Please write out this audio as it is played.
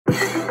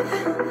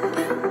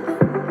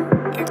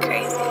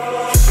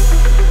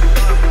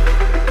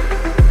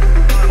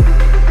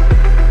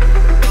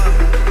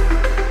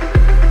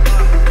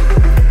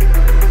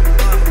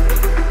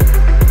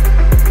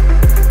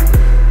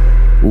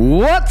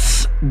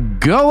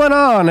Going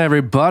on,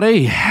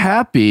 everybody?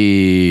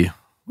 Happy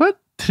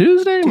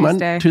Tuesday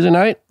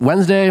night,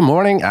 Wednesday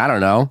morning. I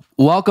don't know.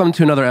 Welcome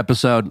to another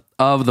episode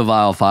of the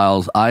Viall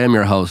Files. I am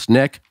your host,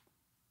 Nick,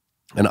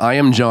 and I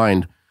am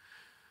joined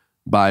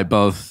by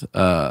both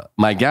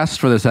my guests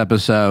for this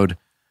episode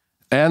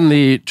and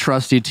the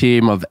trusty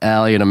team of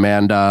Allie and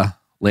Amanda.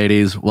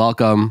 Ladies,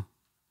 welcome.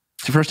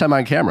 It's your first time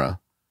on camera.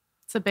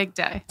 It's a big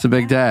day. It's a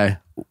big day.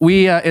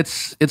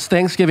 It's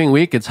Thanksgiving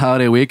week. It's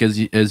holiday week,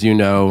 as you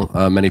know.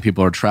 Many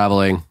people are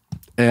traveling,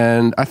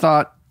 and I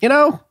thought,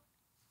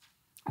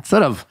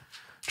 instead of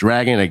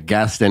dragging a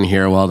guest in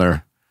here while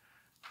they're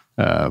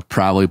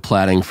probably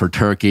planning for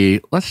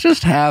turkey, let's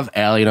just have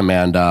Allie and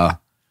Amanda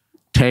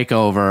take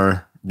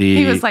over the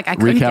He was like, I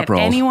couldn't get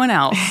roles. Anyone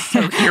else.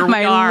 So here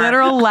we are. My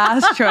literal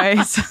last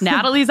choice.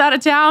 Natalie's out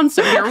of town,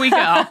 so here we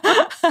go.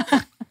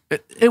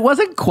 It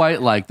wasn't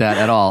quite like that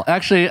at all.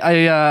 Actually,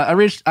 I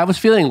was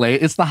feeling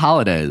late. It's the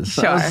holidays.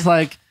 So Sure. I was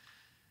like,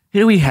 who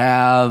do we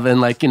have?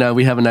 And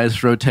we have a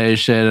nice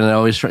rotation. And I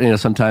always,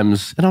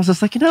 sometimes, and I was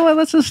just like, you know what?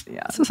 Let's just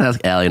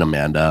ask Allie and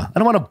Amanda. I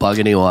don't want to bug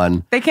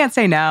anyone. They can't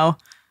say no.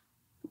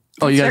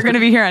 Oh, you guys They're going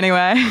to be here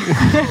anyway.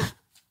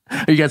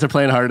 You guys are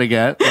playing hard to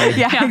get.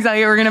 Yeah,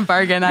 exactly. We're going to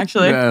bargain,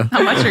 actually. Yeah.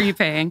 How much are you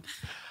paying?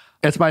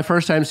 It's my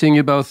first time seeing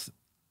you both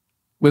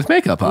with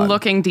makeup on.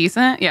 Looking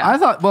decent? Yeah.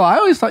 I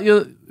always thought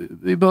you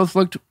both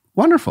looked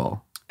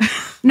wonderful.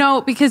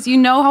 No, because you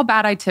know how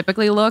bad I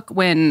typically look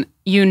when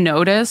you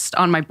noticed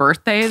on my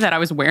birthday that I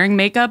was wearing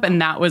makeup, and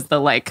that was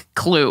the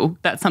clue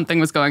that something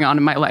was going on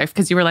in my life,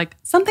 because you were like,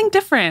 something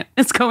different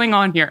is going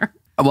on here.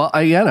 Well,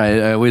 again,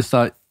 I always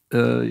thought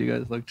you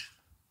guys looked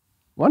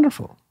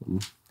wonderful.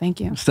 Thank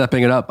you.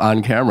 Stepping it up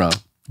on camera.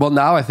 Well,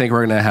 now I think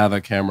we're going to have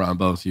a camera on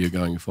both of you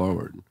going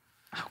forward.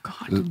 Oh,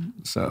 God.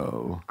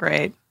 So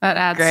Great. That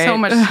adds so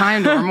much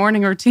time to our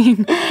morning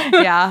routine.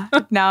 Yeah.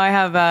 Now I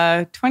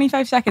have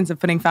 25 seconds of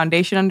putting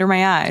foundation under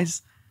my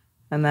eyes.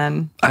 And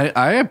then...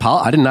 I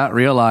did not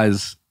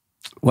realize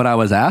what I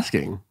was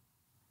asking.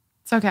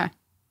 It's okay.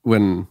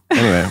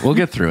 Anyway, we'll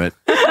get through it.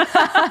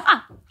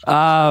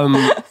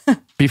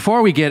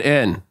 Before we get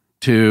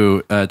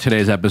into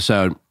today's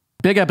episode,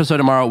 big episode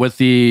tomorrow with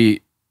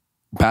the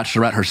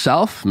Bachelorette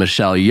herself,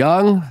 Michelle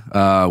Young.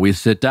 We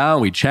sit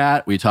down, we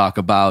chat, we talk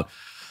about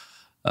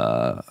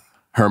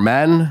her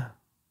men.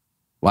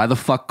 Why the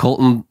fuck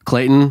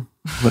Clayton,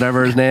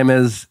 whatever his name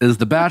is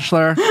the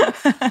Bachelor.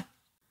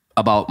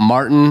 About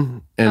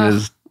Martin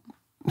and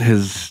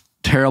his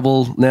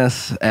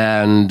terribleness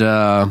and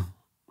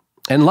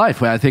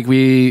life. I think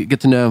we get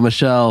to know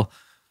Michelle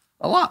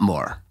a lot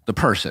more, the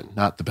person,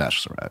 not the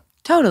Bachelorette.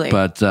 Totally.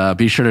 But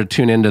be sure to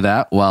tune into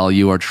that while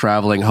you are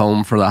traveling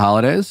home for the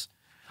holidays.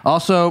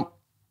 Also,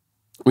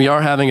 we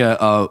are having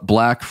a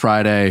Black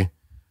Friday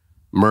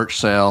merch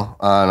sale,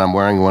 and I'm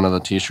wearing one of the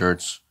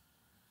t-shirts.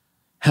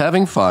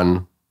 Having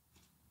fun,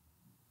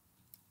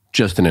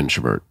 just an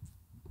introvert.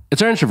 It's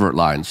our introvert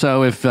line.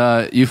 So if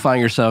you find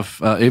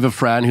yourself, you have a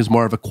friend who's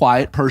more of a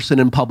quiet person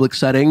in public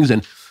settings,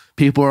 and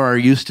people are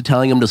used to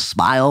telling him to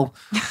smile,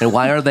 and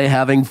why are they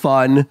having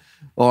fun?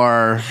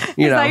 Or,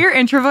 Is that your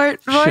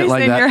introvert voice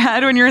like in that. Your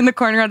head when you're in the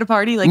corner at a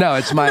party? No,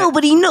 it's my...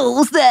 Nobody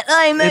knows that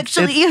I'm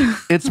actually...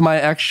 It's my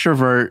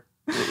extrovert...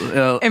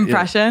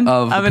 impression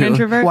of an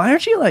introvert? Why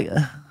aren't you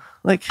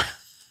why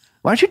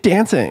aren't you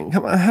dancing?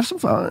 Come on, have some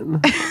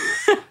fun.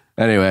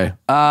 Anyway,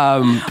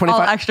 25...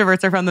 All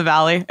extroverts are from the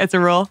Valley. It's a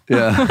rule.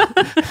 Yeah.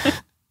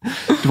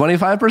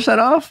 25%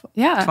 off?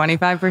 Yeah.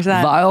 25%.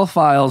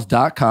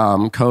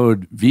 Viallfiles.com,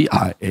 code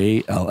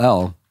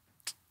VIALL.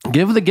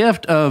 Give the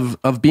gift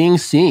of being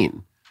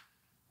seen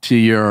to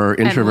your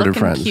introverted and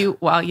friends. Cute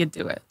while you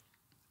do it.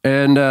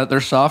 And they're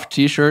soft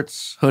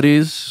t-shirts,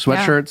 hoodies,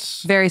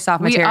 sweatshirts. Very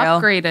soft material.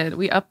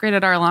 We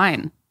upgraded our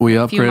line.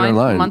 A few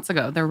months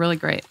ago. They're really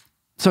great.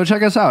 So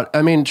check us out.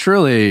 I mean,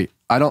 truly,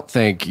 I don't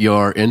think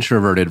your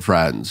introverted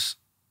friends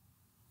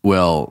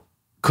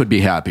could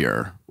be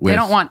happier. They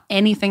don't want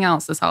anything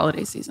else this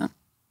holiday season.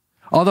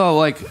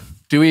 Although,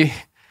 you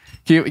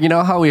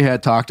know how we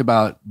had talked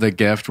about the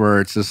gift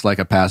where it's just like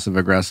a passive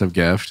aggressive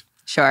gift?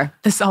 Sure.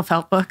 The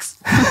self-help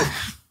books.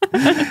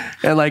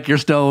 And you're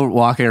still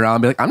walking around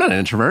and be like, I'm not an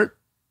introvert.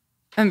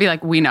 And be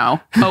like, we know.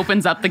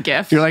 Opens up the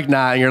gift. You're like,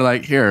 nah. And you're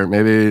like, here,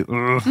 maybe.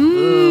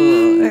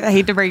 I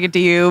hate to break it to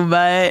you,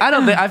 but...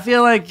 I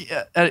feel like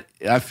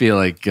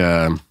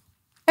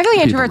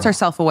introverts are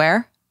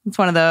self-aware. It's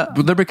one of the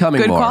they're becoming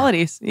good more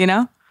qualities,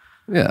 Yeah.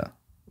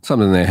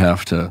 Something they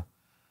have to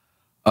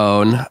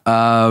own.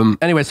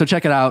 Anyway, so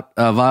check it out.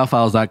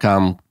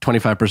 Viallfiles.com,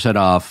 25%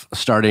 off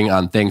starting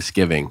on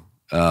Thanksgiving.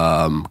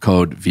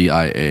 Code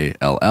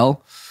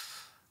VIALL.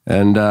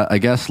 And I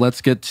guess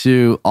let's get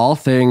to all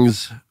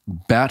things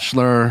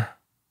Bachelorette.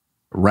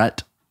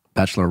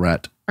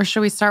 Or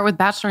should we start with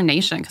Bachelor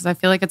Nation? Because I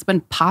feel like it's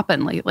been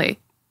popping lately.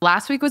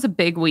 Last week was a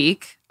big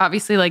week.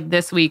 Obviously,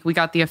 this week, we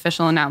got the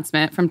official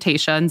announcement from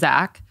Tayshia and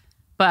Zach.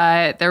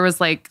 But there was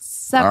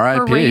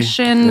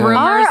separation rumors.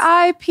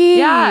 R.I.P.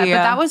 Yeah, but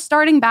that was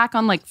starting back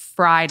on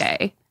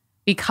Friday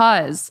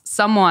because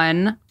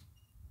someone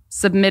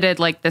submitted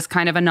like this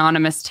kind of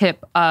anonymous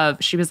tip of,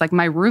 she was like,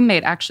 my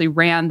roommate actually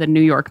ran the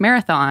New York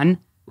Marathon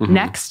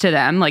next to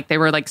them. Like they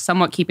were like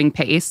somewhat keeping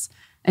pace.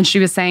 And she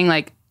was saying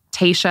like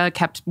Tayshia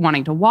kept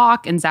wanting to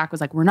walk and Zach was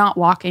like, we're not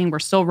walking, we're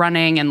still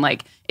running. And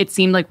like, it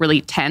seemed like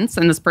really tense.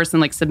 And this person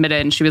like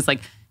submitted and she was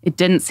like, it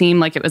didn't seem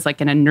like it was like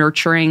in a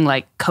nurturing,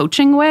 like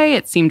coaching way.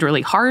 It seemed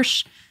really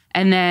harsh.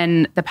 And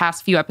then the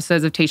past few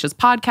episodes of Tayshia's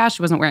podcast,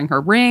 she wasn't wearing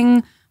her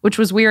ring, which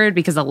was weird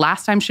because the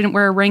last time she didn't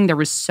wear a ring, there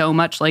was so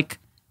much like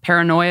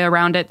paranoia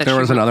around it. That there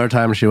was another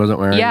time she wasn't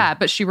wearing. Yeah,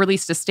 but she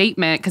released a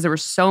statement because there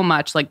was so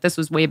much, like this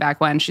was way back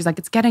when. She's like,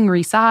 it's getting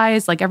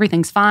resized, like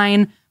everything's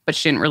fine. But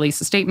she didn't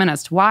release a statement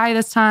as to why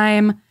this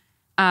time.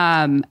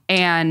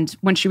 And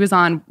when she was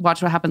on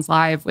Watch What Happens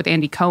Live with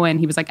Andy Cohen,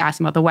 he was like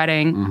asking about the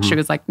wedding. She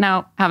was like,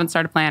 no, haven't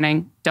started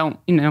planning. Don't,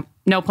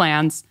 no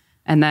plans.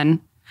 And then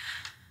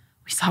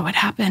we saw what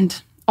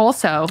happened.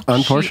 Also,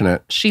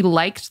 unfortunate. She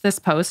liked this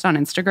post on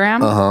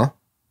Instagram.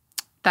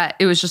 That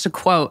it was just a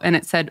quote and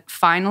it said,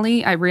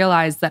 finally, I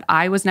realized that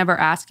I was never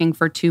asking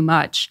for too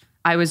much.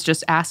 I was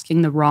just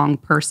asking the wrong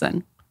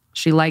person.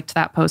 She liked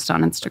that post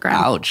on Instagram.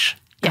 Ouch.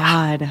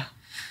 God.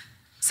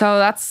 So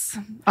that's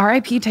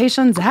R.I.P. Tayshia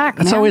and Zach.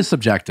 It's always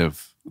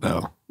subjective,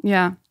 though.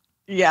 Yeah.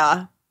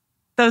 Yeah.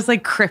 Those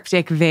like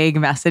cryptic, vague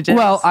messages.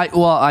 Well,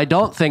 I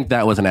don't think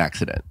that was an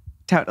accident.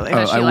 Totally.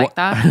 Does she like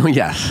that?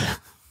 Yes.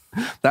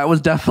 That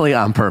was definitely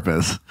on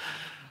purpose.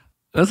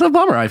 That's a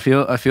bummer. I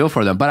feel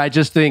for them. But I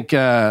just think,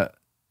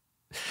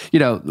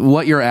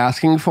 what you're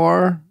asking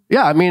for.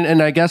 Yeah, I mean,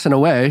 and I guess in a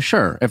way,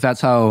 sure, if that's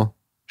how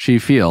she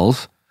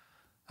feels,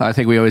 I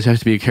think we always have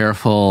to be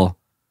careful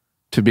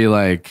to be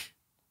like,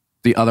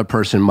 the other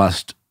person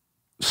must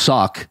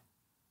suck.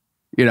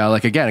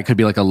 Like, again, it could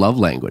be like a love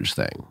language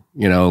thing.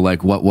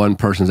 Like what one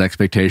person's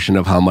expectation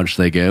of how much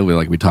they give.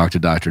 We talked to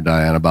Dr.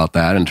 Diane about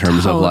that in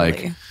terms of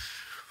like,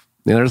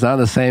 there's not on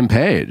the same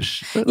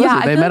page.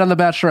 Listen, they met on The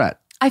Bachelorette.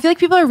 I feel like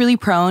people are really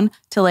prone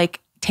to like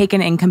take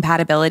an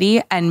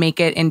incompatibility and make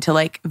it into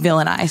like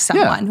villainize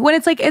someone. When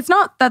it's like, it's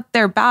not that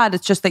they're bad,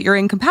 it's just that you're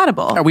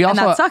incompatible. And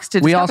that sucks to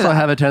discover We also that.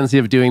 have a tendency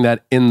of doing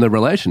that in the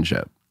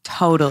relationship.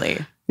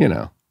 Totally.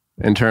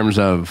 In terms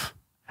of,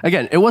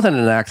 again, it wasn't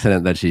an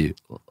accident that she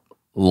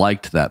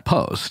liked that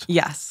post.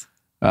 Yes.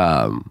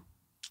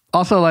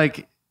 Also,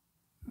 like,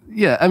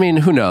 yeah, I mean,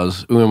 who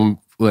knows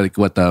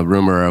what the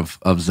rumor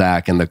of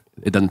Zach and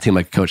it doesn't seem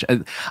like a coach.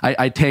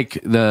 I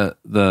take the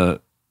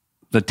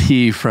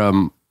tea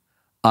from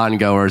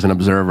ongoers and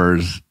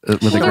observers with a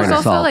grain of salt. There's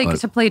also like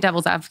to play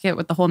devil's advocate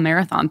with the whole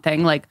marathon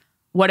thing, like,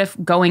 what if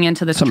going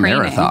into this training,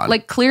 marathon.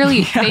 like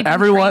clearly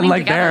everyone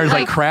like there is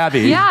like crabby.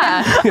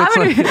 Yeah. If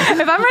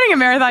I'm running a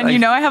marathon,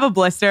 like, I have a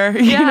blister.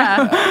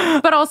 Yeah.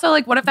 But also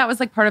like, what if that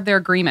was like part of their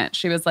agreement?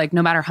 She was like,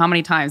 no matter how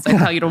many times I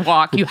tell you to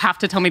walk, you have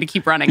to tell me to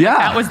keep running. Yeah. Like,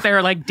 that was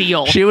their like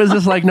deal. She was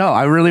just like, no,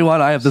 I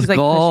have this She's like,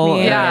 goal.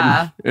 push me.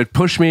 Yeah. It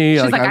pushed me.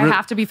 She's like, I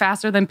have to be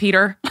faster than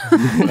Peter.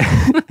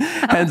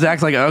 And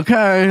Zach's like,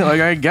 okay,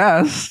 like, I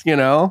guess,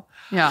 Yeah.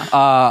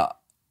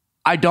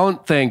 I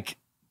don't think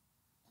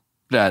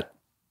that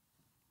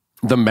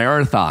the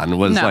marathon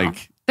was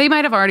like... They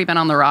might have already been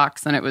on the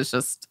rocks and it was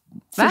just...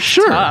 That's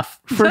tough.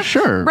 For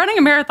sure. Running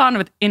a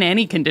marathon in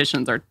any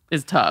conditions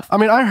is tough. I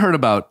mean, I heard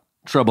about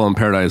Trouble in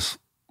Paradise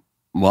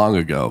long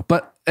ago,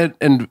 but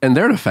in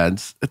their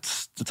defense,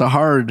 it's a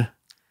hard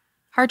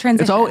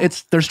transition.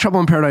 There's trouble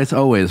in paradise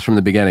always from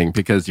the beginning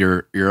because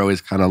you're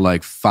always kind of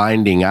like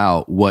finding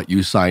out what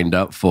you signed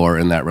up for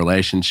in that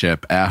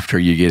relationship after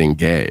you get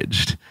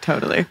engaged.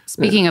 Totally.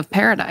 Speaking of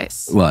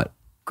paradise. What?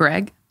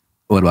 Greg.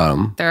 What about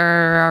him? There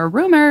are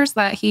rumors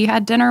that he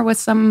had dinner with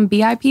some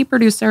BIP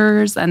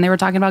producers and they were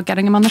talking about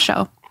getting him on the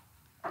show.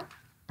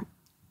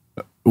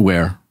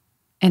 Where?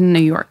 In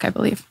New York, I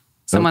believe.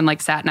 Someone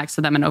like sat next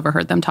to them and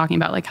overheard them talking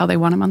about like how they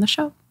want him on the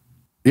show.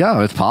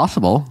 Yeah, it's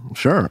possible.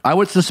 Sure. I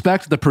would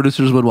suspect the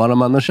producers would want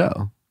him on the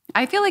show.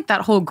 I feel like that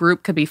whole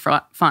group could be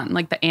fun.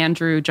 Like the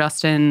Andrew,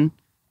 Justin,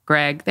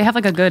 Greg. They have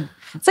like a good...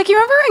 It's like, you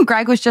remember when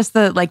Greg was just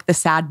the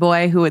sad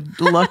boy who would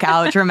look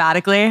out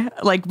dramatically?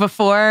 Like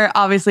before.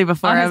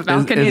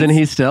 Isn't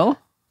he still?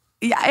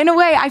 Yeah, in a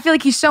way, I feel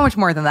like he's so much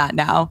more than that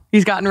now.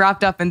 He's gotten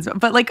wrapped up in...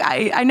 But like,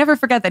 I never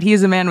forget that he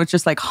is a man with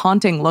just like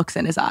haunting looks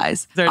in his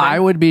eyes. I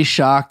would be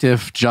shocked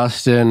if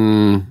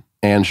Justin,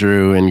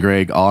 Andrew, and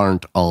Greg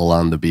aren't all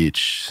on the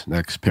beach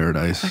next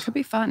Paradise. That could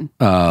be fun.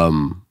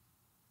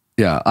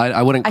 Yeah,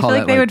 I wouldn't call I feel that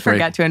like they would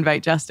forget to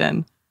invite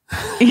Justin.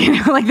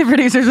 Like the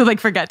producers would like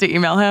forget to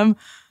email him.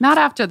 Not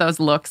after those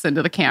looks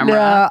into the camera.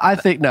 Yeah, I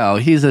think no.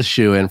 He's a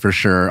shoo-in for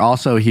sure.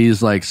 Also,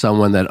 he's like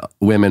someone that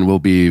women will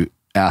be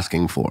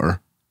asking for,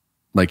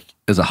 like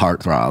as a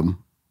heartthrob.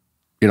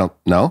 You don't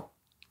know?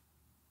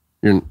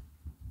 I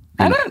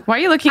don't. Why are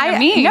you looking at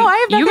me? No, I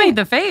have nothing. You made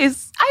the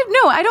face.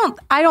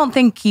 I don't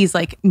think he's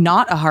like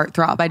not a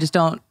heartthrob. I just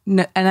don't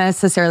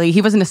necessarily.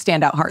 He wasn't a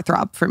standout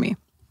heartthrob for me.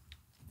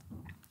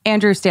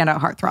 Andrew,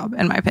 standout heartthrob,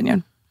 in my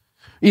opinion.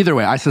 Either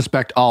way, I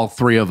suspect all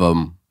three of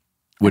them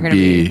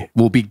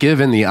will be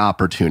given the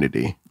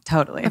opportunity.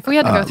 Totally. If we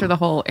had to go through the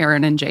whole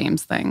Aaron and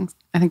James thing,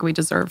 I think we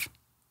deserve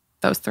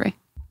those three.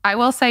 I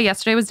will say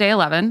yesterday was day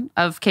 11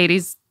 of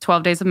Katie's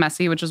 12 Days of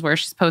Messy, which is where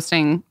she's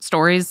posting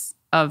stories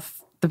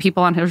of the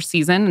people on her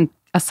season and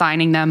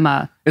assigning them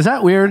Is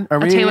that weird? a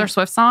Taylor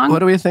Swift song. What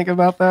do we think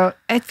about that?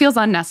 It feels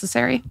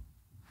unnecessary.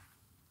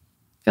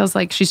 Feels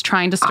like she's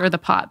trying to stir the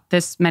pot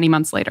this many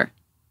months later.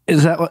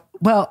 Is that what?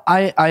 Well,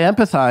 I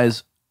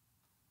empathize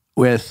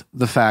with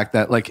the fact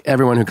that like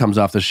everyone who comes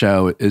off the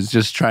show is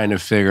just trying to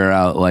figure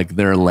out like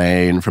their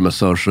lane from a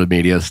social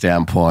media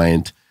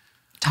standpoint.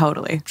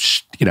 Totally.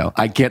 You know,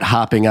 I get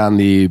hopping on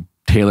the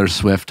Taylor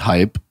Swift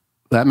hype.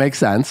 That makes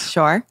sense.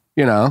 Sure.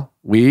 You know,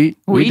 we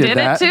did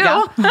that.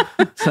 It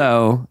too.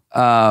 So,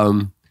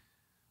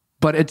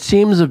 but it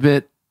seems a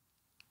bit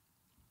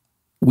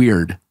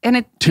weird And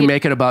it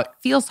make it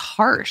about, feels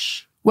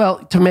harsh. well,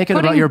 to make it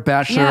about your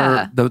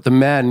bachelor, the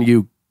men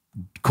you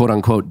quote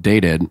unquote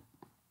dated,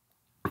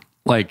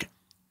 like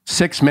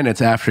 6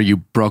 minutes after you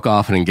broke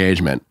off an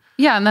engagement.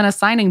 Yeah, and then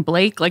assigning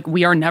Blake, like,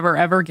 we are never,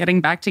 ever getting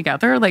back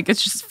together. Like, it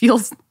just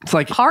feels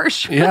like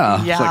harsh.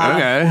 Yeah. Yeah. It's like,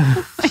 okay.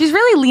 She's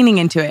really leaning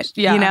into it,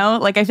 Yeah. you know?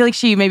 Like, I feel like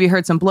she maybe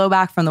heard some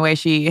blowback from the way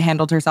she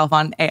handled herself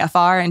on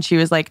AFR, and she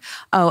was like,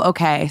 oh,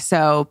 okay,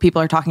 so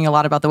people are talking a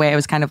lot about the way I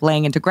was kind of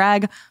laying into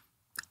Greg.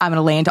 I'm going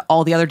to lay into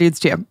all the other dudes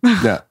too.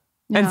 Yeah.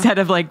 Instead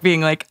of like being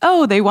like,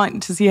 oh, they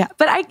want to see.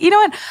 But you know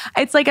what?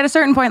 It's like at a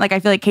certain point, like I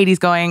feel like Katie's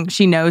going,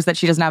 she knows that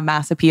she doesn't have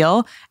mass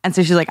appeal. And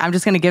so she's like, I'm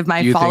just going to give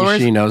my Do you followers.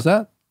 think she knows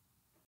that?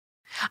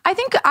 I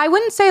think I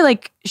wouldn't say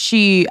like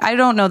I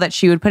don't know that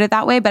she would put it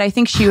that way, but I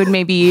think she would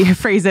maybe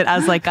phrase it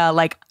as like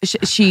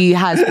she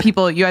has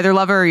people, you either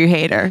love her or you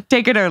hate her.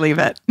 Take it or leave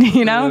it,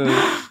 you know?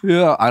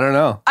 Yeah, I don't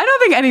know. I don't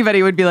think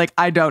anybody would be like,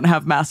 I don't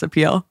have mass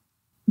appeal.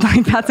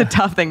 Like that's a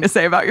tough thing to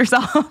say about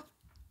yourself.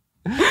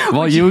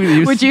 Well,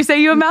 would you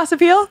say you have mass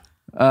appeal?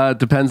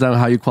 Depends on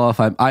how you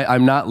qualify.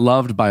 I'm not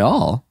loved by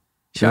all.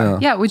 Sure.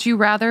 Yeah. Would you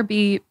rather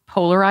be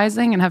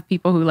polarizing and have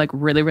people who like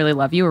really, really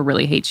love you or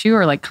really hate you,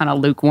 or like kind of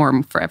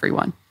lukewarm for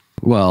everyone?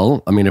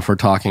 Well, I mean, if we're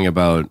talking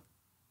about,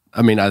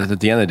 I mean, at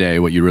the end of the day,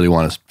 what you really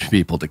want is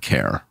people to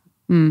care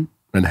and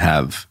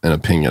have an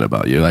opinion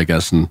about you, I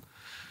guess, in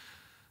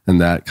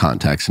that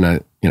context. And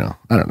I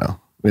don't know.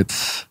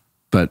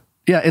 But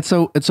yeah, it's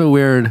a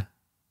weird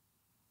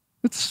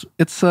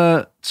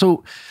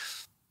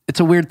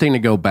thing to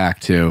go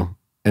back to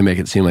and make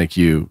it seem like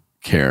you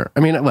care. I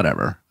mean,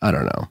 whatever. I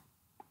don't know.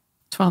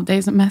 12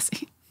 Days of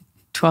Messy.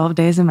 12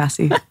 Days of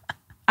Messy.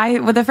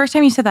 The first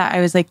time you said that,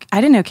 I was like, I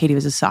didn't know Katie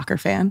was a soccer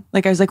fan.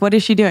 Like, I was like, what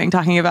is she doing?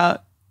 Talking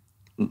about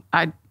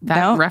Reference.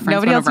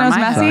 Nobody else went over knows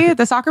my Messi, head.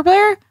 the soccer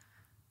player?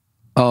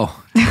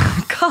 Oh,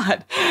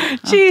 God,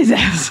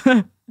 Jesus.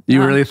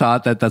 you really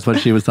thought that that's what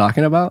she was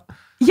talking about?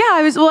 Yeah,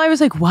 I was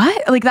like,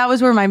 what? Like, that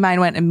was where my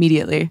mind went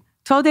immediately.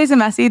 12 Days of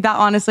Messy, that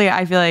honestly,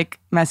 I feel like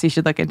Messi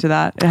should look into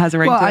that. It has a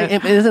ring to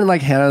it. Isn't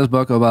like Hannah's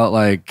book about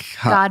like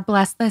God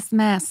bless this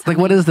mess. like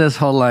what is this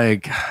whole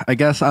like? I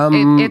guess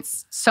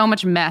it's so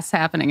much mess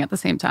happening at the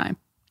same time.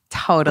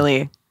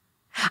 Totally.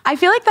 I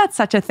feel like that's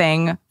such a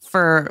thing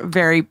for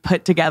very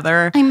put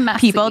together I'm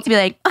messy. people to be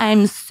like,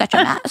 I'm such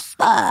a mess.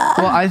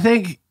 Well, I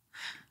think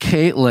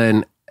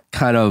Caitlyn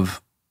kind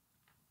of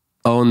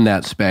owned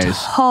that space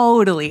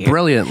Totally.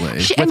 brilliantly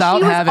She was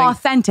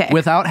authentic.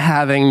 without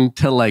having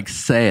to like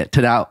say it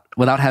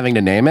without having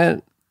to name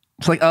it.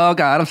 It's like, oh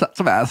God, I'm such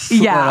a mess.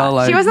 Yeah. You know,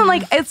 like, she wasn't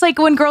like, it's like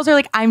when girls are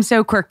like, I'm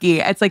so quirky.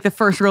 It's like the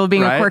first rule of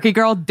being Right. a quirky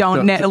girl.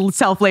 Don't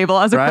self-label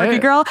as a right? quirky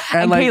girl.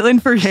 And like, Caitlyn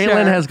for sure.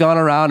 Caitlyn has gone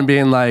around and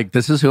being like,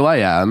 this is who I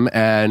am.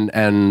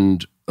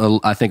 And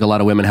I think a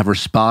lot of women have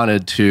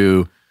responded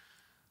to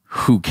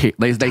who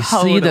they see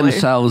Totally.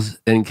 themselves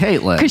in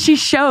Caitlyn. Because she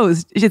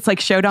shows, it's like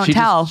show don't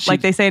tell,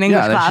 like they say in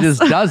English class. She just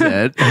does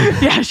it.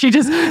 Yeah,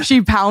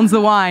 she pounds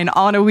the wine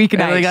on a weeknight.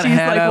 And they got She's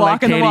Hannah, like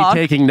walking Katie the walk.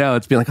 taking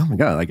notes, being like, oh my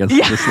God, I guess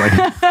it's just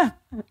like,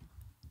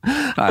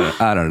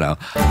 I don't know.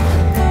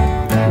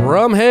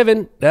 Rum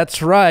Haven,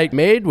 that's right,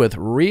 made with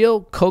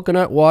real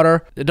coconut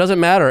water. It doesn't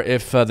matter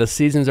if the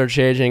seasons are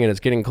changing and it's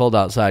getting cold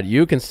outside.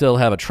 You can still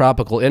have a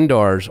tropical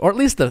indoors, or at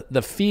least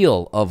the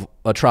feel of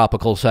a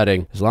tropical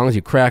setting, as long as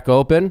you crack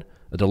open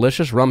a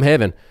delicious Rum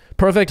Haven.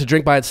 Perfect to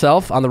drink by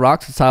itself on the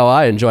rocks. That's how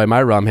I enjoy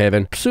my Rum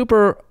Haven.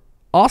 Super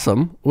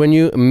awesome when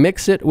you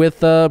mix it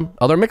with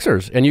other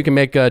mixers. And you can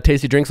make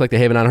tasty drinks like the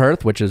Haven on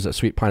Hearth, which is a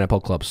sweet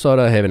pineapple club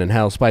soda, Haven and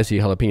Hell, spicy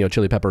jalapeno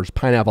chili peppers,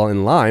 pineapple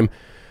and lime,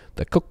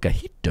 the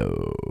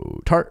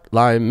Cocajito tart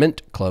lime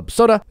mint club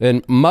soda,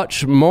 and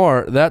much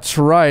more. That's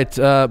right.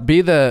 Be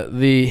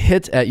the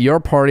hit at your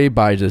party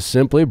by just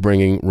simply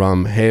bringing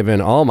Rum Haven.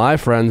 All my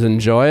friends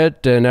enjoy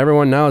it, and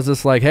everyone now is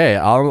just like, hey,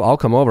 I'll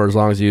come over as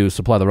long as you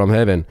supply the Rum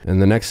Haven.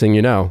 And the next thing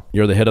you know,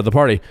 you're the hit of the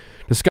party.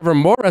 Discover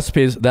more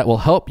recipes that will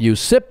help you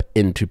sip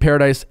into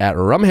paradise at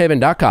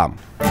rumhaven.com.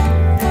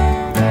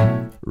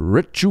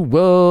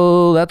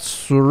 Ritual,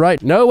 that's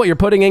right. Know what you're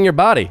putting in your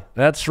body.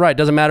 That's right.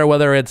 Doesn't matter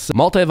whether it's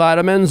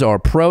multivitamins or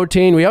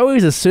protein. We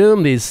always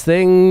assume these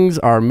things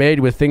are made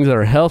with things that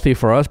are healthy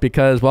for us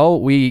because, well,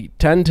 we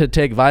tend to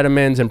take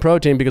vitamins and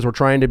protein because we're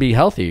trying to be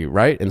healthy,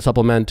 right? And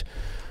supplement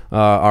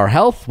our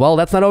health. Well,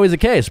 that's not always the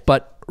case,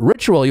 but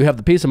Ritual, you have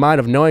the peace of mind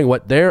of knowing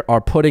what they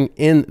are putting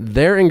in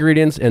their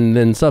ingredients and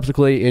then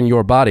subsequently in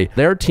your body.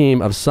 Their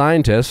team of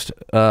scientists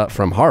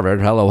from Harvard,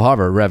 hello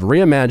Harvard, have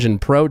reimagined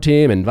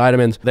protein and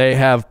vitamins. They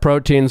have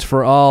proteins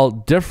for all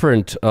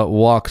different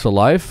walks of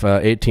life,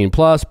 18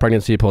 plus,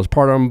 pregnancy,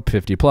 postpartum,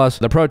 50 plus.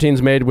 The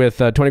protein's made with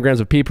 20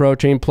 grams of pea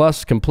protein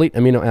plus complete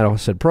amino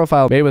acid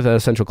profile made with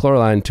essential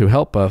chlorine to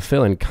help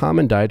fill in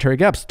common dietary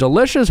gaps.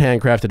 Delicious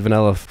handcrafted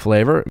vanilla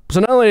flavor.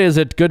 So not only is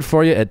it good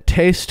for you, it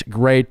tastes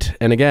great.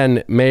 And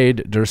again,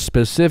 made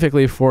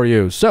specifically for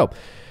you. So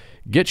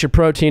get your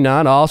protein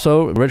on.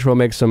 Also, Ritual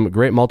makes some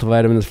great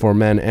multivitamins for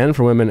men and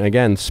for women.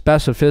 Again,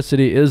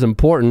 specificity is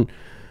important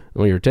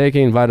when you're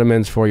taking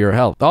vitamins for your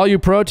health. All you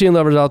protein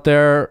lovers out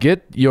there,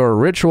 get your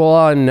Ritual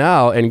on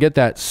now and get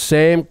that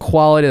same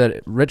quality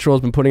that Ritual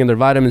has been putting in their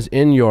vitamins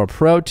in your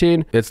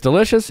protein. It's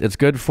delicious, it's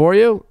good for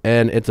you,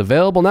 and it's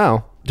available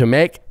now to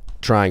make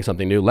trying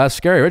something new less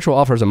scary. Ritual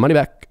offers a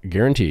money-back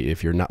guarantee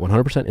if you're not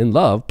 100% in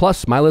love.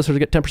 Plus, my listeners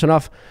get 10%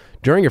 off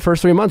during your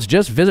first 3 months.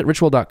 Just visit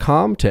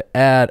ritual.com to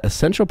add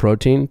essential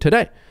protein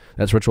today.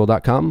 That's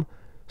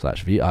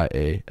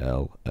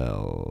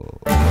ritual.com/VIALL.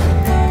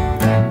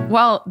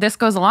 Well, this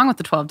goes along with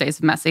the 12 Days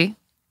of Messy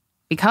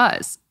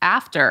because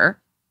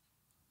after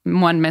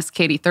one Miss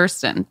Katie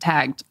Thurston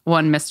tagged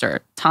one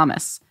Mr.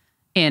 Thomas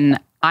in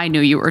I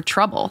Knew You Were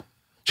Trouble.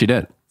 She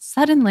did.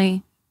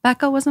 Suddenly,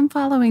 Becca wasn't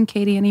following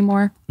Katie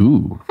anymore.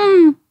 Ooh.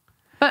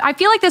 But I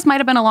feel like this might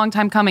have been a long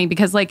time coming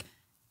because, like,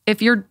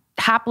 if you're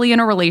happily in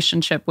a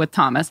relationship with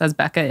Thomas, as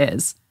Becca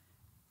is,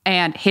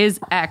 and his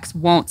ex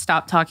won't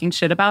stop talking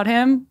shit about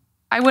him,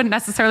 I wouldn't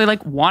necessarily,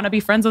 like, want to be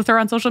friends with her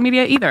on social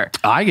media either.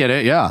 I get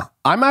it, yeah.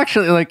 I'm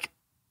actually, like,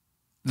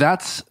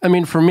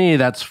 for me,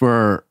 that's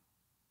where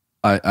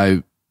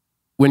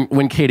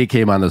when Katie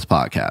came on this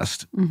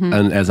podcast,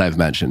 and as I've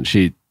mentioned,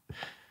 she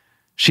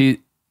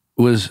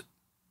was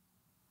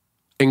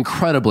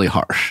incredibly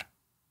harsh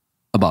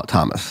about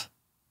Thomas.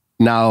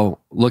 Now,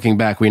 looking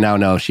back, we now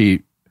know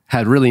she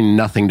had really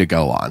nothing to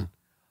go on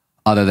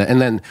other than, and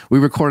then we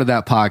recorded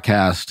that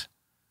podcast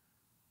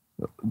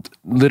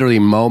literally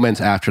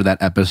moments after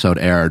that episode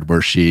aired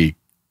where she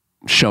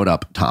showed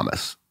up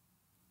Thomas.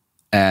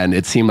 And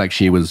it seemed like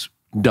she was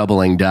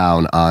doubling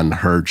down on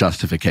her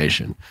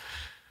justification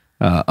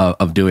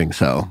of doing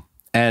so.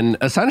 And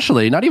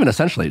essentially, not even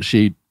essentially,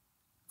 she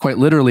quite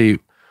literally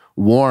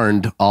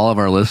warned all of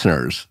our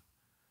listeners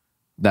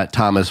that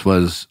Thomas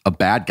was a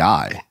bad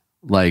guy.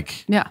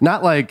 Like,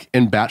 not like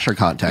in Bachelor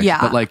context,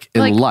 but like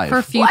in life.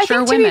 For future I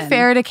think women. to be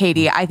fair to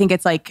Katie, I think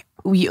it's like,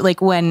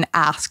 when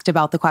asked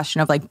about the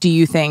question of like, do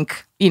you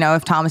think,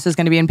 if Thomas is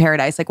going to be in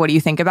paradise, like, what do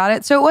you think about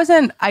it? So it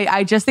wasn't,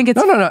 I just think it's...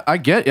 No. I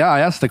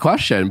asked the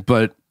question,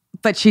 but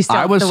she still...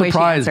 I was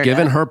surprised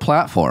given her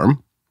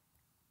platform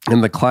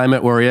and the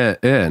climate we're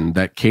in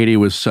that Katie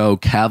was so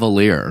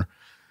cavalier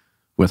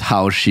with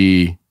what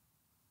she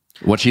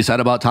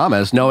said about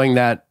Thomas, knowing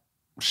that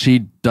she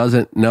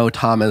doesn't know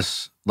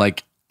Thomas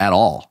like at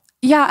all.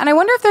 Yeah, and I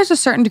wonder if there's a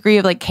certain degree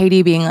of like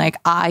Katie being like,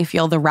 I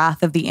feel the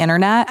wrath of the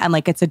internet and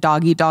like it's a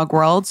dog-eat-dog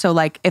world. So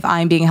like if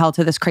I'm being held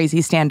to this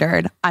crazy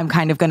standard, I'm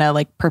kind of going to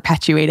like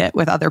perpetuate it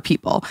with other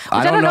people. Which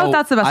I don't know if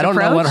that's the best approach. I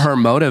don't know what her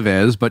motive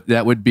is, but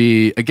that would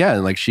be,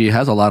 again, like she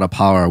has a lot of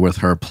power with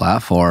her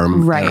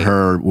platform. Right. And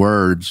her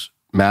words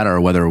matter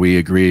whether we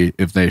agree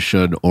if they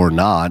should or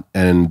not.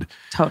 And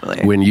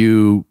totally, when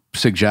you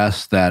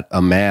suggest that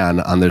a man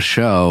on this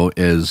show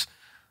is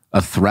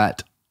a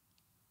threat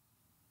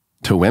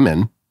to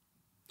women,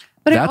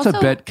 but that's a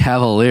bit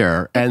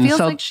cavalier. And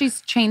feels like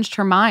she's changed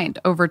her mind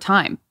over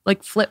time,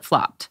 like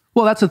flip-flopped.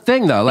 Well, that's the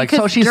thing though. Like,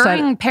 because so she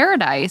during said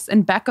Paradise,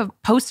 and Becca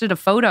posted a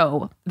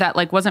photo that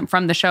like wasn't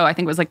from the show. I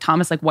think it was like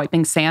Thomas like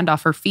wiping sand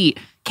off her feet.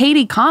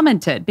 Katie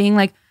commented being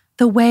like,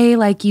 the way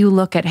like you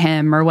look at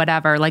him or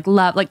whatever, like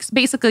love, like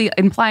basically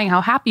implying how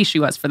happy she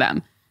was for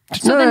them.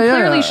 So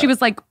clearly she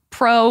was like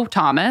pro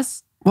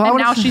Thomas. Well, and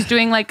now she's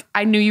doing like,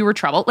 I Knew You Were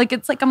Trouble. Like,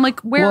 it's like, I'm like,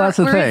 where is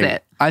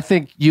it? I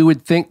think you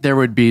would think there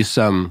would be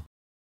some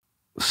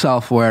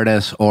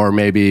self-awareness or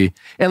maybe,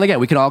 and again,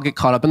 we could all get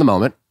caught up in the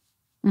moment,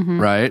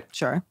 right?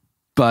 Sure.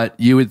 But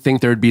you would think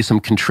there would be some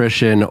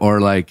contrition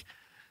or like,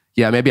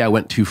 yeah, maybe I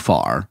went too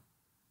far.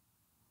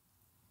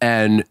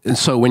 And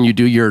so when you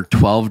do your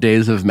 12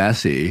 days of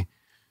messy,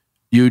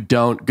 you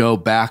don't go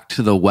back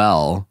to the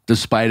well,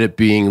 despite it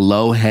being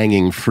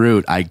low-hanging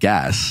fruit, I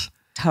guess.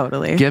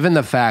 Totally. Given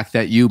the fact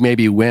that you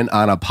maybe went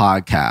on a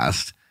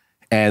podcast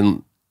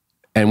and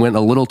went a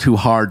little too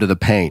hard to the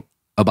paint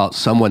about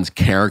someone's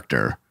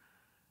character,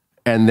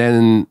 and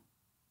then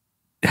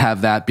have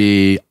that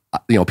be,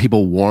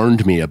 people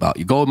warned me about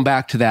you. Going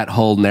back to that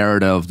whole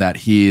narrative that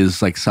he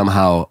is like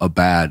somehow a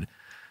bad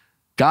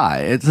guy.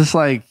 It's just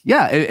like,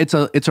 yeah, it's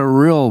a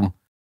real,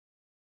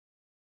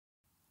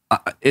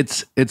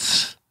 it's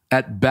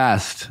at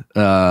best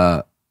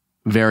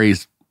very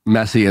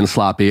messy and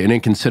sloppy and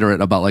inconsiderate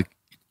about like,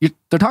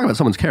 they're talking about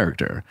someone's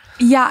character.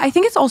 Yeah, I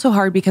think it's also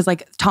hard because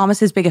like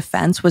Thomas's big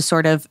offense was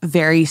sort of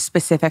very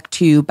specific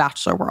to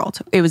Bachelor world.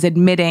 It was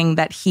admitting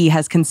that he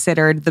has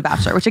considered The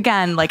Bachelor, which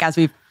again, like as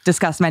we've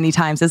discussed many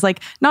times, is like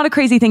not a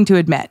crazy thing to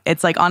admit.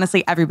 It's like,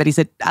 honestly, everybody's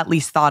at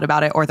least thought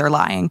about it or they're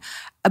lying.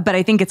 But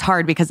I think it's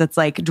hard because it's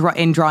like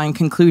in drawing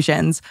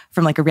conclusions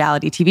from like a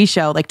reality TV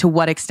show, like to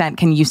what extent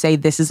can you say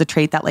this is a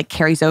trait that like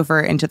carries over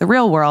into the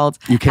real world?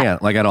 You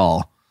can't, like, at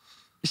all.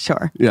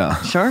 Sure.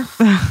 Yeah. Sure.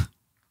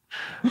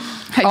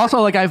 Also,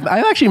 like I've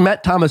actually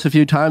met Thomas a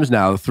few times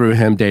now through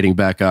him dating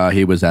Becca.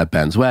 He was at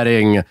Ben's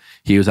wedding.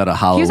 He was at a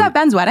Halloween. He was at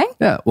Ben's wedding?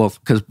 Yeah, well,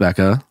 because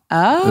Becca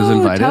was Oh,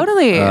 invited.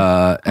 totally.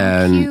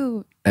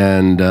 Cute.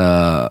 And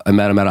I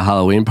met him at a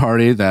Halloween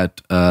party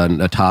that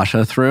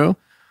Natasha threw.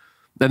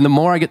 Then the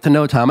more I get to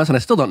know Thomas, and I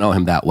still don't know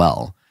him that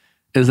well,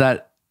 is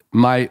that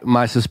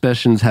my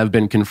suspicions have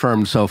been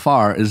confirmed so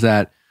far, is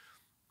that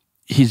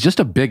he's just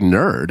a big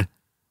nerd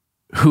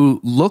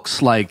who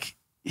looks like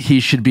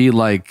he should be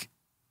like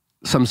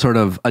some sort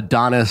of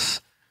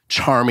Adonis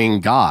charming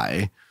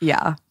guy.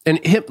 Yeah.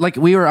 And him, like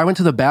I went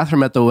to the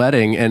bathroom at the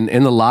wedding, and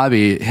in the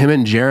lobby, him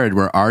and Jared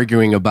were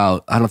arguing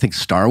about, I don't think,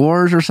 Star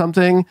Wars or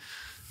something.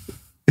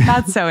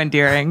 That's so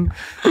endearing.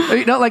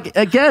 You know, like,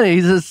 again,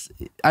 he's just,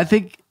 I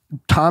think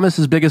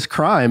Thomas's biggest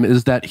crime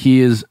is that he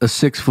is a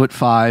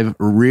 6'5",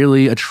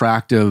 really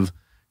attractive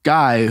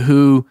guy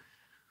who,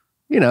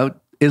 you know,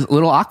 is a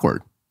little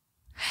awkward.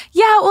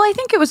 Yeah, well, I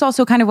think it was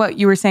also kind of what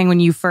you were saying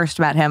when you first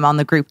met him on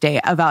the group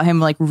date about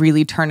him like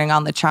really turning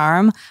on the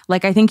charm.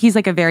 Like, I think he's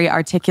like a very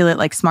articulate,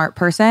 like smart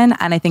person.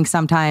 And I think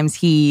sometimes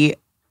he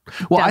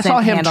I saw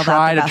him handle that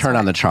try the to best turn way.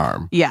 on the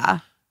charm. Yeah.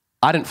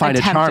 I didn't find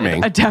it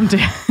charming. Attempted.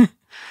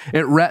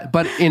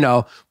 But you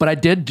know, but I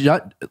did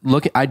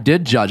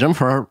judge him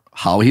for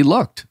how he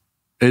looked.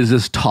 Is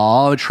this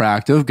tall,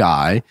 attractive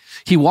guy?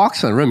 He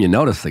walks in the room, you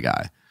notice the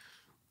guy,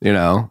 you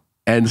know,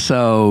 and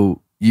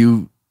so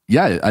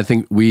I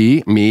think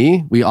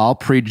we all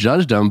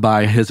prejudged him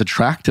by his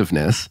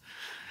attractiveness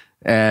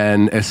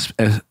and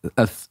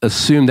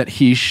assume that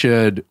he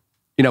should,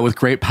 you know, with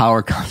great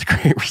power comes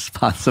great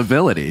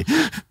responsibility.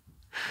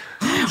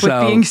 With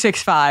being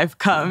 6'5"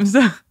 comes.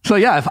 So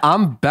yeah, if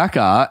I'm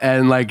Becca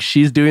and like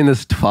she's doing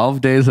this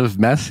 12 days of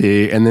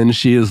messy and then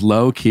she is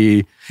low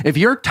key, if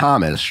you're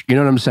Thomas, you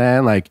know what I'm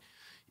saying? Like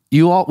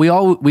we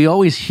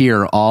always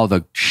hear all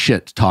the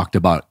shit talked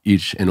about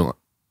each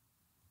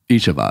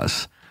of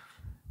us.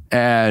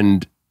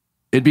 And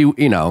it'd be,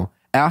 you know,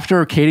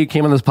 after Katie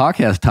came on this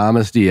podcast,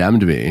 Thomas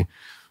DM'd me.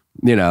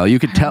 You know, you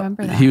could tell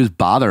he was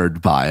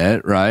bothered by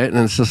it, right? And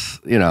it's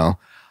just, you know,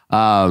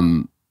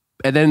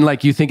 and then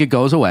like you think it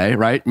goes away,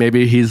 right?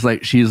 Maybe she's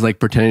like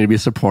pretending to be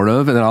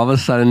supportive, and then all of a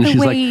sudden she's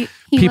like,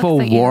 people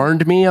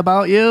warned me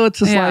about you. It's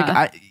just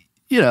like,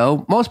 you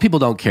know, most people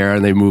don't care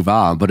and they move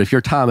on. But if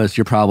you're Thomas,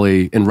 you're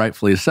probably, and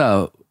rightfully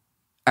so,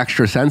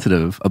 extra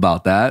sensitive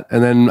about that.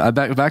 And then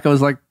Becca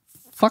was like,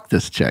 fuck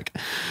this chick.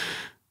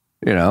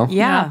 You know?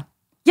 Yeah.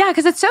 Yeah,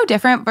 because it's so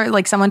different. But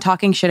like someone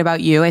talking shit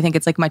about you, I think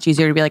it's like much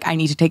easier to be like, I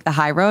need to take the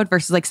high road,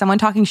 versus like someone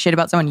talking shit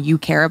about someone you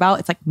care about.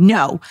 It's like,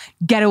 no,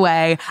 get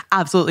away.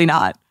 Absolutely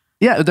not.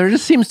 Yeah, there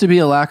just seems to be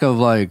a lack of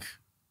like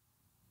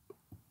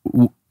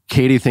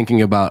Katie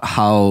thinking about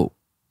how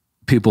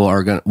people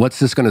are what's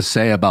this gonna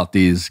say about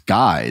these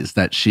guys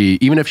that she,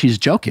 even if she's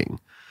joking,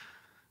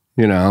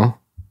 you know?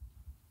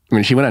 I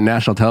mean, she went on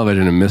national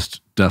television and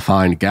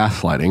misdefined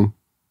gaslighting,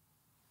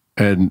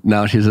 and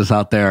now she's just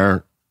out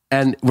there.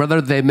 And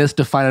whether they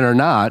misdefine it or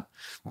not,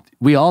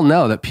 we all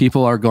know that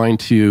people are going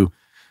to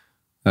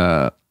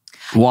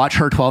watch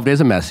her 12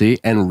 Days of Messy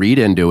and read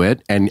into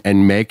it and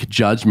make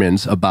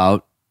judgments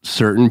about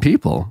certain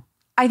people.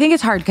 I think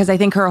it's hard because I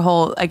think the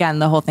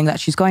whole thing that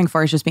she's going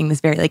for is just being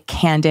this very like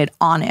candid,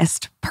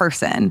 honest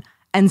person.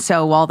 And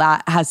so while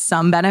that has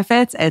some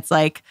benefits, it's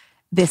like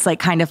this like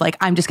kind of like,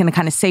 I'm just going to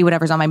kind of say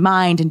whatever's on my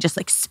mind and just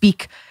like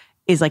speak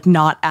is like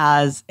not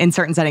as, in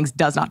certain settings,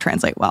 does not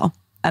translate well.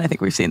 And I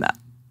think we've seen that.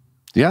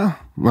 Yeah,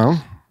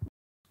 well,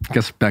 I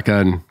guess Becca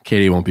and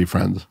Katie won't be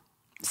friends.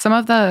 Some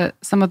of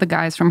the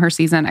guys from her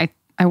season,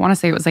 I want to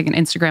say it was like an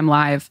Instagram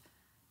live,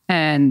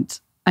 and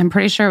I'm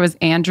pretty sure it was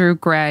Andrew,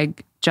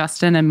 Greg,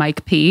 Justin, and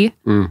Mike P.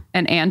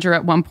 And Andrew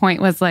at one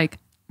point was like,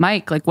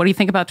 Mike, like, what do you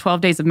think about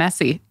 12 Days of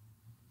Messy?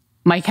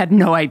 Mike had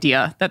no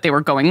idea that they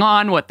were going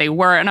on, what they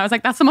were. And I was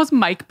like, that's the most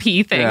Mike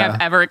P thing I've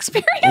ever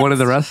experienced. What did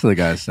the rest of the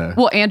guys say?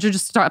 Well, Andrew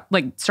just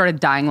started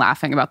dying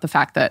laughing about the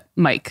fact that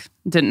Mike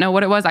didn't know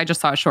what it was. I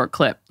just saw a short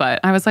clip, but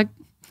I was like,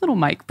 little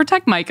Mike,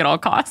 protect Mike at all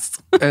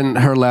costs. And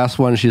her last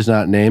one, she's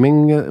not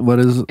naming. What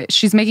is it?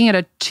 She's making it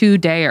a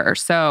 2-dayer.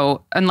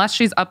 So unless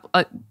she's up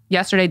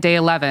yesterday, day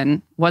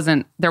 11,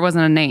 there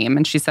wasn't a name.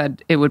 And she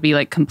said it would be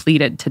like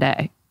completed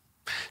today.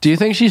 Do you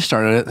think she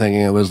started it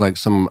thinking it was like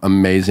some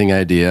amazing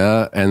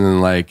idea, and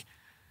then like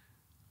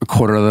a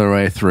quarter of the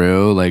way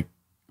through, like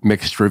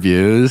mixed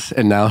reviews,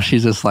 and now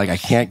she's just like, I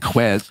can't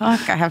quit.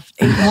 Fuck, I have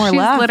 8 more She's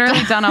left.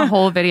 literally done a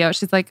whole video.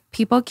 She's like,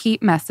 people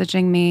keep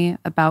messaging me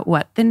about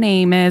what the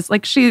name is.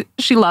 Like she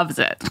loves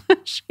it.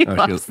 She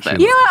loves it.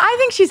 You know what? I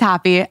think she's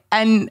happy.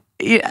 And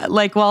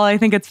like, while I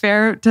think it's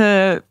fair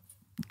to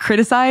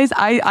criticize,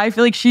 I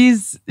feel like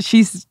she's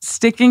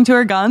sticking to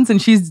her guns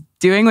and she's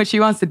doing what she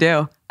wants to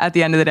do at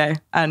the end of the day.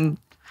 And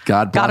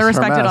God bless Gotta her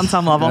respect it mess. on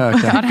some level.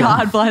 Yeah, okay.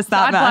 God bless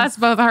that God mess. bless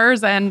both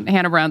hers and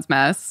Hannah Brown's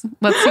mess.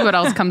 Let's see what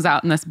else comes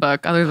out in this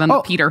book other than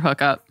the Peter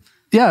hookup.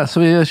 Yeah,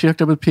 so yeah, she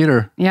hooked up with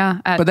Peter. Yeah.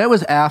 But that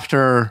was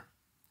after.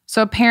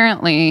 So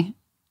apparently,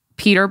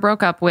 Peter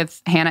broke up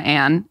with Hannah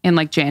Ann in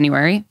like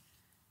January.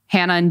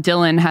 Hannah and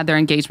Dylan had their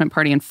engagement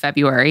party in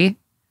February.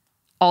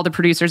 All the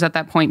producers at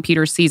that point,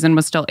 Peter's season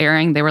was still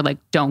airing. They were like,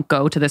 don't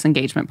go to this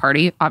engagement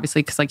party.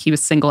 Obviously, because like he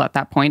was single at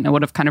that point and it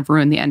would have kind of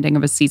ruined the ending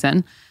of his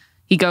season.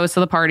 He goes to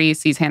the party,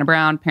 sees Hannah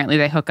Brown. Apparently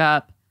they hook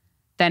up.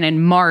 Then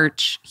in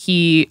March,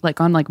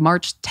 on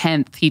March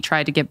 10th, he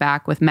tried to get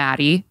back with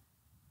Maddie.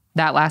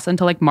 That lasted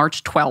until like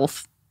March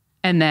 12th.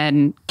 And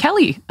then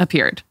Kelly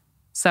appeared.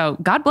 So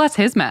God bless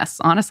his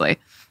mess, honestly.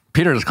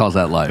 Peter just calls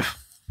that life.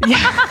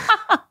 Yeah.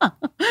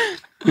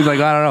 He's like,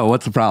 I don't know.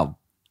 What's the problem?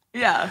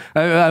 Yeah.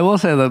 I will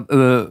say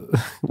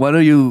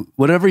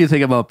whatever you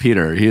think about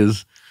Peter, he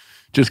is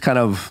just kind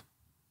of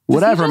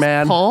whatever, Does he just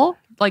man. pull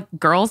like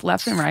girls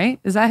left and right?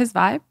 Is that his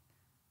vibe?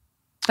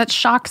 That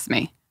shocks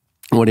me.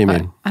 What do you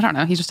mean? I don't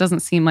know. He just doesn't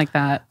seem like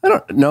that. I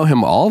don't know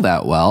him all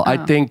that well. I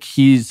think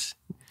he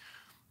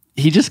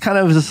just kind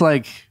of just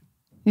like,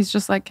 He's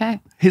just like, hey.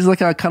 he's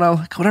like a kind of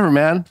like, whatever,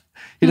 man.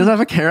 He doesn't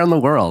have a care in the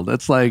world.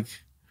 It's like,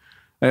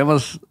 I don't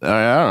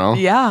know.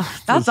 Yeah.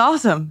 That's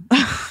awesome.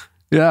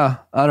 Yeah,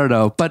 I don't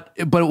know. But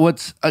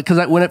what's,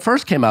 because when it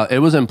first came out, it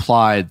was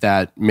implied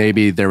that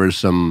maybe there was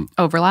some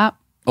Overlap?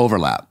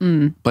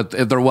 but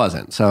there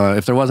wasn't. So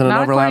if there wasn't an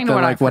Not overlap, according to then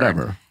what like I've heard.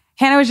 whatever.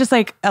 Hannah was just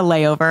like a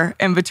layover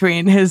in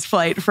between his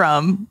flight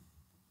from,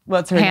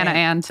 what's her Hannah name?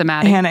 Ann to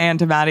Maddie. Hannah Ann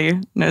to Maddie.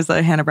 And it was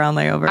a Hannah Brown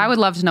layover. I would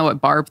love to know what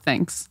Barb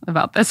thinks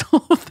about this whole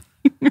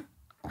thing.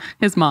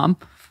 His mom.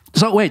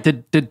 So wait,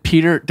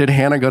 did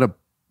Hannah go to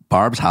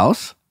Barb's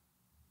house?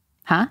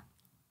 Huh?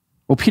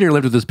 Well, Peter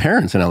lived with his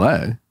parents in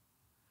LA.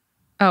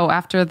 Oh,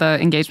 after the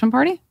engagement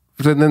party?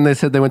 And then they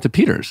said they went to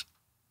Peter's,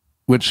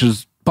 which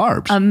is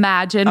Barb's.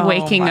 Imagine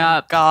waking my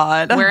up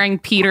God. wearing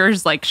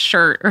Peter's like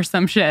shirt or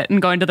some shit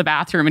and going to the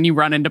bathroom and you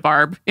run into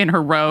Barb in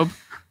her robe.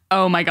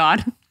 Oh my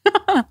God.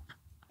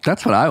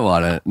 That's what I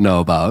want to know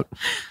about.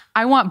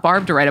 I want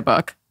Barb to write a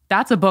book.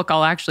 That's a book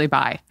I'll actually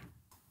buy.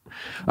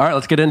 All right,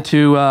 let's get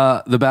into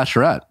The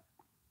Bachelorette.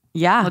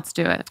 Yeah. Let's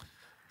do it.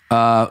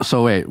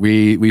 So wait,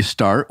 we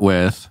start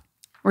with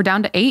We're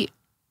down to 8.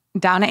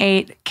 Down to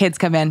 8. Kids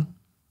come in.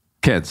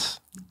 kids.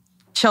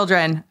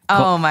 Children.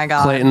 Oh my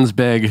God. Clayton's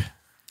big.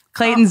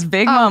 Clayton's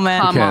big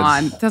moment. Come Kids.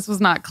 on. This was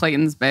not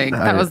Clayton's big.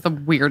 That was the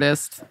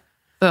weirdest.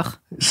 Ugh.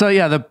 So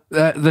yeah,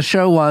 the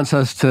show wants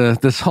us to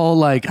this whole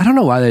like, I don't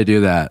know why they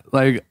do that.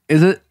 Like,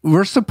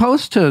 we're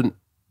supposed to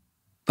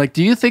like,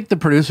 do you think the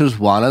producers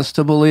want us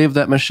to believe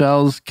that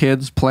Michelle's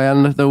kids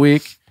planned the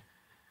week?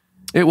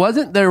 There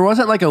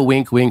wasn't like a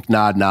wink, wink,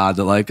 nod, nod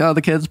that like, oh,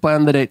 the kids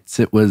planned the dates.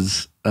 It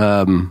was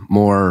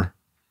more,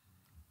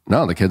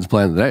 no, the kids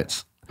planned the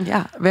dates.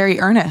 Yeah. Very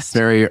earnest.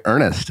 Very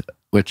earnest,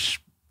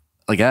 which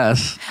I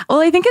guess. Well,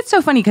 I think it's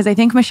so funny because I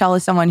think Michelle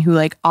is someone who,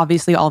 like,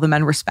 obviously all the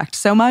men respect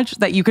so much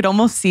that you could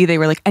almost see they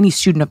were like, any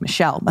student of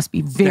Michelle must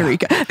be very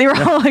good. They were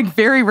all like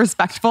very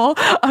respectful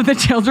of the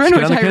children,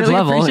 Just which get on the I kids' really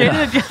level,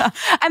 appreciated. Yeah.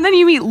 And then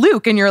you meet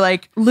Luke and you're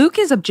like, Luke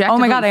is objectively oh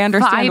my God, I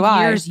understand 5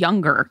 why. years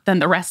younger than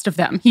the rest of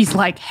them. He's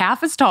like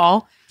half as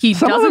tall. He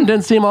Some of them doesn't.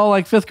 didn't seem all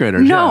like fifth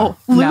graders. No,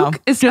 yeah. Luke No.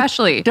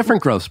 especially.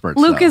 Different growth spurts.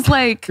 Luke though. is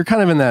like, You're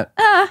kind of in that.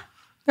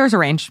 there's a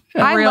range. A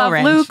I real love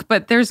range. Luke,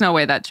 but there's no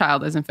way that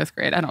child is in 5th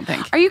grade. I don't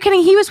think. Are you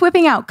kidding? He was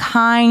whipping out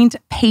kind,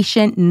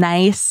 patient,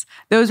 nice.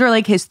 Those were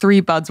like his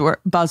 3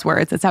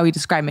 buzzwords. That's how he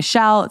described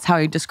Michelle. It's how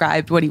he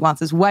described what he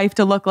wants his wife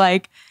to look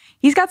like.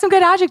 He's got some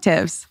good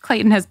adjectives.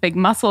 Clayton has big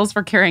muscles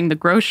for carrying the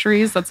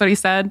groceries. That's what he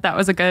said. That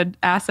was a good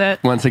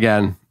asset. Once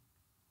again,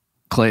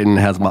 Clayton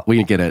has.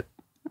 We get it.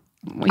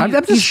 I'm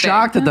He's just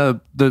shocked big.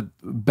 that the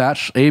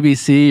Batch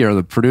ABC or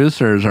the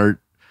producers are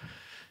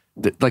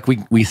like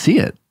we see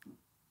it.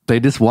 They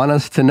just want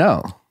us to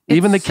know.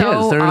 Even the so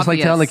kids, they're just like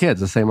obvious. telling the kids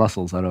the same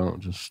muscles. I don't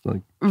just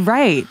like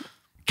Right.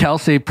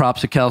 Kelsey.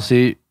 Props to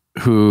Kelsey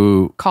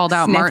who Called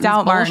out Sniffed Martin's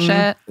out Martin.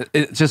 bullshit.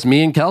 it's just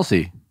me and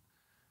Kelsey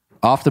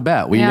off the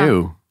bat. We Yeah.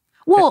 knew.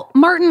 Well,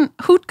 Martin,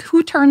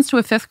 who turns to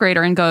a 5th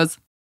grader and goes,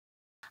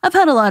 I've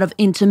had a lot of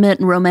intimate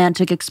and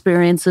romantic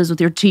experiences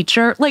with your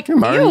teacher. Like, ew.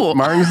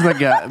 Martin's the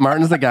guy.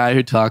 Martin's the guy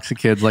who talks to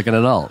kids like an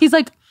adult. He's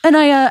like, and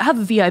I have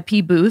a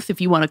VIP booth if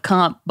you want a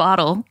comp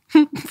bottle.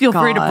 Feel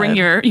free to bring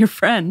your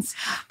friends.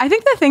 I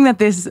think the thing that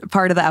this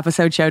part of the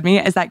episode showed me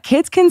is that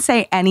kids can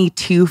say any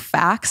 2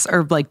 facts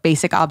or like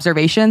basic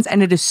observations,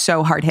 and it is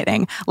so hard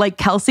hitting. Like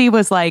Kelsey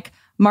was like,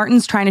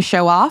 Martin's trying to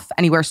show off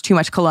and he wears too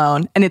much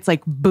cologne. And it's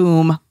like,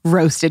 boom,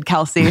 roasted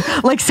Kelsey.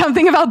 Like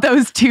something about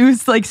those 2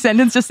 like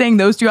sentence, just saying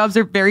those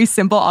 2 very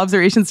simple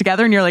observations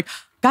together. And you're like,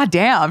 God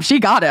damn, she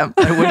got him.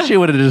 I wish she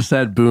would have just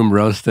said boom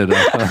roasted.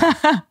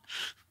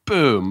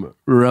 Boom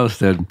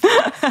roasted.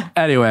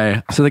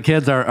 Anyway, so the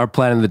kids are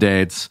planning the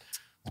dates.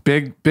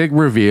 Big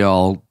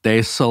reveal.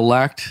 They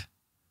select.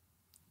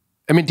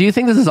 I mean, do you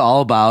think this is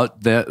all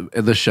about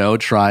the show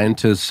trying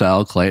to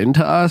sell Clayton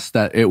to us?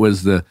 That it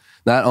was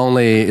not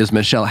only is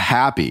Michelle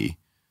happy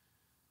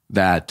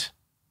that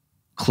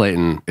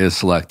Clayton is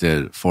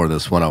selected for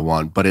this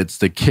 101, but it's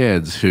the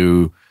kids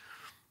who,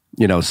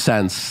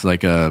 sense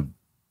like a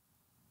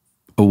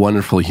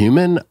wonderful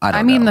human.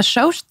 I mean, the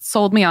show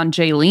sold me on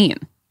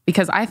Jaylene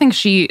because I think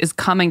she is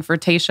coming for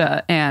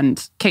Tayshia and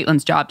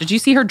Caitlin's job. Did you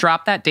see her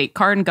drop that date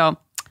card and go,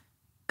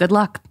 good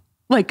luck?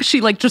 Like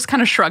she just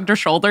kind of shrugged her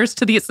shoulders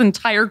to this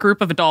entire group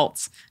of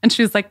adults. And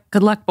she was like,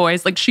 good luck,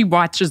 boys. Like she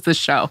watches this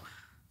show.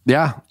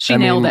 Yeah. She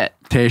nailed it.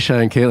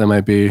 Tayshia and Caitlin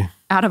might be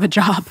out of a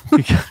job.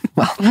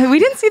 Well, we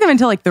didn't see them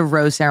until like the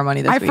rose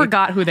ceremony this week. I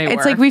forgot who they were.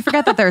 It's like we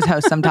forget that there's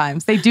hosts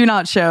sometimes. They do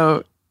not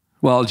show.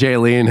 Well,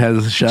 Jaylene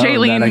has shown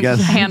that, I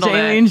guess. Handled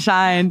Jaylene it.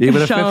 shined.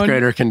 Even a fifth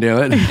grader can do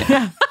it.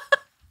 Yeah.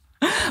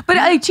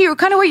 But to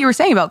kind of what you were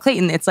saying about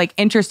Clayton, it's like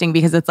interesting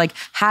because it's like,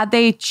 had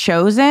they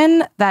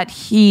chosen that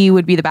he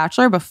would be the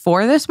Bachelor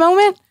before this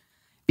moment?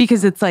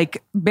 Because it's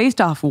like,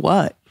 based off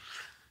what?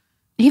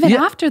 Even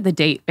after the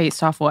date,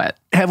 based off what?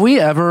 Have we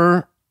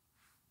ever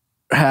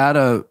had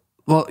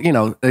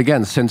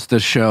again, since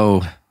the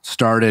show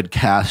started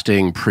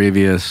casting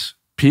previous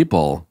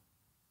people,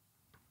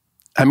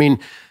 I mean,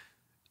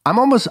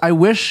 I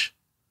wish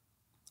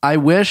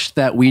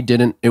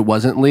that it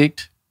wasn't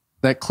leaked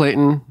that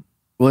Clayton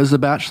was the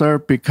Bachelor,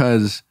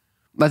 because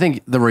I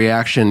think the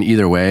reaction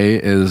either way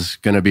is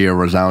going to be a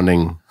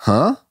resounding,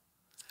 huh?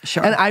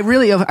 Sure. And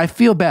I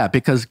feel bad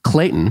because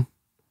Clayton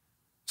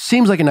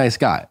seems like a nice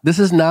guy. This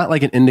is not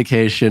like an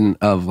indication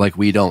of like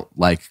we don't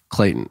like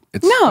Clayton.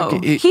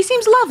 He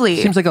seems lovely.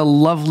 Seems like a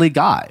lovely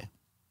guy.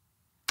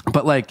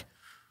 But like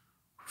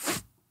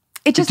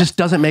it just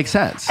doesn't make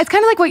sense. It's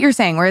kind of like what you're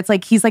saying, where it's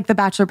like he's like the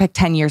Bachelor picked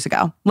 10 years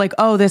ago. Like,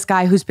 oh, this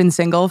guy who's been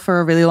single for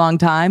a really long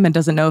time and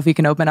doesn't know if he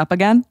can open up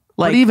again.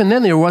 Like, but even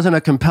then, there wasn't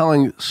a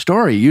compelling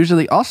story.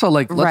 Usually, also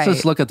like let's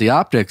just look at the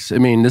optics. I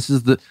mean, this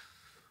is the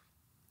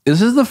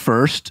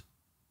first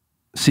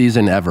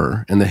season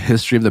ever in the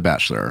history of The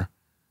Bachelor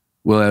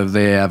where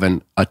they have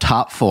a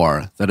top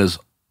 4 that is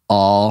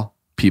all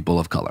people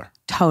of color.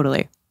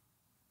 Totally.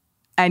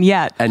 And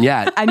yet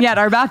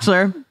our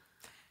Bachelor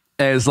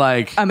is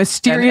like a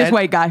mysterious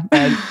white guy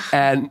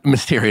and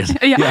mysterious.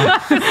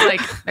 Yeah.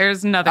 Like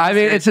there's nothing. I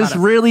mean, it's just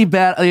really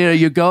bad.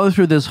 You go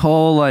through this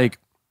whole like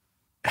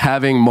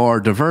having more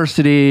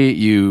diversity.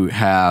 You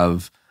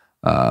have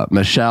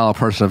Michelle, a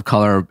person of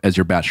color, as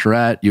your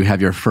Bachelorette. You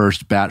have your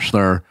first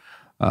Bachelor,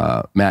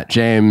 Matt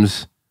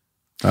James.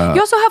 You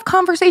also have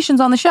conversations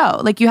on the show.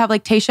 Like you have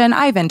like Tayshia and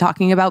Ivan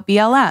talking about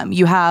BLM.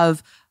 You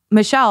have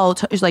Michelle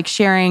like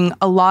sharing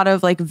a lot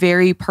of like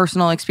very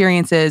personal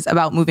experiences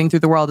about moving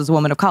through the world as a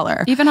woman of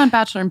color. Even on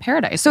Bachelor in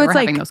Paradise, so it's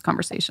like having those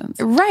conversations.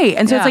 Right.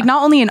 And so it's like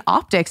not only in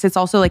optics, it's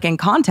also like in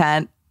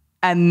content.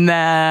 And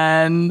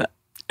then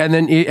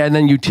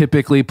you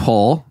typically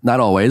pull, not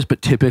always,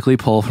 but typically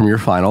pull from your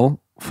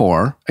final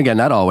 4. Again,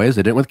 not always.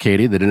 They did it with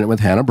Katie. They did it with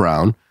Hannah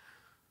Brown.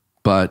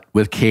 But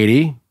with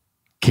Katie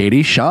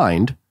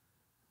shined.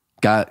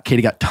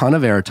 Katie got a ton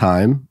of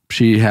airtime.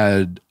 She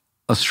had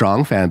a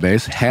strong fan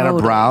base. Totally. Hannah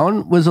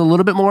Brown was a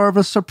little bit more of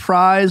a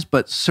surprise,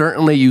 but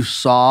certainly you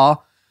saw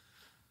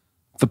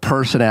the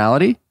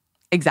personality.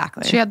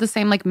 Exactly. She had the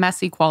same like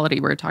messy quality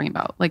we were talking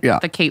about, like the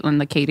Caitlin,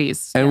 the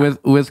Katies. And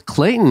with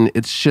Clayton,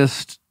 it's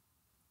just,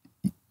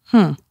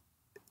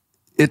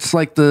 it's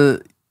like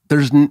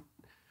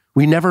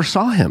we never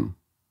saw him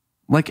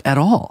like at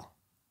all.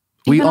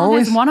 Even on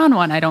his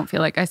one-on-one, I don't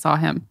feel like I saw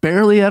him.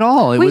 Barely at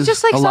all. It was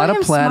just like saw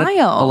him smile.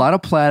 A lot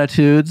of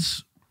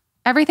platitudes.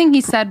 Everything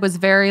he said was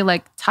very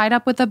like tied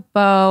up with a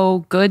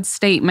bow, good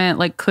statement,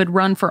 like could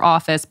run for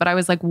office. But I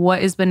was like,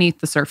 what is beneath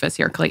the surface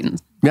here, Clayton?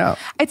 Yeah.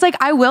 It's like,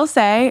 I will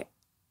say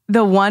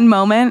the one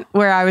moment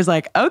where I was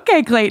like,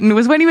 okay, Clayton,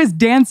 was when he was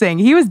dancing.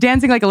 He was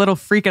dancing like a little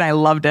freak and I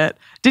loved it.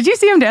 Did you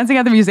see him dancing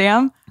at the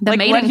museum? The like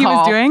mating what he call.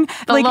 was doing?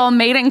 The like, little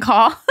mating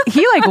call.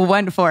 He like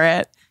went for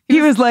it.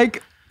 He was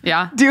like,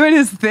 doing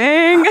his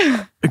thing.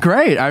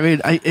 Great. I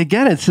mean,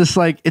 it's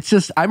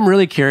just I'm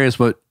really curious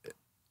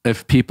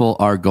if people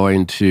are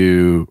going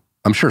to,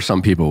 I'm sure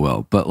some people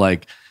will, but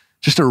like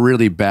just a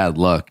really bad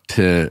look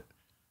to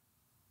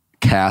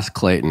cast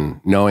Clayton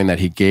knowing that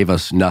he gave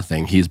us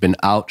nothing. He's been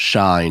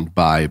outshined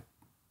by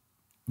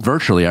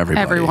virtually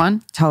everybody.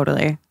 Everyone.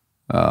 Totally.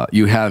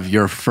 You have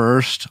your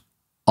first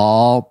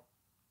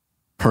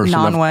all-person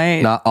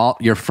non-white.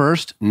 Your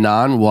first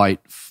non-white,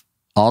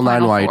 all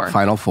non-white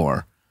final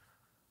 4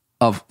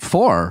 of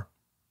 4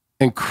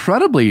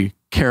 incredibly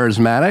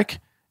charismatic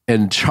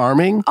and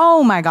charming.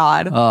 Oh my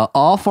God.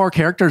 All 4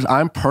 characters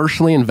I'm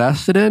personally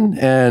invested in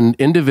and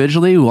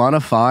individually want to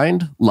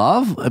find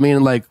love. I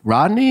mean, like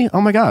Rodney, oh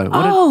my God.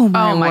 Oh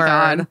my word.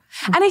 God.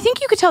 And I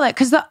think you could tell that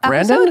because the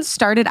Brandon? episode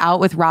started out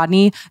with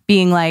Rodney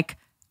being like,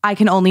 I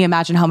can only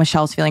imagine how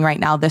Michelle's feeling right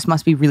now. This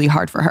must be really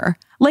hard for her.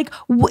 Like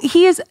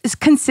he is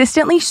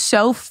consistently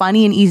so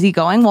funny and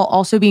easygoing while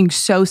also being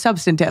so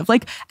substantive.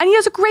 Like, and he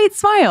has a great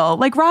smile.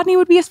 Like Rodney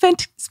would be a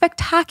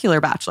spectacular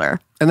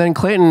Bachelor. And then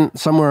Clayton,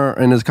 somewhere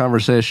in his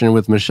conversation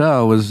with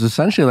Michelle, was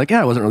essentially like,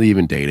 yeah, I wasn't really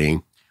even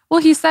dating. Well,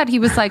 he said, he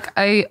was like,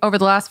 over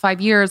the last 5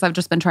 years, I've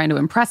just been trying to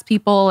impress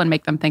people and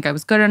make them think I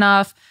was good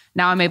enough.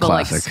 Now I'm able to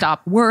like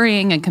stop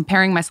worrying and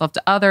comparing myself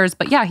to others.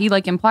 But yeah, he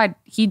like implied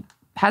he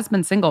has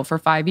been single for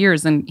 5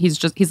 years, and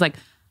he's like,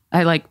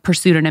 I like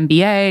pursued an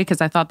MBA because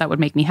I thought that would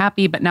make me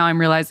happy. But now I'm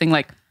realizing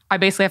like I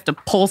basically have to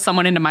pull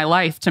someone into my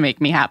life to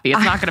make me happy.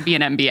 It's not going to be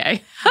an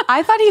MBA.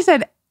 I thought he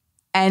said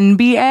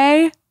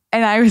NBA.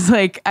 And I was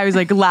like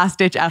last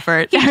ditch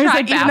effort. I was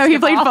like, even though he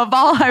played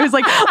football, I was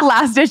like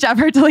last ditch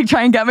effort to like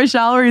try and get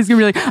Michelle, where he's gonna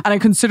be like, and I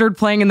considered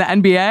playing in the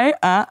NBA.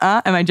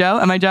 Am I Joe?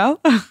 Am I Joe?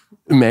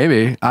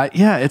 Maybe.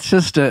 It's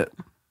just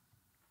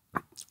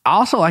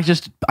also I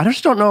just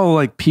don't know,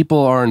 like, people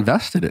are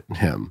invested in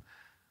him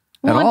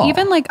at all.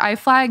 Even like I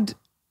flagged,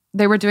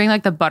 they were doing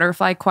like the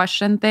butterfly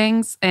question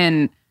things,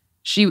 and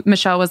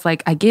Michelle was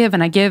like, I give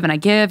and I give and I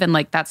give, and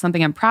like that's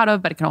something I'm proud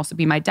of, but it can also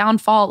be my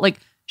downfall. Like,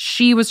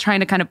 she was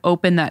trying to kind of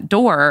open that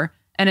door,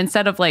 and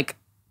instead of like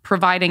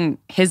providing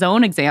his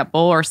own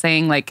example or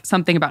saying like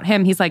something about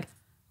him, he's like,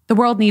 the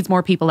world needs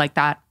more people like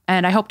that,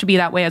 and I hope to be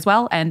that way as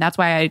well, and that's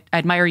why I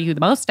admire you the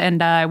most,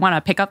 and I want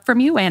to pick up from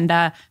you, and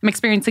I'm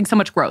experiencing so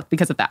much growth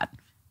because of that.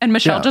 And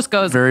Michelle just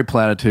goes, very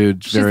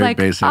platitudes, she's very like,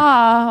 basic.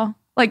 Oh,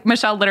 like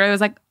Michelle literally was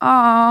like,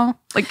 oh,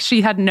 like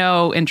she had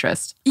no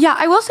interest. Yeah,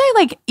 I will say,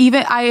 like,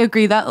 even I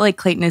agree that like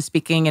Clayton is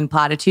speaking in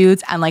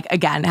platitudes, and like,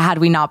 again, had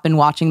we not been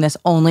watching this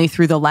only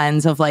through the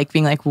lens of like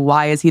being like,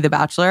 why is he the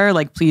Bachelor?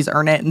 Like, please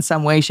earn it in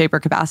some way, shape,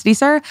 or capacity,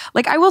 sir.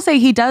 Like, I will say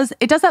it does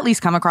at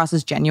least come across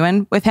as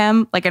genuine with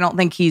him. Like, I don't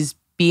think he's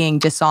being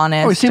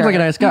dishonest. Oh, he seems like a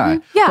nice guy.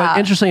 Mm-hmm. Yeah. But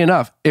interestingly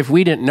enough, if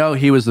we didn't know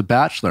he was the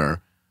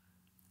Bachelor,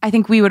 I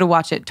think we would have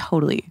watched it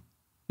totally.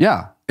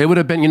 Yeah, it would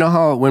have been, you know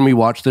how when we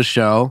watch this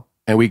show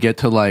and we get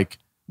to like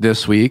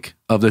this week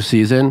of the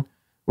season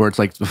where it's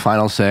like the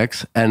final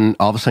 6, and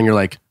all of a sudden you're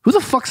like, who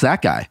the fuck's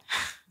that guy?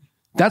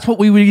 That's what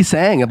we would be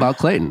saying about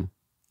Clayton.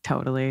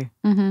 Totally.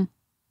 Mm-hmm.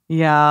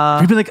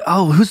 Yeah. We'd be like,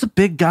 oh, who's the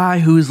big guy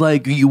who's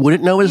like, you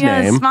wouldn't know his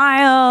name.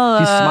 Smile.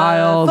 He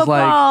smiles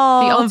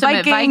football, like the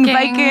ultimate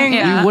Viking.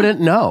 Yeah. We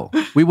wouldn't know.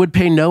 We would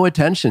pay no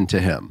attention to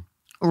him.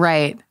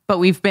 Right. But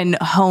we've been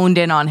honed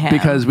in on him.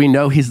 Because we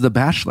know he's the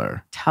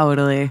Bachelor.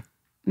 Totally.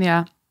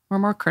 Yeah. We're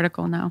more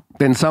critical now.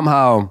 Then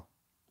somehow,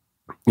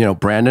 you know,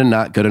 Brandon,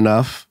 not good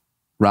enough.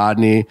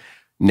 Rodney,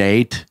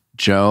 Nate,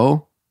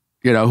 Joe,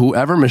 you know,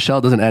 whoever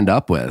Michelle doesn't end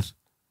up with.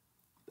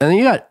 And then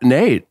you got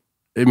Nate.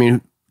 I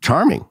mean,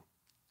 charming.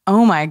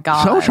 Oh my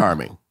God. So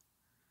charming.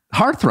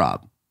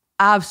 Heartthrob.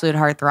 Absolute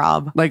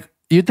heartthrob. Like,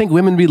 you'd think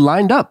women would be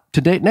lined up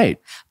to date Nate.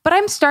 But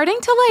I'm starting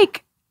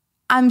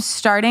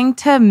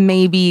to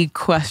maybe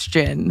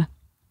question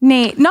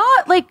Nate.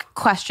 Not like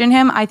question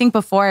him. I think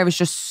before I was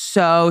just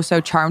so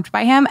charmed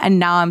by him. And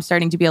now I'm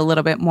starting to be a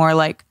little bit more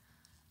like,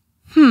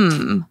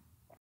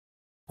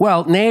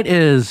 Well, Nate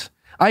is,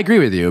 I agree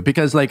with you,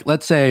 because like,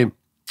 let's say,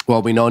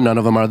 well, we know none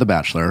of them are the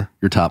Bachelor,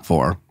 your top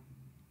 4.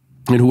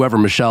 And whoever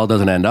Michelle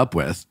doesn't end up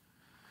with,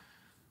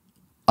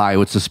 I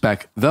would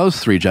suspect those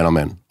 3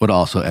 gentlemen would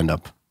also end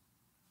up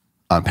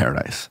on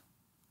Paradise.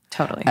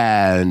 Totally.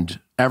 And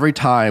every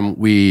time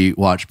we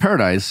watch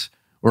Paradise,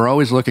 we're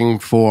always looking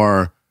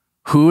for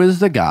who is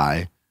the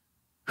guy,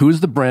 who's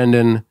the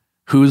Brandon,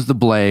 who's the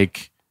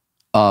Blake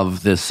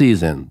of this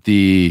season.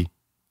 The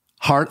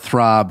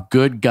heartthrob,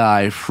 good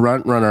guy,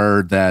 front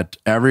runner that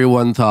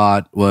everyone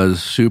thought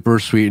was super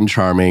sweet and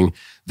charming.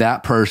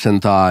 That person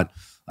thought,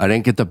 I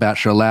didn't get the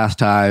Bachelor last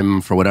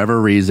time for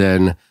whatever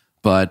reason,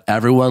 but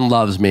everyone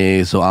loves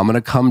me, so I'm going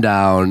to come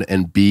down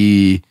and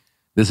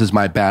this is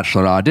my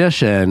Bachelor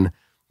audition.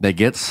 They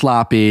get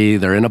sloppy.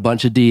 They're in a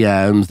bunch of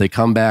DMs. They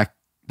come back.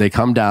 They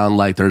come down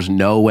like there's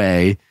no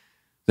way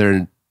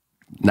they're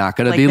not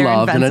going to be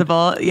loved.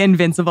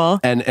 Invincible.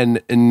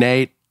 And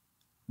Nate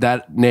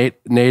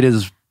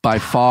is by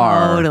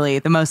far totally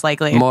the most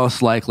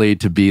likely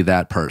to be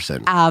that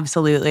person.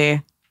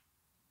 Absolutely.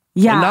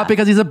 Yeah. And not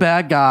because he's a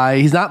bad guy.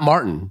 He's not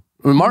Martin.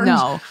 Martin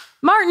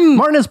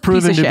has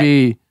proven to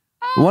be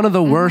one of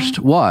the worst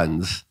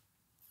ones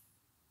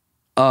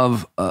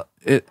of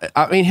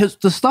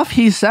the stuff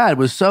he said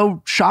was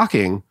so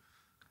shocking.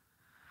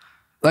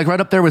 Like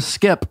right up there with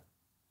Skip.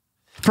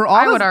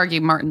 I would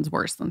argue Martin's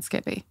worse than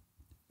Skippy.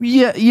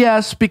 Yeah,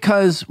 yes,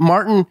 because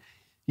Martin,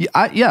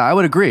 I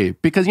would agree.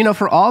 Because, you know,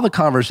 for all the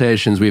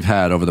conversations we've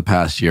had over the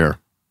past year,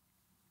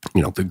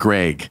 you know, the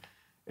Greg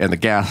and the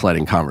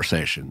gaslighting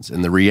conversations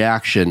and the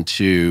reaction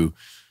to,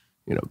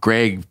 you know,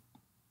 Greg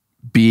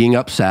being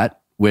upset,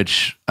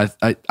 which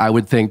I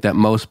would think that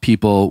most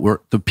people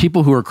the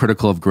people who are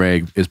critical of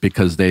Greg is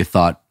because they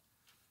thought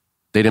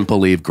they didn't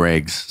believe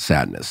Greg's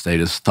sadness. They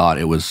just thought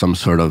it was some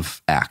sort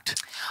of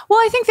act. Well,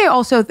 I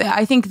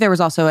think there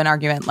was also an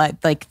argument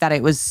like that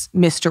it was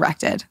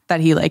misdirected, that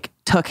he like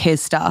took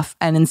his stuff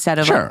and instead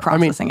of like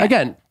processing it.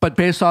 Again, but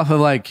based off of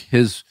like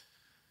and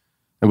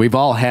we've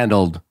all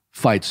handled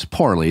fights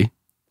poorly.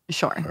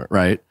 Sure.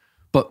 Right.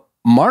 But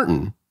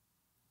Martin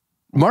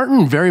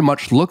very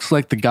much looks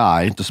like the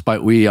guy,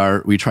 despite we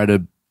try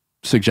to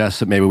suggest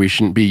that maybe we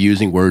shouldn't be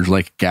using words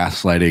like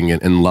gaslighting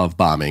and love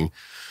bombing.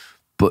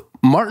 But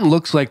Martin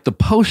looks like the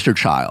poster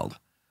child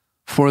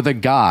for the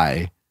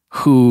guy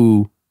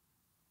who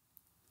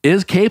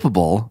is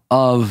capable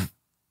of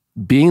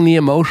being the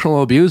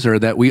emotional abuser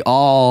that we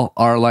all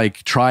are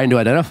like trying to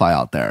identify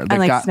out there. And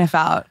like sniff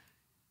out.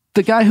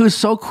 The guy who's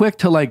so quick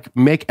to like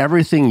make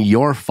everything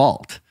your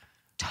fault.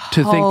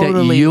 To think that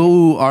Totally.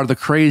 you are the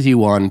crazy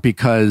one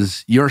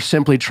because you're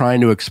simply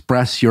trying to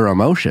express your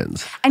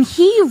emotions. And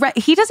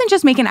he doesn't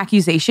just make an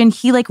accusation,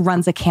 he like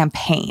runs a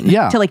campaign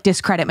to like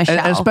discredit Michelle.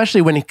 And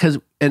especially when because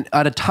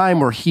at a time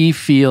where he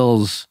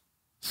feels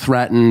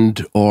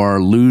threatened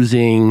or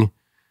losing,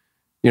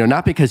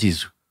 not because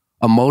he's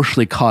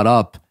emotionally caught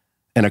up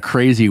in a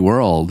crazy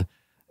world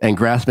and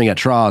grasping at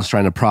straws,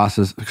 trying to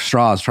process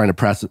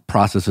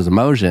his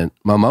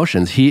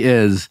emotions. He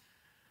is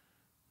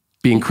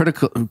being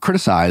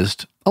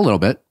criticized a little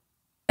bit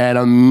and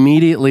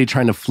immediately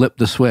trying to flip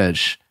the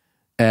switch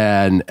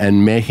and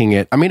making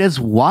it. I mean, it's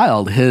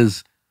wild,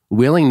 his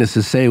willingness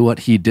to say what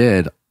he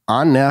did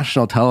on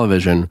national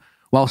television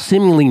while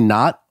seemingly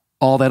not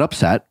all that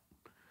upset,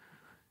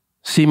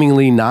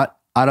 seemingly not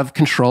out of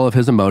control of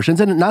his emotions.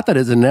 And not that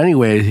it's in any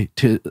way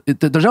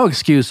there's no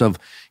excuse of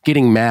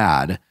getting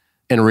mad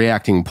and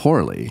reacting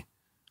poorly,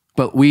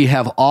 but we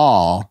have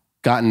all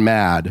gotten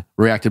mad,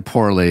 reacted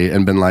poorly,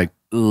 and been like,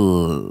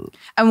 ugh.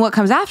 And what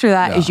comes after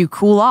that is you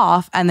cool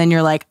off, and then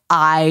you're like,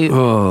 I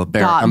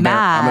got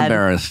mad. I'm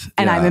embarrassed.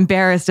 And I'm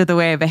embarrassed at the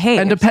way I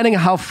behaved. And depending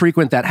on how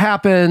frequent that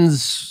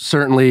happens,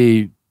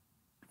 certainly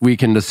we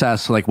can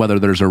assess like whether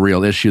there's a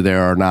real issue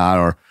there or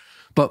not.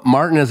 But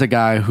Martin is a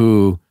guy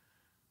who,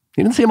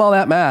 he didn't seem all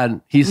that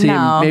mad. He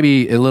seemed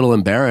maybe a little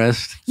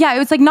embarrassed. Yeah, it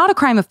was like not a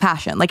crime of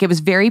passion. Like it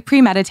was very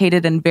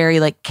premeditated and very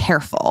like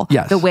careful.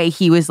 Yes. The way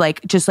he was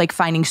like just like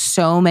finding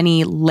so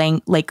many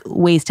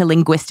ways to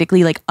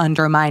linguistically like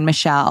undermine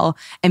Michelle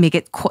and make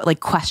it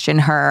question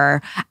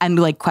her and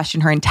like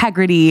question her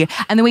integrity.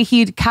 And the way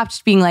he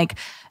kept being like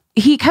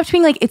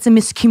it's a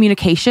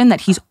miscommunication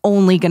that he's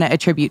only going to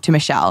attribute to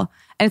Michelle.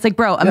 And it's like,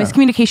 bro, a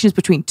miscommunication is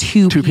between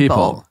two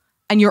people.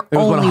 And you're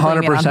only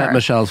 100%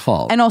 Michelle's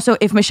fault. And also,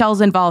 if Michelle's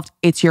involved,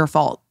 it's your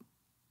fault.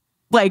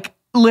 Like,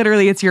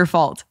 literally, it's your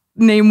fault.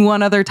 Name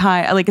one other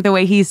time, like the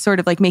way he's sort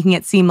of like making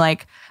it seem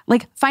like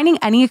finding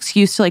any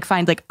excuse to like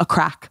find like a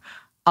crack,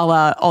 a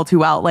la All Too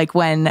Well. Like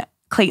when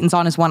Clayton's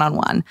on his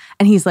one-on-one,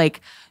 and he's like,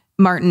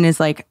 Martin is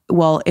like,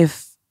 well,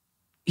 if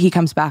he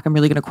comes back, I'm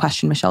really going to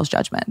question Michelle's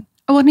judgment.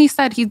 Oh, and he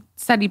said he'd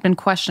been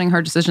questioning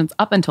her decisions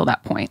up until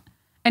that point.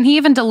 And he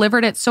even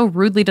delivered it so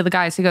rudely to the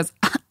guys. He goes,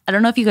 I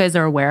don't know if you guys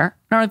are aware.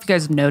 I don't know if you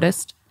guys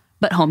noticed,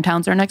 but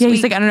hometowns are next week.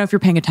 He's like, I don't know if you're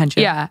paying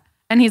attention. Yeah.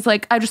 And he's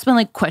like, I've just been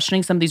like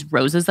questioning some of these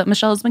roses that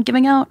Michelle has been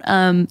giving out.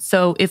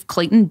 So if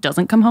Clayton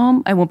doesn't come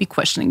home, I won't be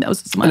questioning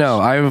those as much. No,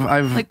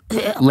 I've like,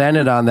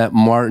 landed on that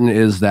Martin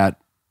is that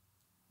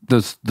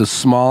the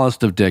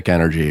smallest of dick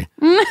energy.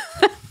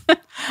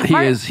 He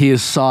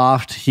is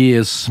soft. He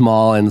is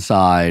small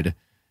inside.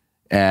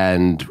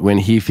 And when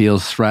he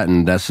feels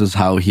threatened, this is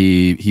how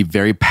he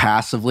very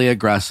passively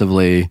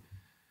aggressively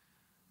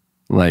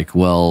like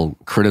will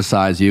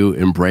criticize you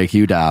and break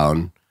you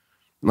down.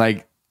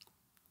 Like,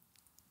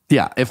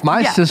 yeah, if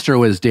my sister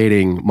was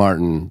dating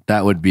Martin,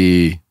 that would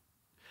be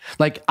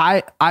like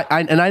I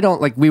don't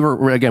like we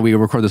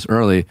record this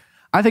early.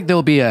 I think there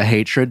will be a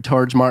hatred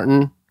towards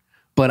Martin,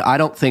 but I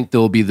don't think there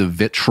will be the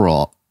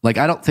vitriol. Like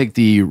I don't think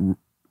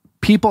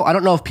I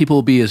don't know if people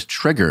will be as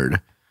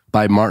triggered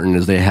by Martin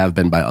as they have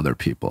been by other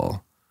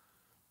people.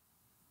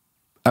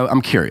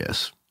 I'm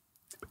curious.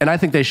 And I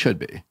think they should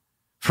be.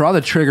 For all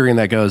the triggering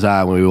that goes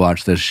on when we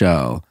watch this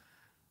show,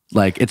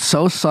 like it's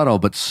so subtle,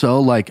 but so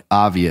like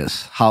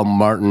obvious how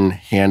Martin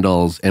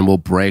handles and will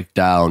break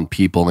down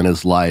people in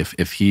his life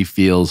if he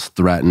feels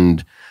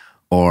threatened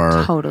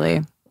or...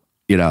 Totally.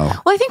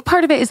 Well, I think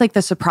part of it is like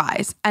the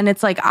surprise. And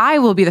it's like, I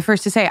will be the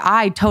first to say,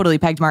 I totally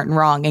pegged Martin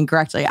wrong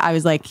incorrectly. I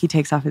was like, he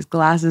takes off his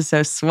glasses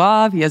so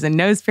suave. He has a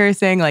nose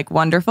piercing, like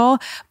wonderful.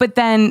 But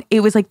then it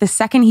was like the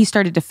second he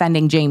started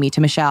defending Jamie to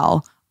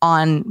Michelle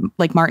on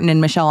like Martin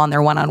and Michelle on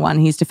their one-on-one,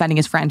 he's defending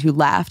his friend who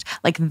left.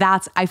 Like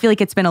I feel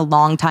like it's been a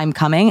long time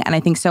coming. And I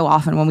think so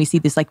often when we see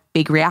this like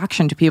big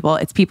reaction to people,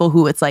 it's people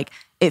who it's like,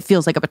 it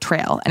feels like a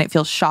betrayal and it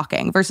feels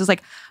shocking versus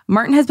like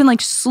Martin has been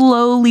like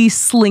slowly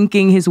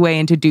slinking his way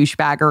into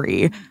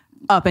douchebaggery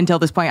up until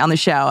this point on the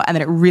show. And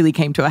then it really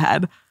came to a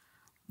head.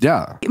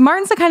 yeah.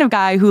 Martin's the kind of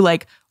guy who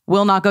like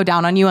will not go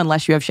down on you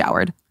unless you have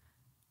showered.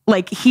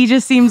 Like he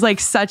just seems like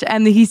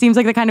he seems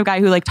like the kind of guy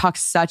who like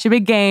talks such a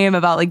big game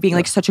about like being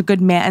like such a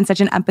good man and such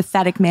an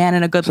empathetic man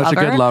and a good lover.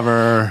 Such a good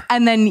lover.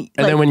 And then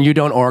when you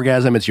don't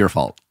orgasm, it's your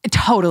fault.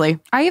 Totally.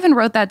 I even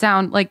wrote that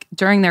down like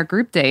during their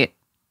group date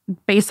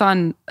based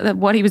on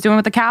what he was doing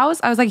with the cows.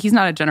 I was like, he's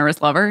not a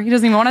generous lover. He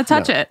doesn't even want to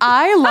touch it.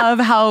 I love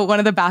how one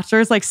of the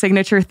Bachelor's like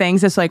signature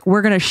things is like,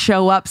 we're going to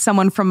show up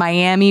someone from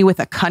Miami with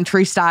a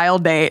country style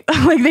date.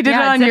 Like they did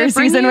it on your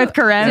season with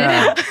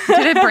Corinne.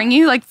 Did it bring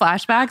you like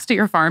flashbacks to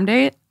your farm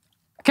date?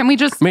 Can we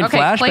just...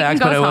 flashbacks,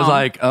 but it was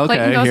like, okay,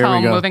 Clayton goes here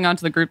home, we go. moving on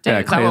to the group date. Yeah,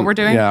 Is that what we're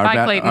doing? Yeah,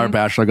 Bye, Clayton. Our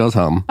bachelor goes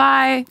home.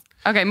 Bye.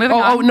 Okay, moving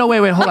on. Oh, no,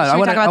 wait, hold on. Should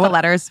we talk about the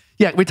letters?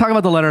 Yeah, we talk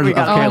about the letters.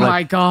 Oh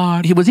my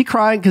God. Was he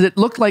crying? Because it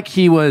looked like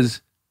he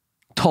was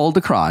told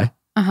to cry.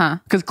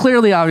 Because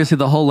clearly, obviously,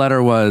 the whole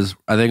letter was,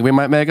 I think we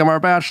might make him our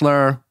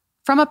bachelor.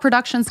 From a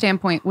production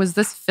standpoint, was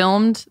this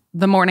filmed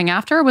the morning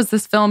after? Or was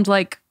this filmed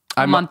like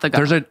a month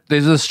ago?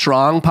 There's a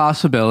strong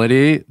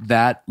possibility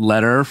that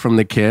letter from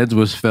the kids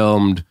was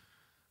filmed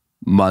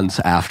months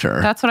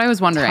after. That's what I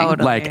was wondering.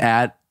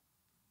 Totally.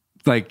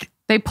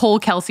 They pull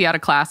Kelsey out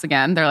of class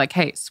again. They're like,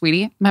 hey,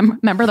 sweetie,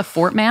 remember the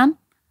fort man?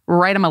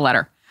 Write him a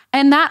letter.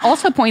 And that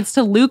also points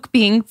to Luke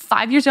being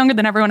 5 years younger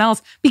than everyone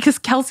else because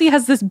Kelsey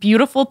has this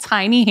beautiful,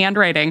 tiny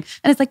handwriting.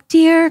 And it's like,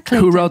 dear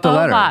Clayton. Who wrote the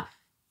letter? Blah.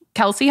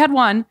 Kelsey had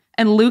one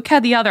and Luke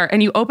had the other.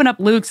 And you open up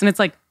Luke's and it's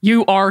like,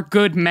 you are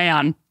good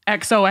man.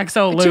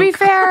 XOXO Luke. To be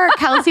fair,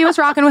 Kelsey was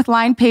rocking with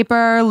lined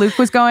paper. Luke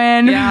was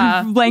going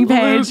blank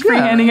page,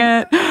 freehanding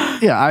it.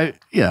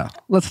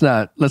 Let's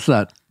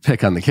not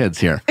pick on the kids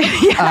here.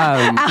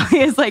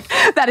 Allie is like,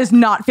 that is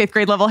not 5th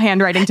grade level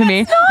handwriting to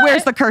me.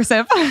 Where's the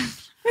cursive?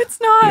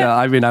 It's not. Yeah,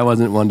 I mean, I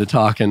wasn't one to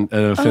talk in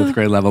a 5th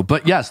grade level.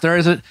 But yes,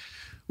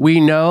 we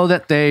know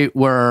that they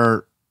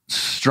were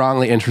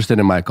strongly interested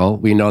in Michael.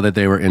 We know that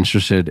they were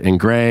interested in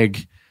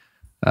Greg.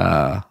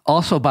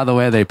 Also, by the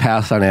way, they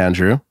passed on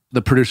Andrew.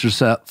 The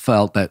producers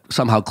felt that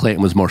somehow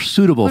Clayton was more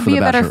suitable for the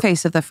Bachelor. Would be a better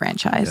face of the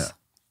franchise.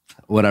 Yeah.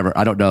 Whatever.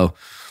 I don't know.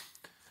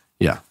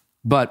 Yeah.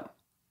 But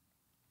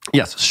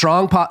yes,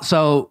 strong pot.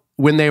 So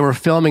when they were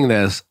filming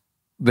this,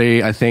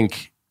 I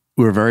think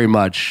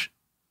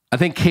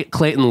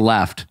Clayton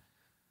left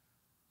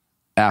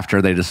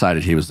after they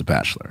decided he was the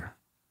Bachelor.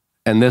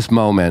 And this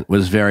moment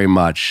was very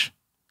much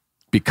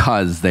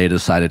because they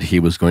decided he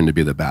was going to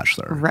be the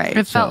Bachelor. Right.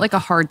 It felt like a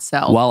hard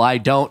sell. While I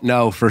don't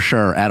know for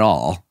sure at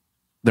all,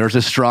 there's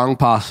a strong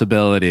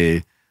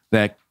possibility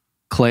that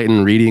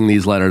Clayton reading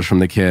these letters from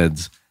the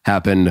kids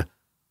happened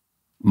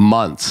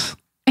months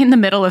in the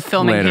middle of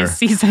filming later. his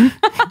season.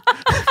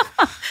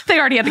 They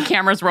already had the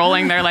cameras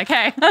rolling. They're like,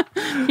 hey,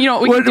 you know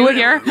what we can do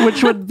here?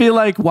 Which would be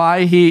like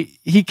why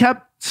he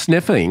kept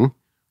sniffing.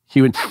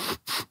 And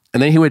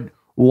then he would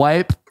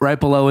wipe right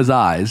below his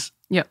eyes.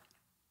 Yep.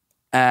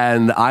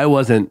 And I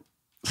wasn't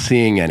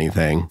seeing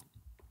anything.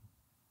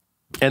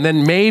 And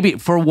then maybe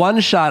for one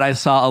shot, I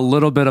saw a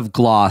little bit of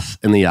gloss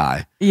in the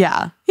eye.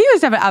 Yeah. He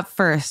was definitely, at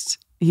first,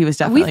 he was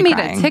definitely We've made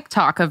crying. a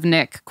TikTok of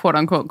Nick, quote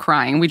unquote,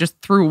 crying. We just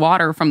threw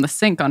water from the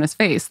sink on his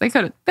face.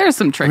 There's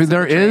some tricks. I mean,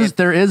 there is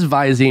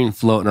Visine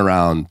floating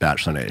around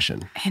Bachelor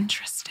Nation.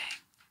 Interesting.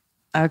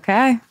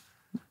 Okay.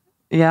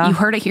 Yeah. You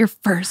heard it here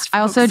first.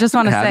 I also just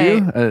want to say,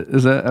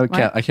 Is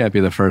that I can't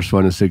be the first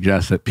one to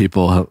suggest that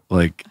people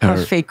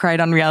have fake cried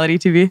on reality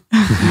TV.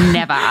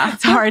 Never.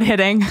 It's hard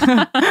hitting.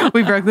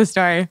 We broke the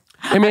story.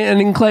 I mean, and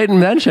then Clayton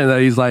mentioned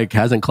that he's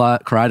hasn't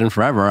cried in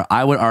forever.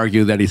 I would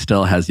argue that he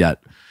still has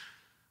yet.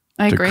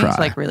 I agree.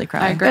 Cry. He's really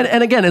crying. I agree.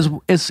 And again,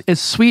 as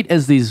sweet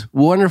as these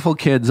wonderful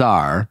kids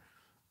are,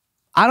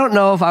 I don't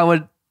know if I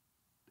would,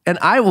 and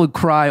I would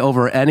cry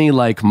over any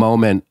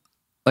moment,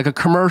 like a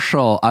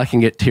commercial I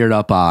can get teared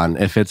up on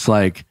if it's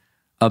like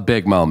a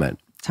big moment.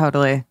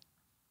 Totally.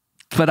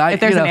 But if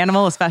there's an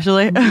animal,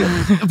 especially.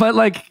 But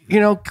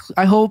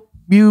I hope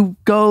you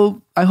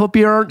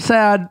aren't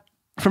sad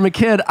from a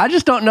kid. I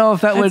just don't know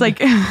if that would.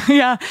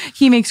 Yeah,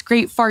 he makes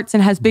great farts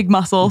and has big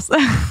muscles.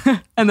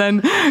 And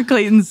then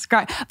Clayton's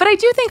cry. But I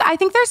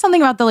think there's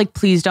something about the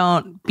please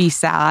don't be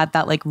sad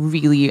that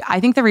really, I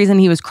think the reason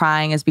he was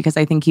crying is because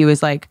I think he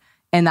was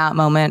in that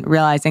moment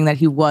realizing that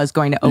he was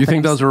going to open. You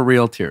think those were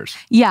real tears?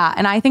 Yeah.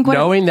 And I think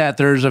knowing that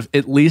there's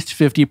at least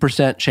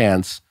 50%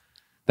 chance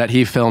that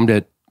he filmed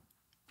it,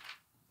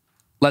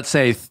 let's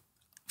say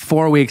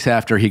 4 weeks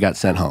after he got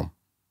sent home.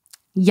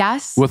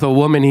 Yes. With a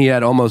woman he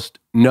had almost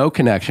no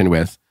connection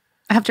with.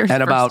 After his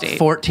and first about date.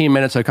 14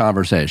 minutes of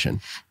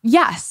conversation.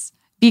 Yes.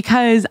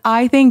 Because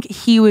I think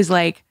he was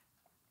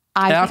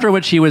after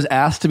which he was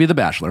asked to be the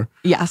Bachelor.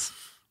 Yes.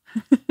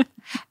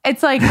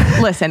 It's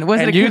listen, was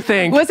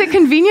it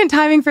convenient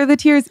timing for the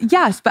tears?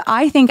 Yes. But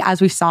I think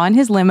as we saw in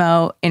his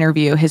limo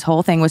interview, his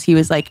whole thing was he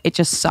was it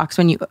just sucks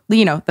when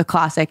the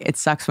classic, it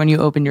sucks when you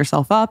open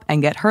yourself up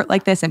and get hurt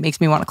like this. It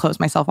makes me want to close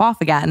myself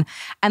off again.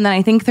 And then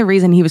I think the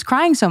reason he was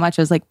crying so much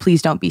was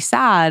please don't be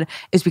sad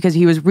is because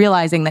he was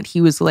realizing that he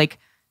was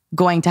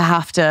going to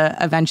have to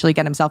eventually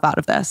get himself out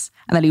of this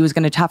and that he was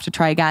going to have to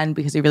try again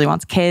because he really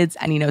wants kids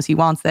and he knows he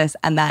wants this.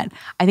 And that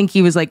I think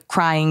he was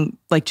crying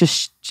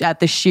just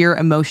at the sheer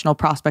emotional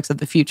prospects of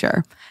the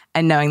future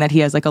and knowing that he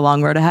has a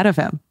long road ahead of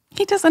him.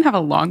 He doesn't have a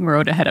long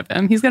road ahead of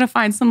him. He's going to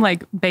find some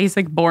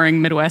basic,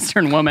 boring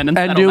Midwestern woman and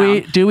settle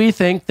down. Do we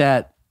think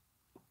that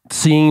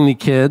seeing the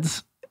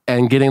kids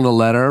and getting the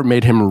letter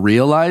made him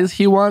realize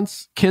he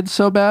wants kids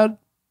so bad?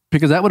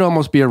 Because that would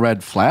almost be a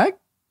red flag.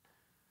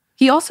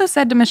 He also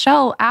said to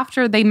Michelle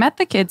after they met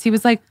the kids, he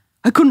was like,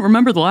 I couldn't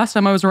remember the last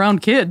time I was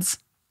around kids.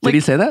 Did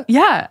he say that?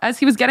 Yeah. As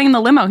he was getting in the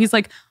limo, he's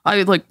like,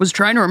 I was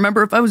trying to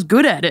remember if I was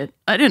good at it.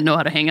 I didn't know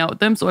how to hang out with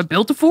them, so I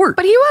built a fort.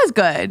 But he was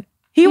good.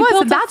 He was.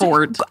 Built That's a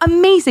fort.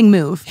 Amazing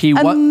move.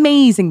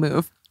 Amazing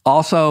move.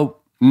 Also,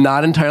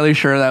 not entirely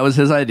sure that was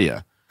his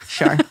idea.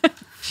 Sure.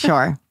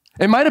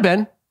 It might have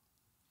been.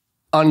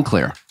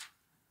 Unclear.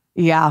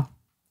 Yeah.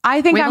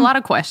 I think we have a lot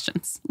of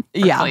questions.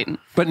 For Clayton.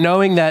 But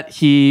knowing that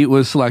he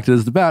was selected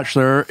as the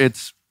Bachelor,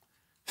 it's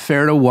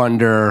fair to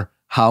wonder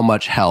how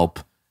much help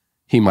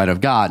he might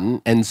have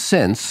gotten. And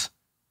since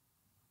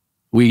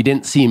we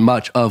didn't see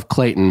much of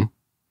Clayton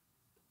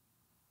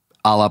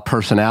a la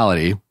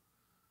personality,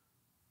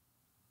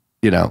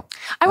 I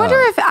wonder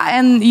if,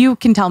 and you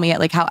can tell me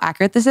like how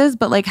accurate this is,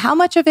 but like how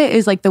much of it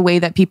is like the way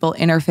that people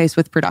interface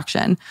with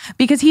production?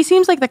 Because he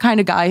seems like the kind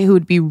of guy who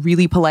would be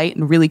really polite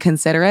and really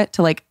considerate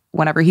to like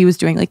whenever he was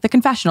doing like the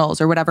confessionals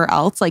or whatever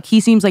else. Like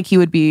he seems like he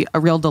would be a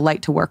real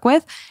delight to work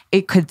with.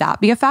 Could that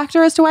be a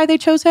factor as to why they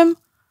chose him?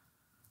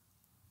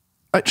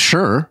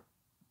 Sure.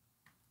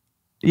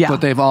 Yeah.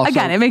 But they've also...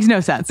 Again, it makes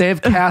no sense.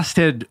 They've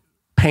casted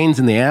pains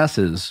in the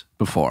asses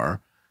before.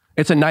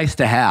 It's a nice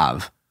to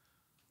have.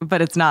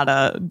 But it's not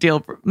a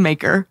deal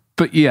maker.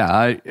 But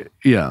yeah.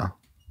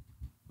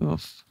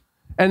 Oof.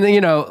 And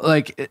then,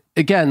 like,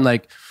 again,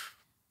 like,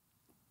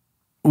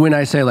 when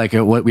I say, like,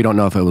 what we don't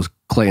know if it was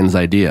Clayton's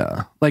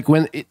idea. Like,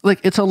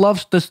 it's a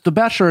love... The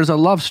Bachelor is a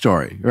love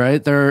story,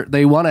 right?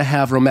 They want to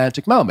have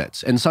romantic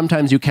moments. And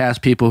sometimes you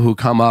cast people who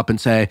come up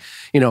and say,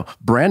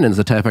 Brandon's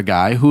the type of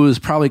guy who is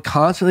probably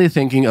constantly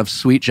thinking of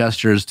sweet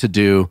gestures to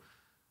do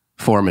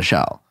for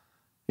Michelle.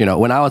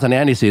 When I was on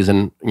Andy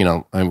season,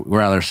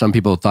 rather some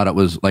people thought it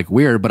was like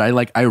weird, but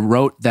I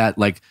wrote that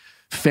like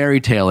fairy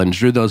tale and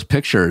drew those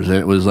pictures, and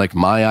it was like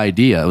my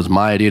idea. It was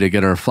my idea to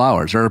get her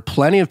flowers. There are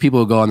plenty of people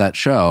who go on that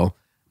show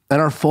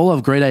and are full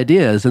of great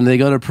ideas, and they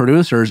go to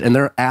producers and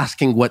they're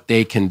asking what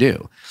they can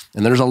do.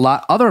 And there's a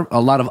lot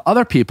of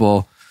other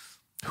people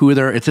who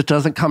either it just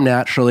doesn't come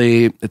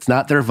naturally, it's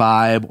not their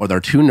vibe, or they're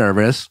too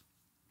nervous.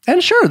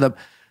 And sure, the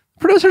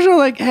producers are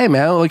like, "Hey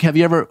man, like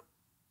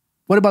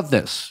what about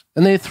this?"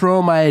 And they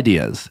throw my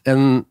ideas,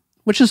 and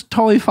which is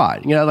totally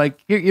fine. Like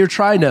you're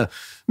trying to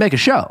make a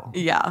show.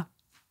 Yeah.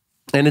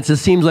 And it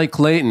just seems like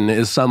Clayton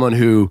is someone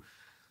who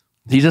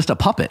he's just a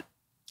puppet.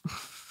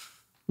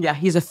 Yeah,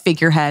 he's a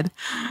figurehead.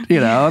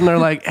 And they're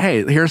like,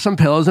 "Hey, here's some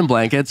pillows and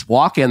blankets.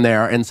 Walk in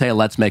there and say,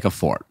 let's make a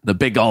fort." The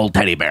big old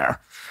teddy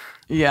bear.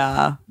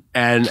 Yeah.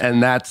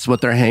 And that's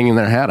what they're hanging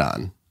their hat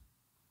on.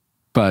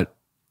 But,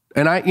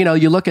 and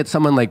you look at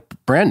someone like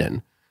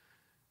Brandon,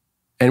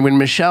 and when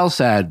Michelle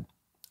said,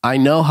 "I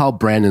know how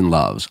Brandon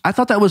loves," I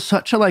thought that was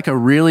such a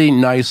really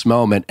nice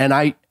moment. And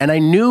I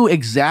knew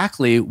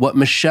exactly what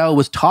Michelle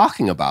was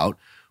talking about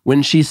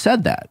when she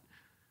said that,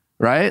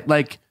 right?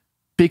 Like,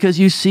 because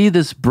you see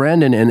this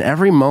Brandon, and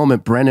every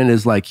moment Brandon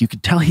is like, you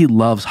could tell he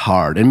loves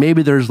hard. And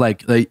maybe there's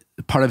like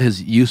part of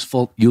his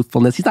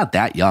youthfulness. He's not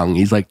that young.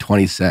 He's like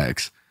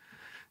 26.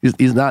 He's not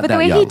that young. But the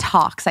way he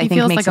talks, I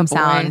think, makes him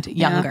sound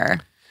younger.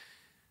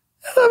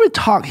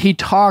 He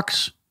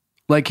talks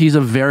like he's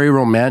a very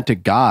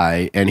romantic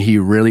guy, and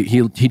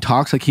he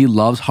talks like he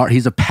loves hard.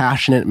 He's a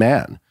passionate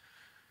man.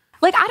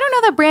 Like, I don't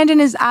know that Brandon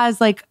is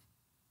as like,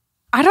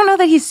 I don't know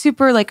that he's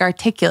super like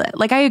articulate.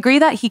 Like, I agree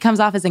that he comes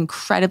off as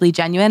incredibly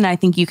genuine. And I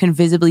think you can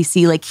visibly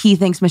see like he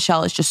thinks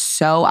Michelle is just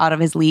so out of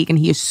his league, and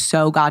he is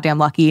so goddamn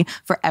lucky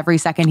for every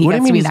second he gets to be next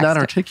to. What do you mean he's not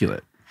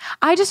articulate?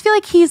 I just feel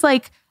like he's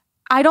like,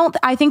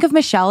 I think of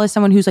Michelle as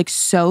someone who's like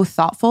so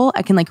thoughtful.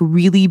 I can like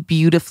really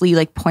beautifully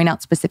like point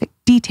out specific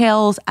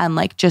details and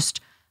like just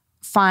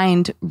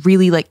find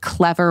really like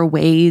clever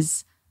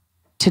ways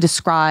to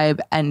describe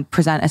and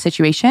present a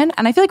situation.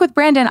 And I feel like with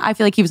Brandon, I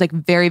feel like he was like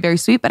very, very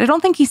sweet, but I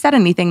don't think he said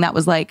anything that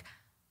was like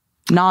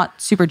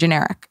not super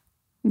generic.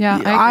 Yeah,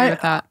 I agree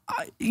with that.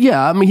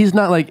 I mean, he's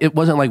not like, it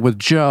wasn't like with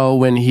Joe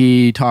when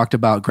he talked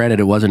about, granted,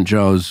 it wasn't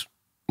Joe's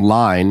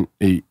line.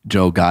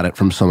 Joe got it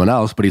from someone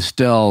else, but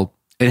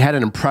it had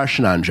an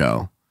impression on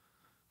Joe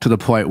to the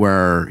point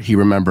where he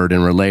remembered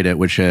and related,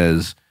 which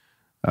is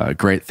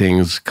great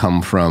things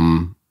come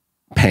from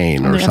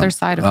pain, or the other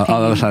side of pain.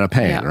 Other side of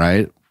pain, yeah.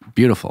 Right?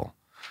 Beautiful.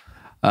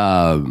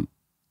 And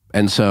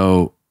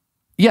so,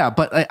 yeah,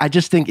 but I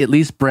just think at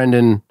least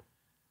Brendan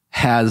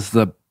has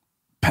the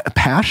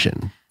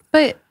passion.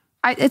 But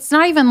it's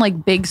not even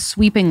like big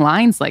sweeping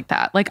lines like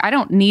that. Like, I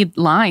don't need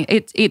line.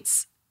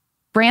 It's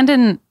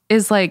Brandon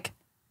is like,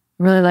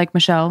 really like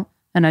Michelle,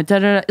 and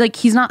like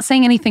he's not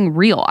saying anything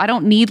real. I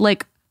don't need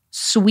like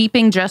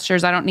sweeping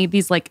gestures. I don't need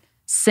these like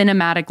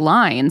cinematic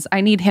lines. I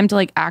need him to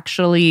like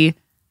actually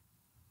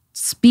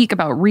speak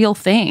about real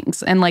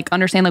things and like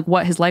understand like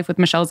what his life with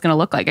Michelle is going to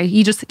look like.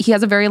 He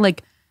has a very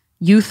like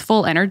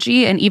youthful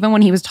energy. And even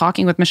when he was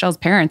talking with Michelle's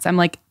parents, I'm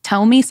like,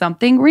 tell me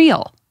something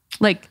real.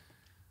 Like,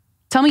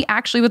 tell me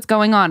actually what's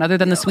going on other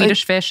than the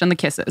Swedish fish and the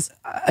kisses.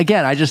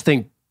 Again, I just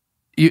think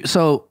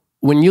so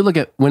when you look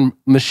at when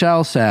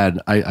Michelle said,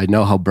 I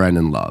know how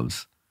Brendan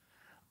loves,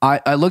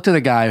 I looked at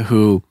a guy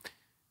who,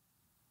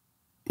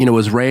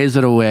 was raised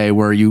in a way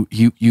where you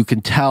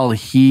can tell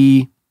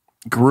he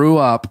grew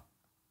up.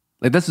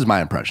 Like, this is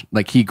my impression.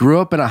 Like, he grew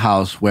up in a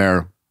house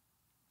where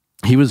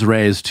he was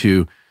raised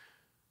to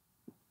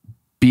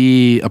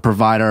be a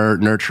provider,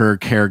 nurturer,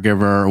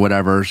 caregiver, or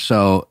whatever.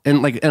 So,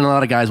 and a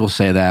lot of guys will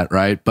say that,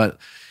 right? But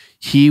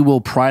he will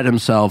pride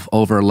himself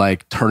over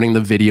like turning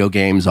the video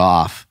games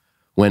off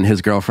when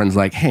his girlfriend's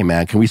like, hey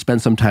man, can we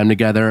spend some time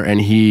together? And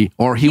he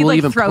will like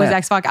even throw his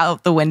Xbox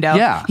out the window.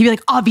 Yeah. He'd be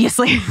like,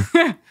 obviously.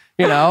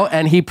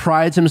 And he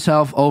prides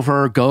himself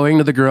over going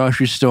to the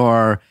grocery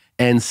store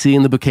and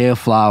seeing the bouquet of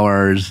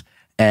flowers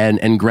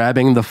and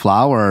grabbing the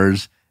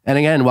flowers. And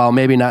again, while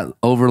maybe not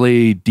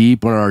overly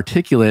deep or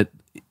articulate,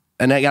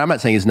 and again, I'm not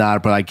saying he's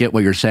not, but I get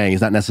what you're saying.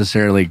 He's not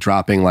necessarily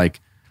dropping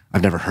like,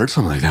 I've never heard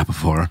something like that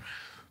before.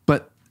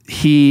 But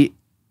he,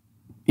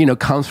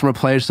 comes from a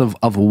place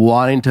of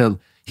wanting to,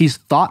 he's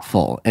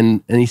thoughtful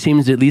and he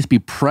seems to at least be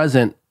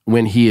present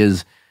when he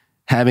is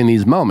having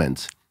these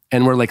moments.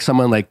 And where like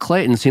someone like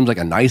Clayton seems like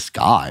a nice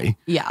guy.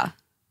 Yeah.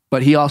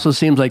 But he also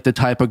seems like the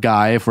type of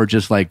guy, if we're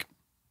just like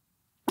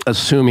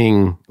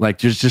assuming, like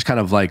just kind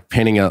of like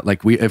painting a,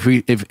 like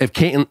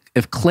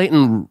if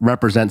Clayton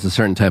represents a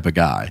certain type of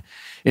guy,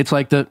 it's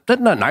like the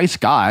nice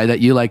guy that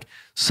you like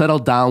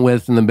settled down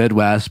with in the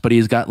Midwest, but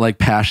he's got like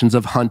passions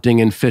of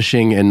hunting and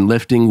fishing and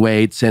lifting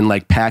weights and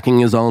like packing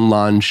his own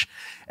lunch.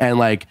 And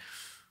like,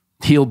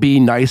 he'll be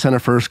nice on a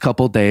first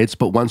couple dates,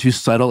 but once you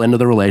settle into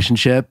the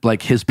relationship,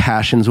 like his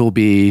passions will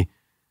be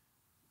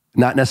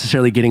not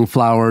necessarily getting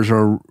flowers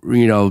or,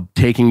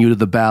 taking you to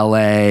the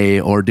ballet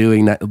or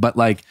doing that, but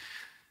like,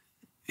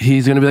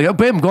 he's going to be like, oh,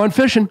 babe, I'm going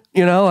fishing,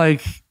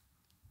 like,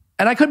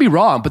 and I could be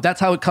wrong, but that's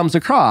how it comes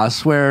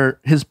across where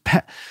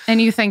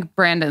And you think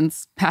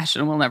Brandon's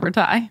passion will never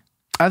die?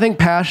 I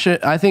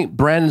think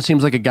Brandon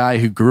seems like a guy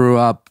who grew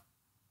up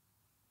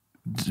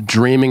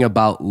dreaming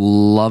about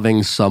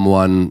loving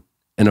someone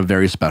in a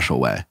very special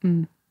way.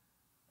 And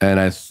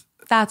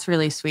that's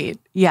really sweet.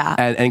 Yeah.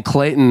 And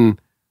Clayton,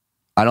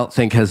 I don't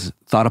think has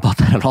thought about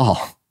that at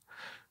all.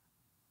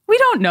 We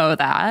don't know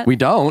that. We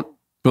don't,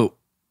 but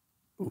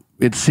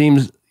it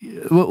seems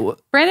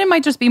Brandon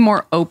might just be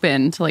more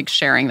open to like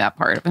sharing that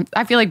part of him.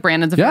 I feel like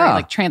Brandon's a very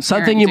like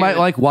transparent something you dude. might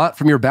like want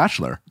from your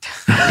bachelor.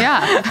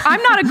 Yeah.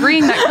 I'm not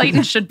agreeing that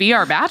Clayton should be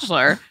our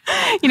bachelor.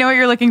 You know what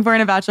you're looking for in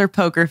a bachelor?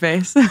 Poker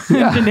face.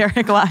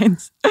 Generic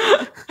lines.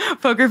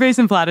 Poker face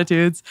and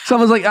platitudes.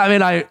 Someone's like,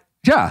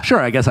 sure.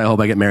 I guess I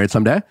hope I get married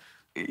someday.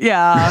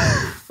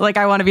 Yeah. Like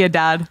I want to be a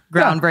dad.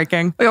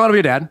 Groundbreaking. I want to be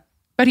a dad.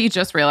 But he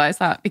just realized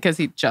that because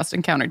he just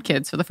encountered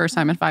kids for the first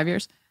time in 5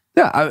 years.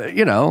 Yeah.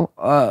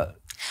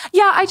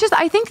 Yeah,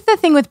 I think the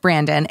thing with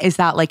Brandon is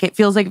that like it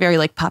feels like very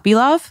like puppy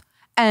love,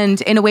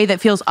 and in a way that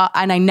feels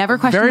and I never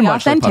question Very the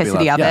much like puppy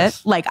authenticity love, of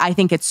yes. it. Like I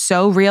think it's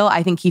so real.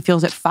 I think he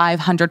feels it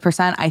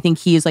 500%. I think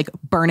he is like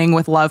burning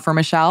with love for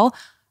Michelle.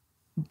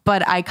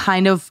 But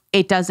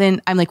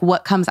I'm like,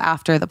 what comes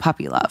after the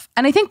puppy love?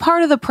 And I think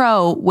part of the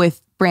pro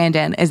with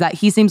Brandon is that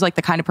he seems like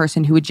the kind of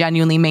person who would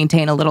genuinely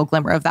maintain a little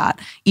glimmer of that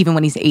even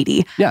when he's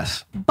 80.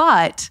 Yes.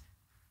 But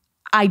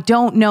I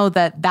don't know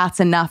that that's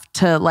enough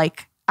to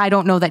like, I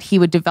don't know that he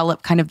would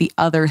develop kind of the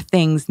other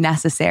things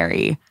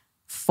necessary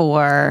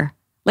for,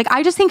 like,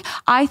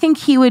 I think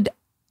he would,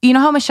 you know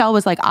how Michelle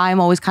was like, I'm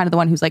always kind of the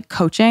one who's like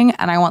coaching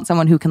and I want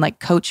someone who can like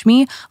coach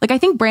me. Like, I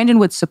think Brandon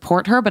would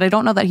support her, but I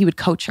don't know that he would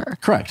coach her.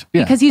 Correct.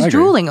 Yeah, because he's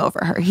drooling over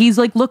her. He's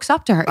like, looks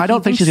up to her. I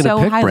don't think she's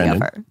going to pick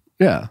Brandon.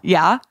 Yeah.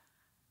 Yeah.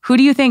 Who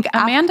do you think?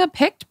 Amanda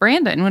picked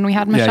Brandon when we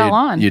had Michelle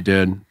on. You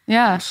did.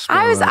 Yeah.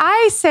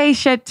 I say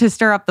shit to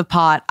stir up the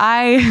pot.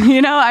 I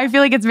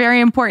feel like it's very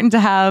important to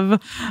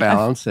have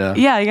balance. Yeah.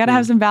 Yeah, you got to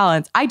have some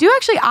balance. I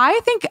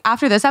think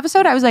after this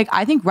episode, I was like,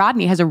 I think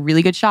Rodney has a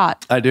really good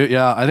shot. I do.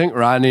 Yeah. I think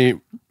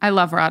Rodney. I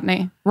love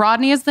Rodney.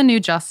 Rodney is the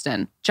new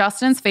Justin.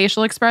 Justin's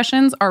facial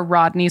expressions are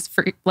Rodney's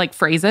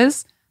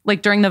phrases.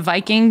 Like during the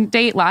Viking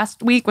date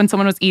last week when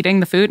someone was eating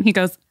the food, he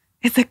goes,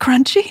 "Is it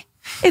crunchy?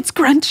 It's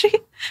crunchy."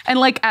 And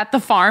like at the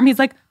farm, he's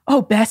like,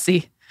 "Oh,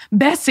 Bessie,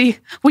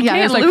 we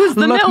can't lose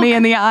the milk. Look me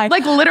in the eye."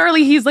 Like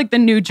literally, he's like the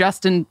new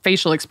Justin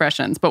facial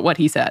expressions, but what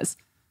he says.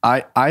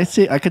 I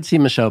could see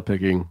Michelle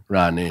picking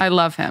Rodney. I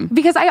love him.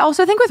 Because I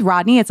also think with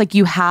Rodney, it's like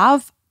you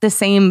have the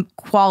same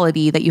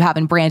quality that you have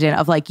in Brandon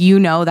of like,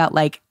 that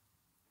like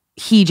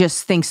he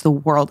just thinks the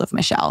world of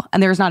Michelle.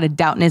 And there's not a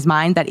doubt in his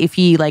mind that if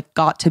he like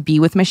got to be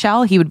with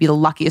Michelle, he would be the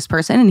luckiest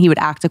person and he would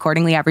act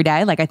accordingly every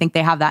day. Like, I think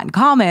they have that in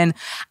common.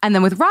 And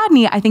then with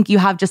Rodney, I think you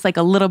have just like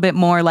a little bit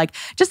more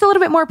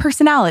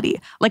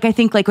personality. Like, I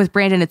think like with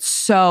Brandon, it's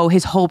so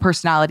his whole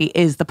personality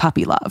is the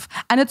puppy love.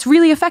 And it's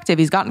really effective.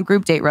 He's gotten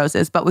group date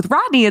roses. But with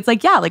Rodney, it's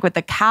like, yeah, like with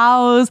the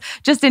cows,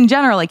 just in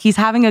general, like he's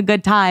having a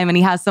good time and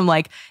he has some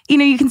like,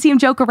 you can see him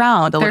joke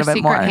around a little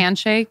bit more. Their secret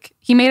handshake.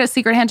 He made a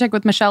secret handshake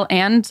with Michelle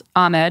and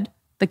Ahmed,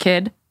 the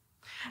kid.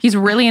 He's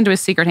really into his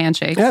secret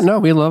handshakes. Yeah, no,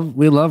 we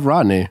love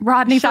Rodney.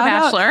 Rodney for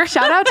Bachelor.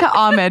 Shout out to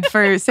Ahmed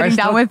for sitting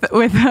down with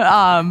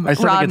I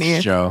still Rodney. think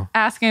it's Joe.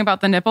 Asking about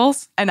the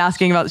nipples. And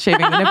asking about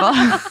shaving the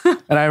nipple.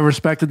 And I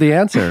respected the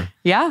answer.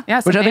 Yeah.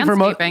 Yeah. Which I think for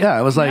most,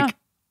 it was like,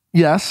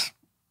 yes,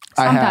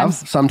 I have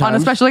sometimes. On a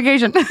special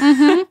occasion.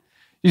 Mm-hmm.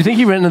 You think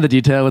he went into the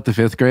detail with the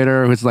fifth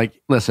grader who's like,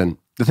 listen,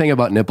 the thing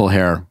about nipple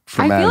hair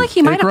for men, I feel like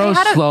he might it grows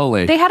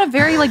slowly. They had a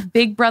very like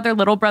big brother,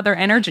 little brother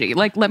energy.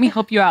 Like, let me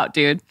help you out,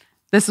 dude.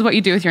 This is what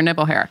you do with your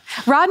nipple hair.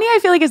 Rodney, I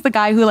feel like, is the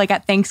guy who like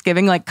at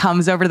Thanksgiving like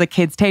comes over to the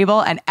kids' table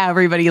and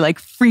everybody like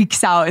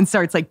freaks out and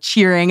starts like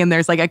cheering and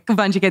there's like a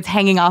bunch of kids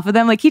hanging off of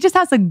them. Like he just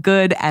has a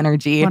good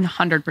energy.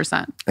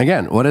 100%.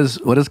 Again, what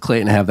does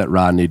Clayton have that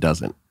Rodney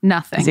doesn't?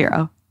 Nothing.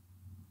 0.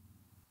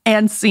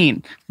 And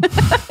scene.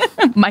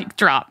 Mic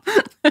drop.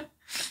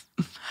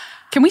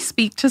 Can we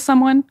speak to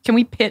someone? Can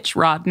we pitch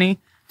Rodney?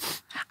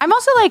 I'm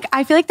also like,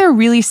 I feel like they're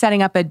really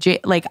setting up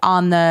like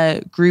on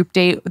the group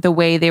date, the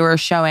way they were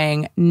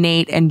showing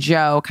Nate and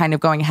Joe kind of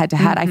going head to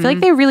head. I feel like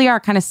they really are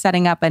kind of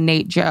setting up a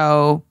Nate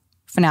Joe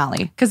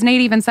finale. Because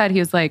Nate even said, he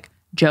was like,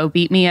 Joe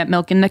beat me at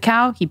milking the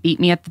cow. He beat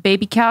me at the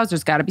baby cows.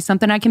 There's got to be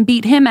something I can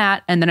beat him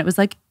at. And then it was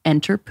like,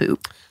 enter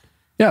poop.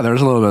 Yeah,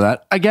 there's a little bit of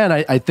that. Again,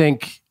 I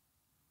think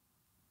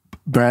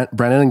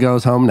Brennan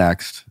goes home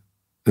next,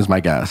 is my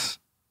guess.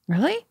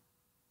 Really?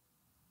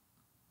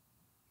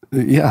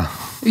 Yeah.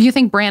 You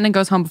think Brandon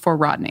goes home before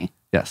Rodney?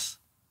 Yes.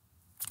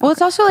 Well,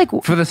 it's also like,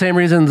 For the same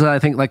reasons I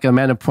think, like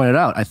Amanda pointed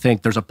out, I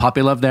think there's a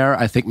puppy love there.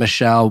 I think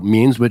Michelle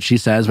means what she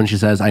says when she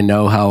says, I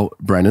know how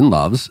Brendan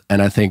loves.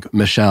 And I think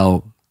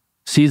Michelle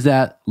sees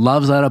that,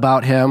 loves that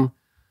about him,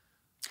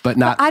 but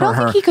not I for don't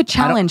her. think he could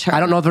challenge her. I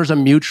don't know if there's a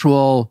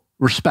mutual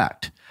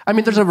respect. I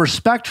mean, there's a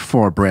respect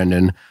for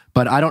Brendan,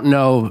 but I don't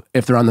know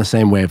if they're on the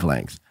same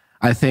wavelength.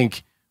 I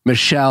think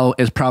Michelle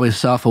is probably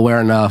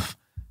self-aware enough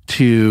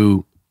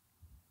to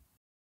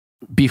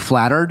be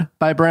flattered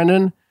by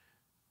Brendan,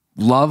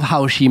 love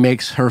how she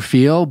makes her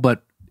feel,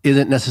 but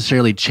isn't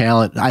necessarily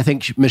challenged. I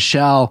think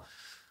Michelle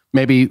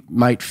maybe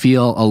might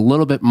feel a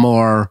little bit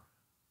more,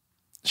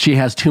 she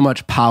has too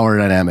much power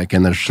dynamic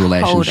in this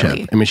relationship.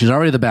 Totally. I mean, she's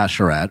already the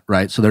Bachelorette,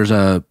 right? So there's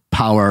a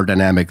power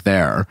dynamic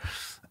there.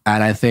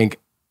 And I think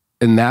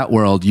in that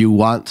world, you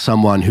want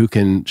someone who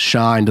can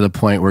shine to the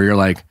point where you're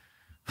like,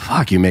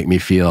 fuck, you make me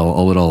feel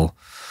a little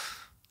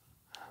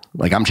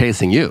like I'm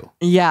chasing you.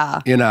 yeah.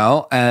 You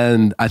know,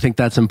 and I think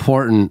that's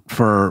important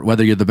for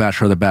whether you're the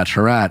Bachelor or the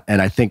Bachelorette.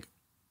 And I think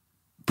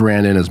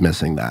Brandon is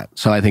missing that.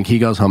 So I think he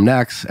goes home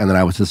next. And then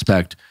I would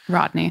suspect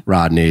Rodney,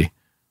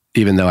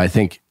 even though I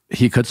think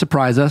he could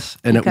surprise us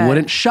and it could.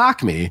 wouldn't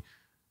shock me.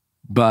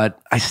 But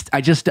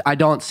I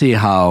don't see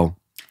how.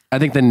 I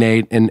think the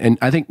Nate and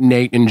I think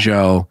Nate and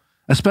Joe,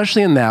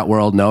 especially in that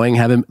world, knowing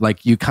having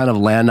like you kind of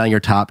land on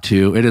your top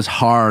two, it is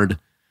hard.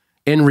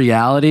 In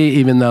reality,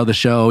 even though the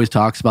show always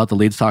talks about, the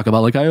leads talk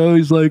about, like, I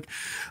always like,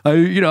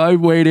 I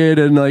waited,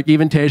 and like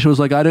even Tayshia was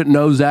like, I didn't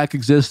know Zach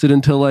existed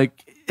until like,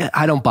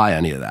 I don't buy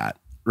any of that,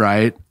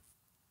 right?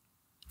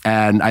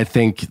 And I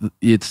think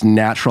it's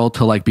natural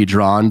to like be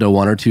drawn to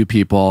one or two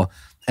people,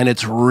 and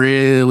it's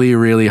really,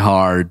 really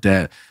hard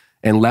to,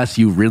 unless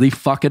you really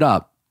fuck it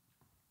up,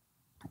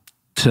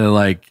 to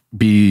like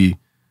be,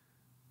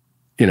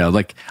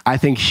 like I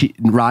think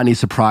Rodney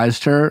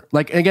surprised her.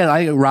 Like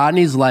again,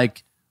 Rodney's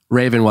like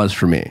Raven was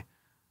for me.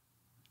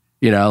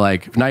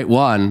 Like night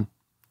one,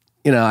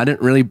 I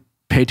didn't really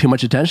pay too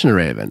much attention to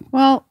Raven.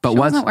 Well, but she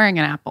once, wasn't wearing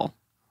an apple.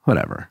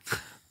 Whatever.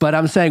 But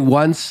I'm saying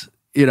once,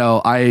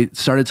 I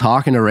started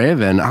talking to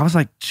Raven, I was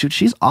like, dude,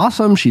 she's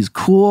awesome. She's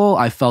cool.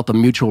 I felt a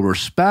mutual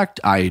respect.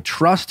 I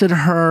trusted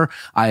her.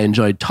 I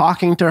enjoyed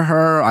talking to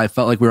her. I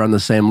felt like we were on the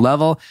same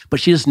level, but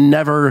she just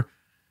never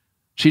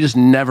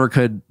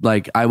could,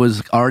 like, I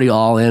was already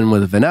all in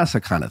with Vanessa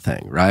kind of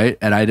thing, right?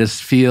 And I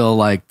just feel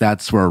like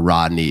that's where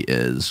Rodney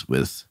is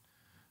with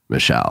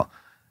Michelle.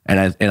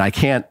 And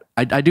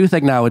I do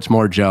think now it's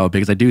more Joe,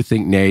 because I do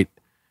think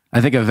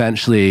I think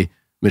eventually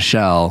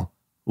Michelle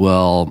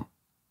will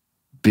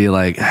be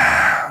like,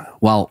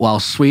 while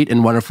sweet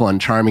and wonderful and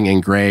charming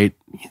and great,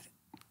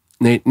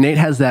 Nate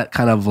has that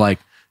kind of like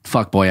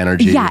fuckboy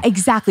energy. Yeah,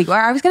 exactly. Or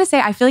I was going to say,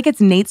 I feel like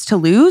it's Nate's to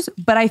lose,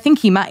 but I think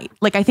he might.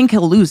 Like, I think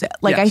he'll lose it.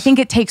 Like, Yes. I think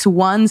it takes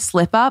one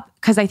slip up,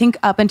 because I think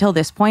up until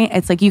this point,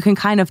 it's like you can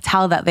kind of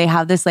tell that they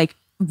have this like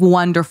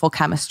wonderful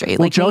chemistry.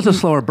 Well, Like Joe's Nate a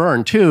slower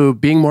burn too,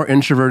 being more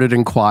introverted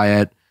and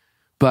quiet.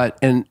 But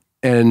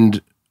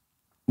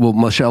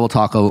Michelle will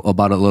talk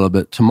about it a little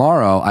bit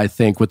tomorrow. I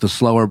think with the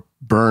slower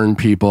burn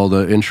people,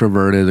 the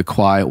introverted, the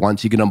quiet,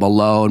 once you get them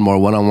alone, more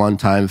one-on-one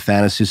time,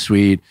 fantasy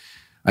suite,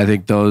 I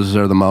think those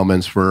are the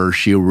moments where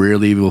she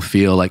really will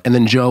feel like, and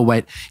then Joe,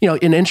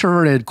 an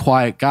introverted,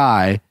 quiet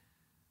guy,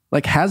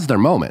 like has their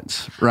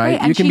moments, right?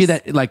 Right, and You can be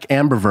that like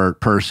ambivert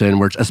person,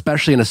 where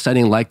especially in a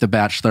setting like The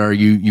Bachelor,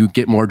 you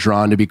get more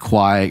drawn to be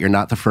quiet. You're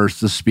not the first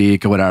to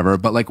speak or whatever.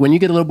 But like when you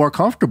get a little more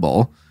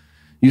comfortable,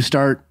 you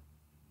start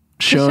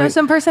showing show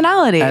some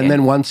personality. And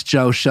then once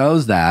Joe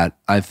shows that,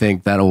 I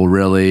think that'll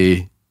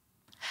really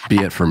be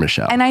it for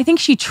Michelle. And I think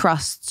she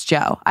trusts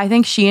Joe. I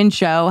think she and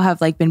Joe have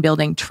like been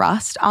building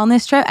trust on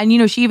this trip. And,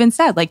 she even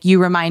said, like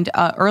you remind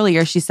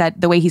earlier, she said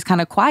the way he's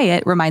kind of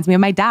quiet reminds me of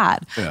my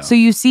dad. Yeah. So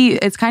you see,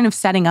 it's kind of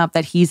setting up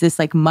that he's this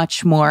like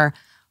much more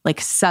like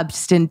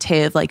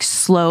substantive, like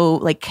slow,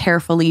 like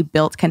carefully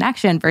built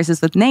connection,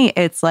 versus with Nate,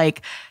 it's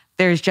like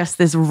there's just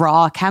this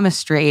raw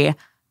chemistry.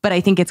 But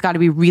I think it's got to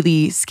be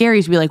really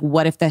scary to be like,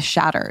 what if this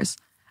shatters?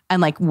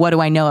 And like, what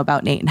do I know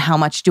about Nate? And how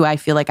much do I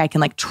feel like I can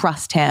like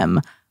trust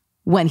him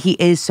when he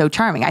is so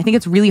charming. I think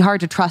it's really hard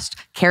to trust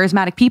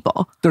charismatic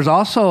people. There's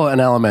also an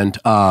element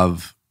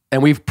of,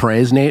 and we've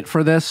praised Nate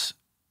for this,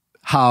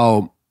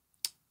 how,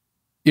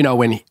 you know,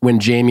 when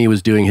Jamie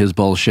was doing his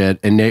bullshit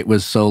and Nate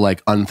was so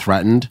like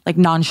unthreatened, Like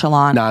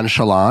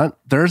nonchalant.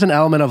 There's an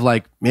element of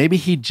like, maybe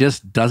he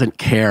just doesn't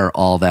care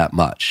all that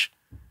much,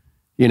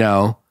 you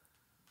know?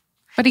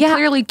 But he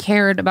clearly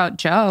cared about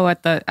Joe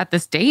at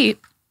this date.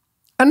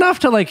 Enough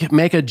to like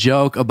make a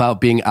joke about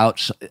being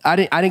out. I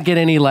didn't get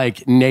any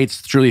like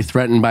Nate's truly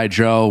threatened by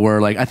Joe, where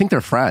like, I think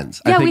they're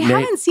friends. Yeah, I think we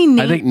haven't seen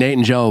Nate. I think Nate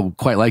and Joe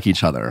quite like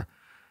each other.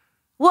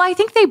 Well, I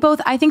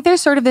think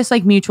there's sort of this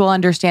like mutual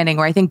understanding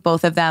where I think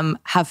both of them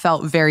have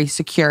felt very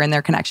secure in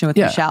their connection with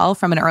Michelle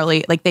from an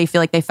early, like they feel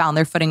like they found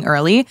their footing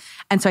early.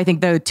 And so I think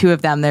the two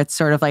of them, that's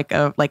sort of like,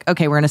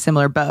 okay, we're in a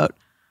similar boat.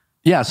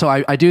 Yeah. So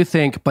I do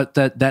think, but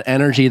that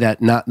energy,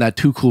 that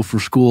too cool for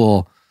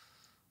school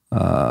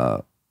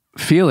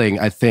feeling,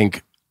 I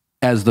think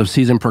as the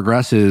season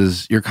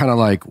progresses, you're kind of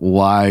like,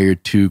 why you're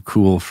too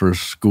cool for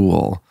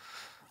school?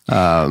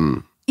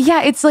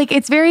 Yeah, it's like,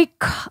 it's very,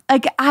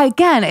 like,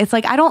 it's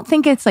like, I don't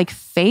think it's like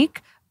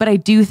fake, but I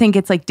do think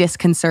it's like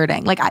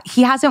disconcerting. Like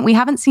we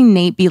haven't seen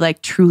Nate be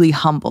like truly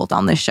humbled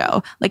on this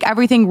show. Like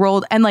everything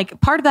rolled. And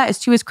like part of that is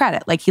to his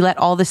credit. Like he let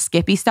all the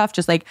Skippy stuff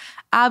just like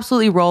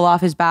absolutely roll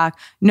off his back.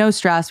 No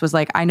stress, was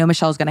like, I know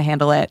Michelle's going to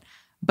handle it.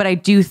 But I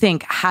do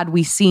think had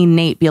we seen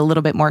Nate be a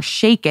little bit more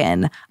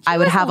shaken, I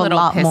would have a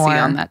lot pissy more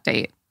on that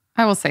date.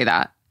 I will say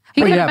that.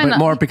 But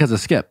more because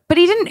of Skip. But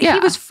he didn't, he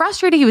was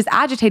frustrated, he was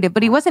agitated,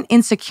 but he wasn't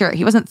insecure.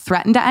 He wasn't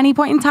threatened at any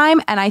point in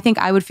time. And I think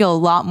I would feel a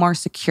lot more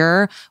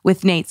secure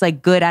with Nate's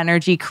like good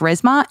energy,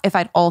 charisma, if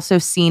I'd also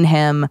seen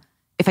him,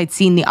 if I'd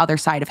seen the other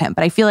side of him.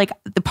 But I feel like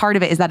the part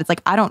of it is that it's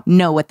like, I don't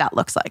know what that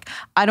looks like.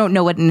 I don't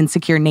know what an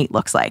insecure Nate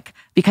looks like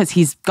because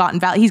he's got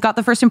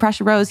the first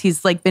impression rose.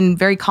 He's like been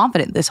very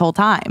confident this whole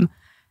time.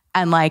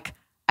 And like,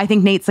 I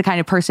think Nate's the kind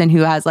of person who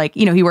has like,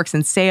 you know, he works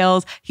in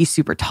sales. He's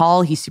super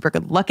tall. He's super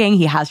good looking.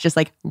 He has just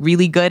like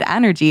really good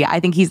energy.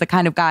 I think he's the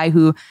kind of guy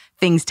who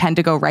things tend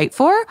to go right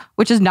for,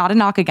 which is not a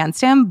knock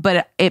against him,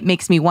 but it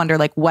makes me wonder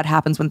like what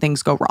happens when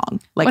things go wrong?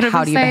 Like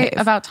how do you behave?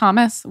 About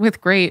Thomas with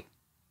great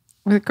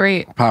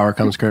Power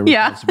comes great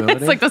responsibility.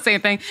 It's like the same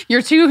thing.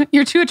 You're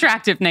too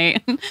attractive,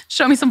 Nate.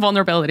 Show me some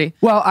vulnerability.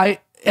 Well,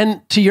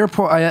 and to your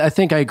point, I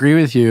think I agree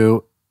with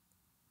you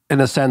in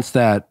the sense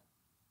that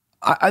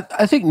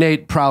I think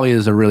Nate probably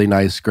is a really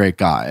nice, great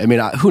guy. I mean,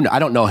 I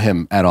don't know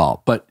him at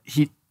all, but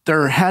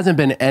there hasn't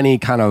been any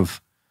kind of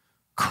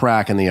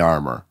crack in the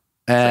armor.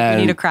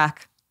 And you need a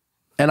crack.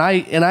 And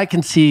I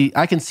can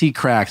see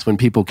cracks when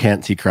people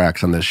can't see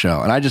cracks on this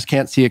show, and I just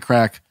can't see a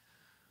crack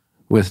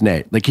with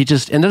Nate. Like and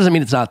that doesn't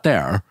mean it's not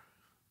there,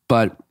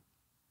 but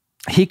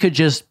he could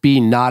just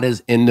be not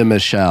as into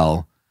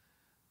Michelle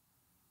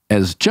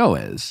as Joe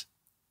is,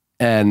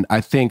 and I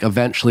think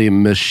eventually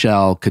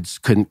Michelle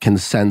can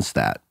sense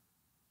that.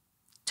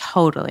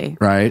 Totally.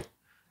 Right?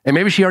 And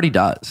maybe she already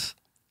does.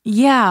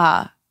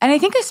 Yeah. And I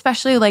think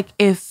especially like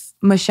if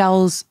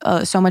Michelle's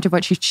so much of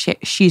what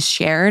she's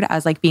shared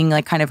as like being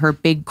like kind of her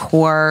big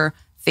core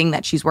thing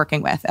that she's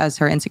working with as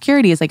her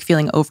insecurity is like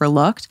feeling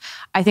overlooked.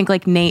 I think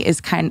like Nate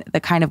is the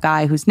kind of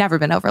guy who's never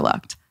been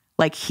overlooked.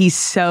 Like he's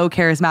so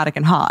charismatic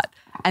and hot.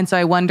 And so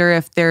I wonder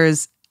if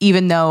there's,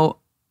 even though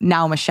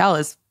now Michelle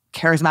is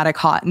charismatic,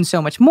 hot, and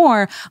so much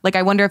more, like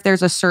I wonder if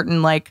there's a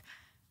certain like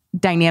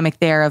dynamic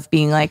there of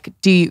being like,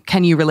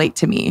 can you relate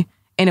to me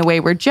in a way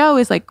where Joe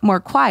is like more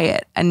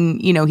quiet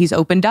and, you know, he's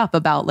opened up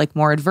about like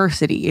more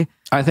adversity.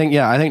 I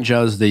think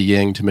Joe's the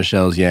yin to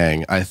Michelle's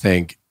yang. I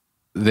think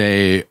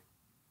they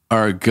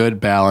are a good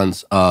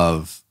balance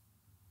of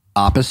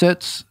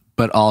opposites,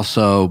 but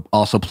also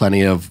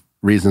plenty of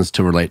reasons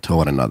to relate to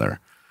one another.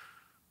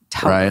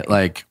 Totally. Right?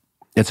 Like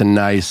it's a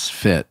nice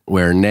fit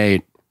where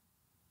Nate,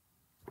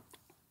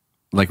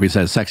 like we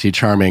said, sexy,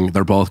 charming,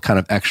 they're both kind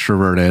of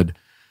extroverted.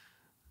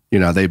 You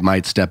know, they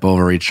might step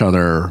over each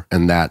other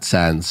in that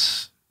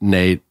sense.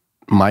 Nate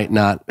might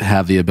not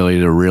have the ability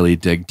to really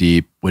dig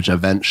deep, which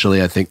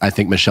eventually I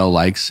think Michelle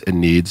likes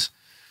and needs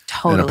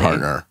in a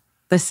partner.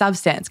 The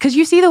substance. Because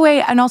you see the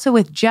way, and also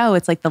with Joe,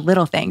 it's like the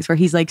little things where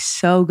he's like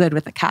so good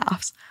with the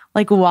calves.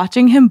 Like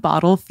watching him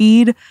bottle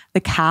feed the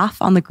calf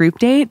on the group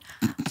date,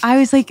 I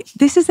was like,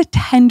 this is a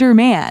tender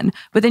man.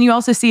 But then you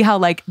also see how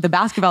like the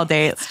basketball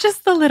date. It's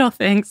just the little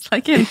things,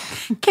 like in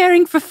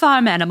caring for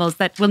farm animals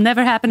that will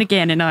never happen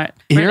again in our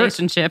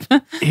relationship.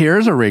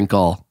 Here's a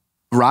wrinkle.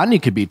 Rodney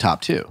could be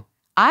top 2.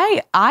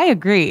 I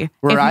agree.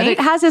 Where I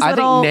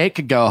think Nate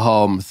could go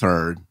home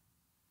third.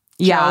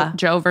 Yeah.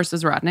 Joe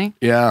versus Rodney.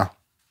 Yeah.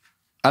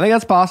 I think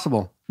that's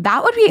possible.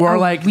 That would be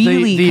like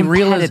really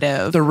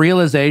competitive. The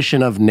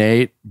realization of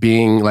Nate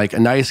being like a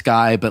nice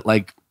guy, but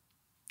like,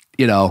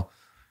 you know,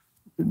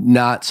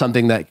 not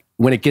something that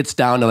when it gets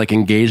down to like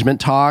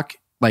engagement talk,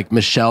 like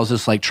Michelle's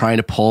just like trying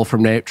to pull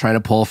from Nate,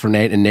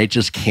 and Nate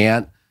just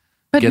can't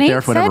get Nate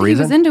there for whatever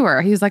reason. He was into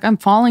her. He was like, I'm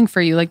falling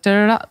for you. Like,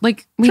 da, da, da.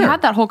 Like we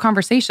had that whole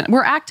conversation.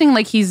 We're acting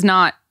like he's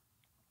not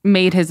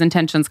made his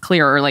intentions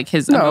clear or like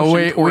his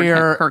emotion toward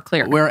her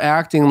clear. We're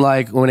acting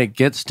like when it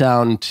gets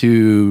down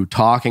to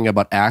talking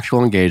about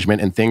actual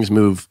engagement and things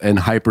move in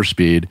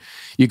hyperspeed,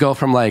 you go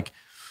from like,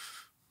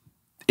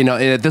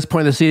 at this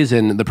point of the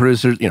season, the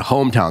producers,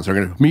 hometowns are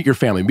going to meet your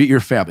family. And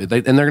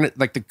they're going to,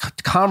 like, the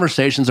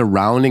conversations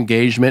around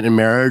engagement and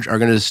marriage are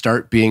going to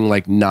start being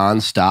like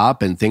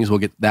nonstop, and things will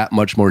get that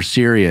much more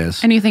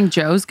serious. And you think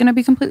Joe's going to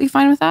be completely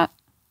fine with that?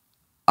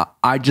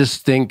 I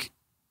just think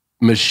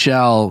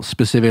Michelle,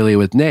 specifically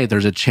with Nate,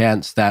 there's a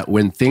chance that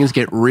when things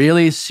get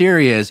really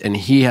serious and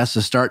he has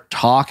to start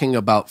talking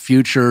about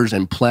futures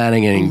and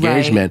planning and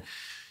engagement,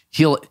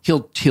 he'll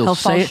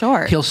fall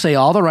short. He'll say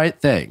all the right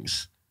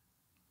things.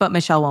 But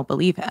Michelle won't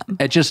believe him.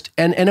 It just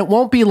and it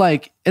won't be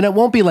like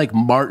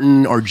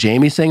Martin or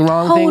Jamie saying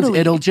wrong things.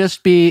 It'll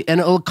just be,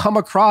 and it'll come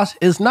across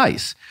as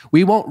nice.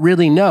 We won't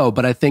really know,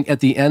 but I think at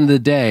the end of the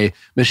day,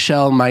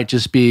 Michelle might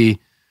just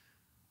be,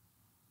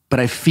 but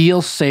I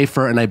feel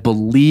safer and I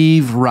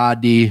believe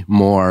Rodney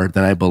more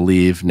than I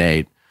believe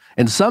Nate.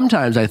 And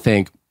sometimes I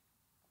think,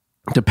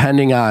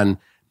 depending on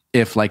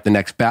if like the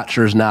next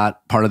Bachelor is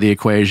not part of the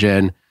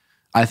equation,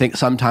 I think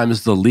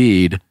sometimes the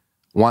lead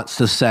wants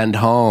to send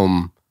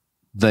home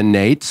the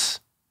Nates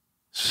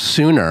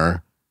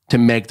sooner to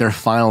make their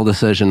final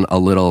decision a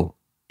little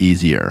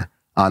easier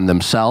on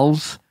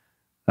themselves.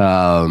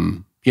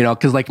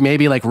 Because like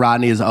maybe like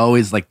Rodney is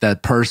always like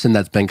that person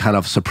that's been kind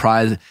of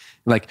surprised.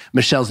 Like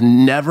Michelle's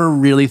never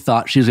really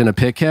thought she was going to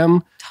pick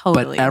him.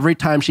 Totally. But every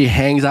time she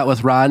hangs out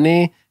with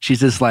Rodney, she's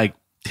just like,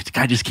 this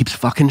guy just keeps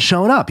fucking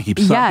showing up. He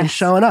keeps fucking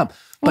showing up.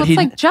 Well, it's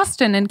like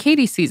Justin in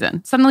Katie's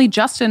season. Suddenly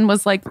Justin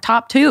was like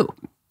top 2.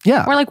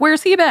 Yeah. We're like,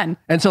 where's he been?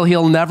 And so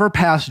he'll never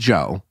pass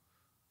Joe.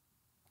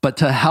 But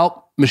to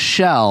help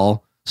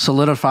Michelle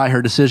solidify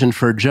her decision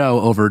for Joe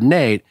over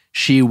Nate,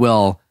 she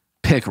will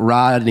pick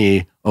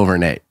Rodney over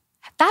Nate.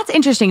 That's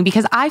interesting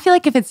because I feel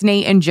like if it's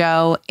Nate and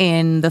Joe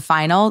in the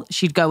final,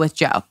 she'd go with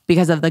Joe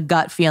because of the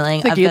gut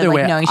feeling of either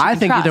way, knowing she I can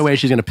think trust. either way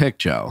she's going to pick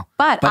Joe.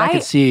 But I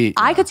could see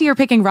her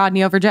picking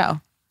Rodney over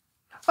Joe.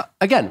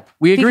 Again,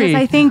 we agree.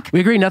 Because I think we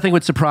agree. Nothing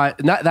would surprise.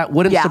 That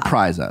wouldn't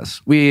surprise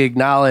us. We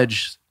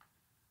acknowledge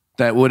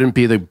that wouldn't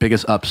be the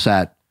biggest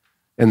upset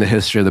in the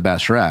history of the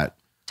Bachelorette.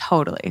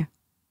 Totally.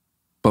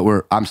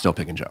 But I'm still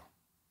picking Joe.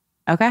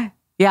 Okay.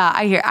 Yeah,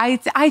 I hear.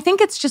 I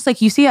think it's just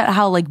like you see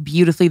how like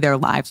beautifully their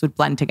lives would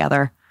blend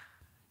together.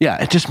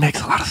 Yeah, it just makes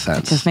a lot of sense.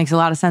 It just makes a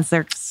lot of sense.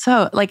 They're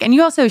so like, and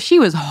she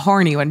was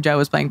horny when Joe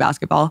was playing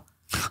basketball.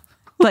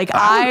 Like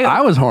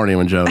I was horny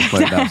when Joe was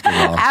playing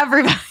basketball.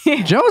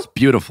 Everybody. Joe's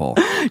beautiful.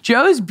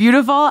 Joe's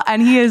beautiful,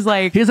 and he is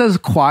like, he has those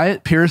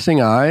quiet,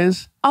 piercing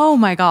eyes. Oh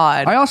my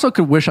God. I also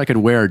wish I could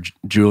wear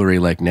jewelry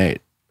like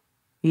Nate.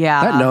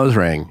 Yeah. That nose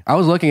ring. I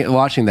was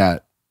watching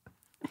that.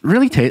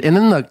 Really and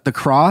then the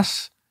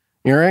cross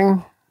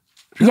earring.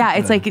 Yeah,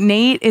 it's like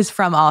Nate is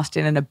from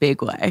Austin in a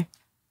big way.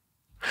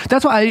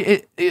 That's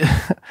why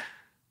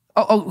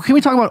can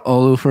we talk about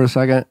Olu for a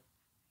second?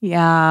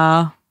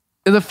 Yeah.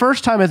 The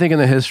first time I think in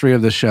the history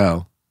of the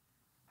show,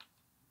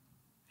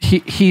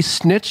 he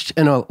snitched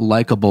in a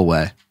likable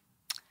way.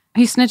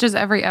 He snitches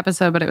every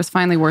episode, but it was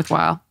finally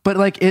worthwhile. But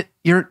like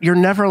you're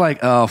never like,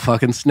 oh,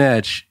 fucking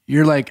snitch.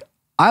 You're like,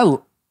 I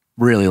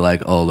really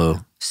like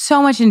Olu.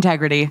 So much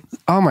integrity.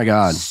 Oh my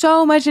God.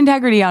 So much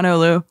integrity on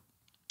Olu.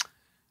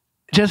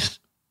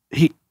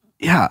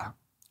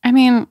 I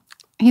mean,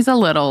 he's a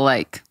little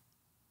like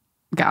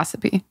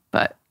gossipy,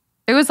 but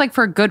it was like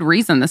for a good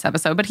reason this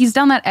episode. But he's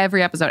done that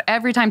every episode.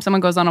 Every time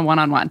someone goes on a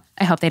one-on-one,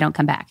 I hope they don't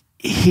come back.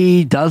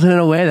 He does it in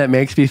a way that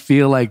makes me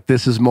feel like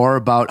this is more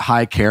about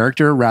high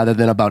character rather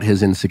than about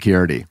his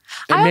insecurity.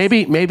 And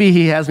maybe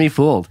he has me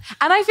fooled.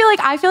 And I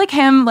feel like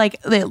him,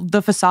 like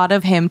the facade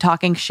of him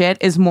talking shit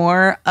is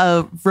more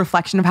a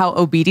reflection of how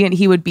obedient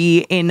he would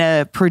be in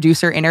a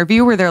producer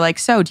interview where they're like,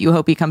 so do you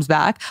hope he comes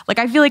back? Like,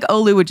 I feel like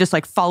Olu would just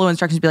like follow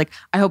instructions and be like,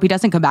 I hope he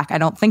doesn't come back. I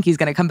don't think he's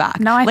going to come back.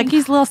 No, I think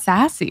he's a little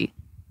sassy.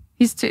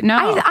 He's too, no.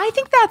 I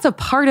think that's a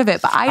part of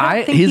it, but I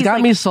don't think he's got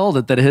like, me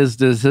sold that his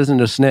decision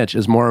to snitch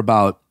is more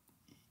about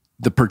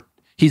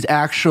he's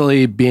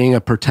actually being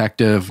a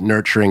protective,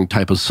 nurturing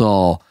type of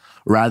soul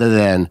rather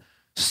than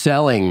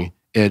selling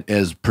it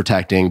as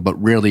protecting, but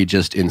really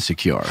just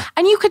insecure.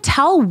 And you could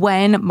tell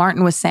when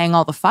Martin was saying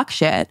all the fuck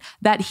shit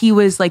that he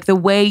was like, the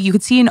way you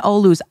could see in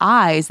Olu's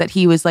eyes that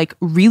he was like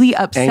really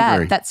upset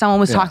angry that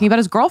someone was talking about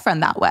his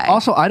girlfriend that way.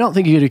 Also, I don't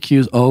think you could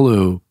accuse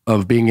Olu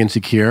of being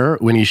insecure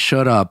when he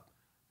showed up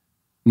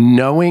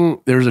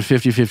knowing there's a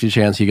 50-50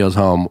 chance he goes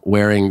home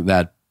wearing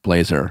that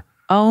blazer.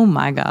 Oh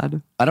my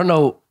God. I don't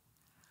know.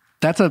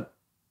 That's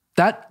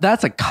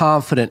a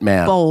confident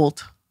man.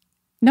 Bold.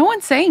 No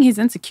one's saying he's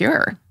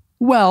insecure.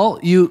 Well,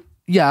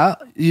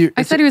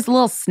 I said he was a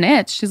little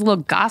snitch. He's a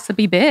little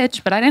gossipy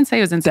bitch, but I didn't say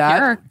he was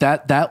insecure.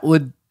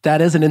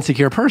 That is an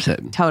insecure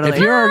person. Totally.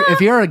 If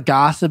you're a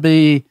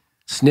gossipy,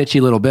 snitchy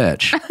little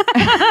bitch,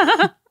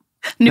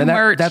 New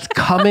merch. That's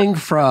coming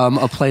from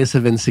a place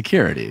of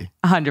insecurity.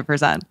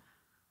 100%.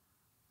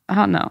 I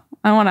don't know.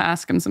 I want to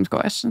ask him some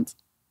questions.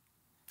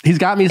 He's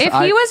got me. If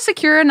he was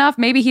secure enough,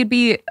 maybe he'd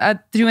be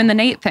doing the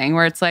Nate thing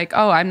where it's like,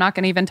 oh, I'm not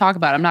going to even talk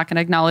about it. I'm not going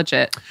to acknowledge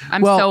it.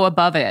 I'm so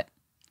above it.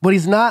 But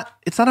he's not.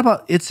 It's not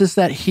about. It's just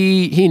that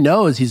he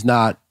knows he's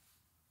not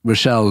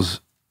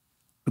Michelle's.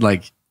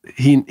 Like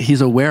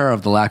he's aware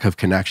of the lack of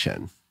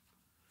connection.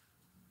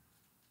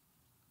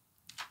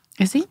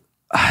 Is he?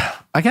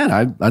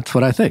 Again, that's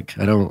what I think.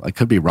 I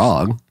could be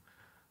wrong.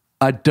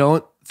 I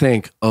don't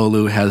think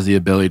Olu has the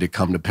ability to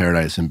come to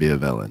paradise and be a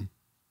villain.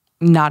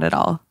 Not at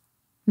all.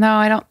 No,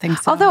 I don't think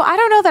so. Although I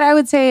don't know that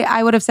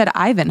I would have said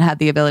Ivan had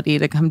the ability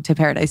to come to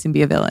paradise and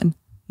be a villain.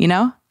 You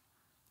know?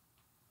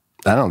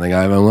 I don't think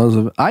Ivan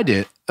was. I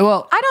did.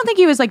 Well, I don't think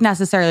he was like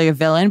necessarily a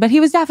villain, but he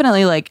was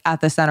definitely like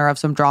at the center of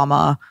some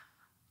drama.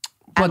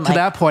 But to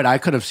that point, I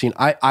could have seen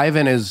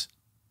Ivan is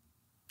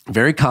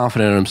very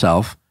confident in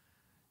himself.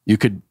 You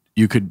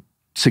could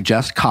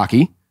suggest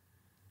cocky.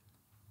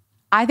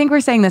 I think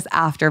we're saying this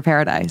after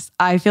Paradise.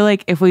 I feel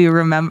like if we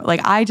remember,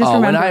 like I just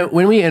remember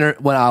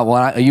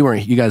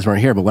you guys weren't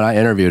here, but when I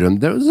interviewed him,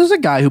 there's a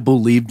guy who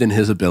believed in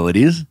his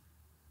abilities,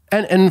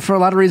 and for a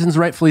lot of reasons,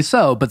 rightfully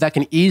so. But that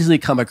can easily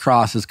come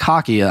across as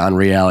cocky on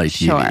reality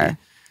TV. Sure.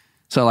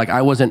 So like,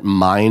 I wasn't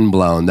mind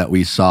blown that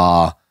we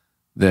saw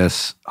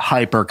this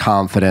hyper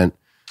confident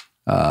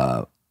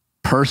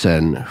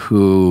person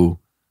who,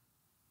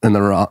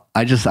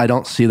 I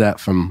don't see that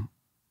from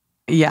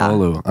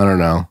Olu. I don't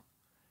know.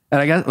 And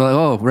I guess,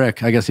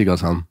 Rick, I guess he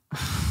goes home.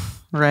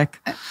 Rick.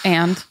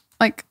 And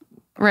like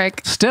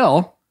Rick.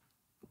 Still,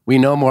 we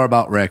know more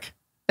about Rick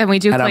than we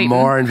do and Clayton. I'm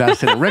more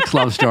invested in Rick's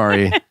love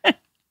story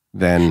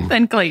than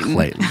Clayton.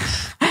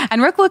 Clayton's.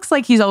 And Rick looks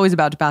like he's always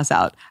about to pass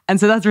out. And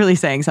so that's really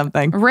saying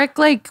something. Rick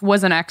like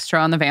was an extra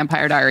on the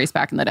Vampire Diaries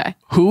back in the day.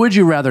 Who would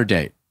you rather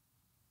date?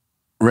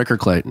 Rick or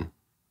Clayton?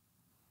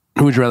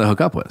 Who would you rather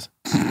hook up with?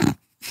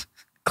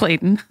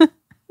 Clayton.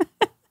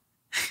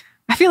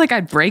 I feel like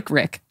I'd break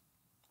Rick.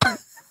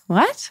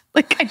 What?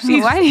 Like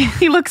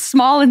he looks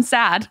small and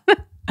sad.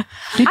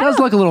 He does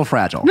look a little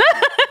fragile.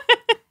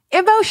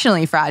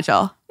 Emotionally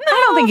fragile.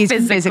 I don't think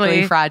he's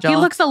physically fragile. He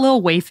looks a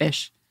little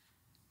wayfish.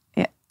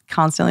 It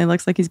constantly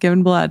looks like he's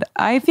giving blood.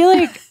 I feel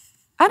like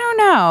I don't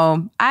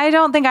know. I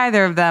don't think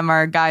either of them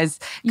are guys.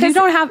 You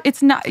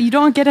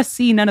don't get to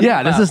see none of them.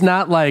 Yeah, this is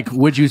not like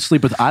would you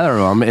sleep with either of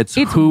them. It's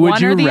who would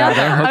you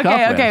rather hook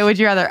up with? Okay, would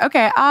you rather?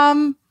 Okay,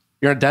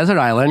 you're a desert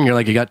island. You're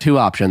like you got two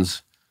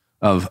options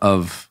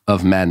of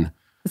men.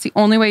 It's the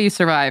only way you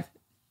survive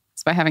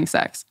is by having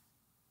sex.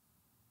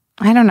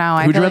 I don't know.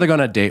 Who'd you rather go on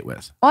a date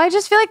with? Well, I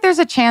just feel like there's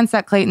a chance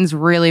that Clayton's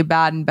really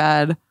bad in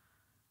bed.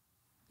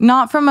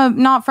 Not from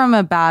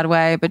a bad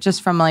way, but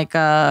just from like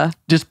a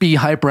just be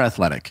hyper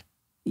athletic.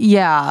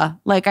 Yeah,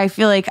 like I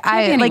feel like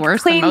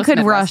Clayton could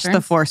rush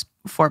the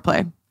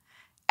foreplay,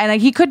 and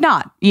like he could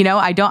not. You know,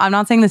 I'm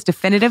not saying this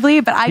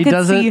definitively, but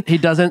he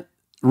doesn't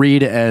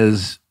read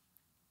as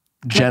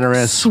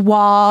generous, like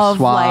suave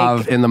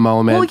like, in the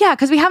moment. Well, yeah,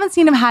 because we haven't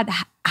seen him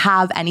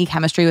have any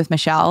chemistry with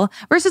Michelle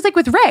versus like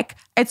with Rick.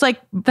 It's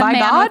like the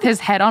man with his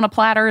head on a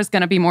platter is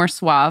going to be more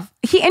suave.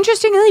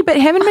 But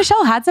him and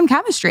Michelle had some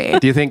chemistry.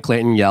 Do you think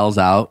Clayton yells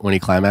out when he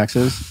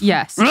climaxes?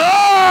 Yes. Like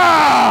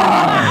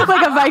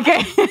a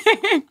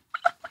Viking.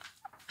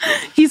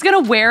 He's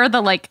going to wear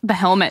the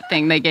helmet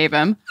thing they gave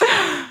him.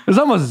 There's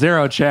almost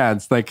zero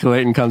chance that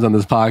Clayton comes on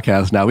this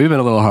podcast now. We've been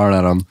a little hard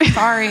on him.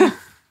 Sorry.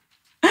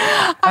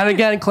 And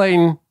again,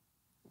 Clayton,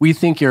 we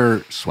think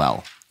you're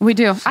swell. We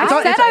do.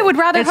 I would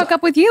rather hook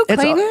up with you,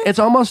 Clayton. It's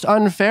almost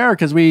unfair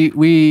because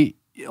we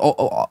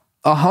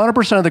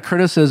 100% of the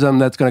criticism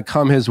that's going to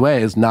come his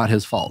way is not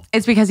his fault.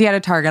 It's because he had a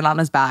target on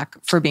his back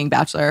for being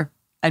Bachelor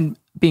and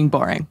being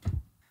boring.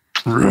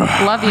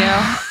 Love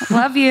you.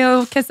 Love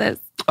you. Kisses.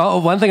 Oh,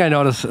 one thing I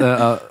noticed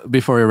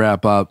before we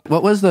wrap up,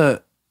 what was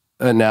the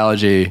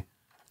analogy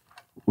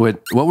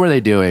what were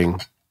they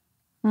doing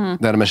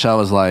that Michelle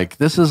was like,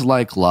 this is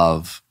like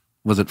love.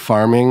 Was it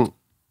farming?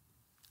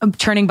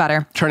 Churning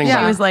butter. Butter.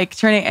 She was like,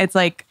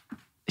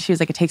 she was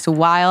like, it takes a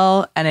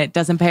while and it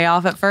doesn't pay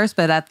off at first,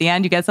 but at the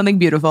end you get something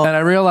beautiful. And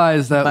I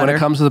realized that when it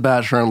comes to The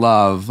Bachelor in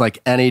Love,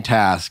 like any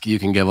task, you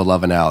can give a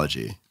love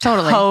analogy.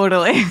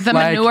 Totally. The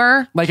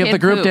manure. Like if the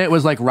group date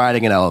was like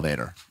riding an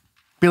elevator.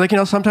 Be like,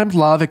 sometimes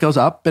love, it goes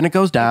up and it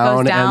goes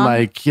down. And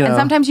like, And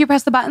sometimes you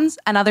press the buttons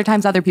and other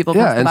times other people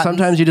press the buttons. Yeah, and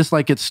sometimes you just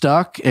like get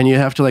stuck and you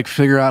have to like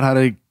figure out how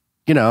to,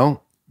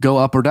 go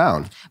up or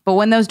down. But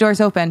when those doors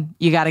open,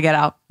 you got to get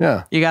out.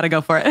 Yeah. You got to go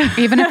for it.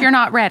 Even if you're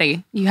not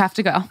ready, you have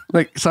to go.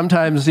 Like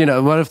sometimes,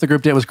 what if the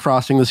group date was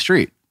crossing the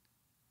street?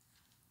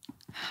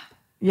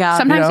 Yeah.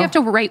 Sometimes you have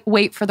to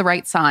wait for the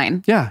right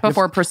sign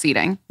before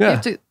proceeding. Yeah. You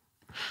have to,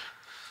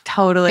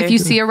 totally. If you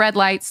see a red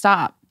light,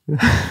 stop.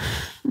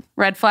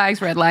 Red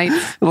flags, red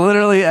lights.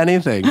 Literally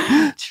anything.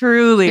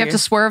 Truly. You have to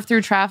swerve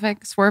through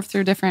traffic, swerve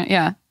through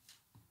different,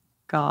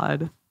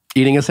 God.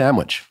 Eating a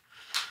sandwich.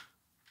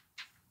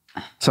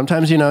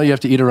 Sometimes, you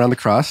have to eat around the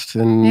crust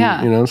and,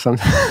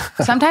 sometimes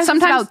it's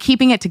about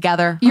keeping it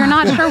together. You're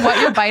not sure what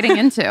you're biting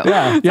into.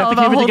 Yeah, you have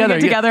to keep it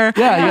together.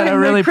 Yeah, you got to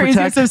really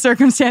protect. Of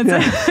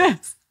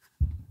circumstances.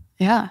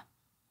 Yeah.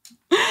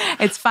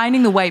 It's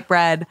finding the white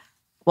bread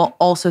while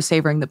also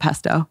savoring the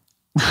pesto.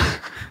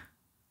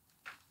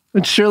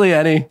 It's surely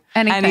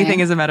Anything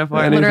is a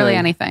metaphor. Literally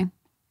anything.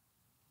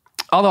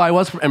 Although I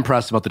was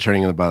impressed about the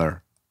churning of the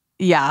butter.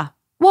 Yeah.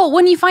 Well,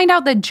 when you find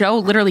out that Joe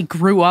literally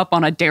grew up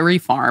on a dairy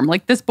farm,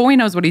 like this boy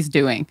knows what he's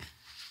doing.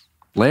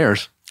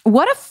 Layers.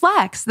 What a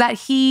flex that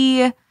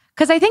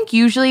because I think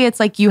usually it's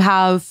like you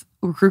have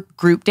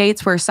group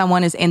dates where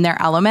someone is in their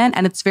element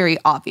and it's very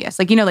obvious.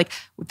 Like, like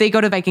they go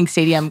to Viking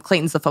Stadium,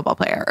 Clayton's the football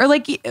player. Or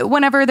like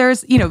whenever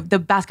there's,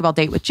 the basketball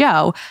date with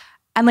Joe.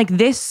 And like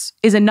this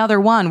is another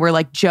one where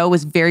like Joe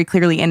was very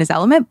clearly in his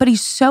element, but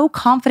he's so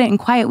confident and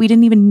quiet. We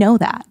didn't even know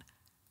that.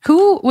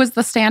 Who was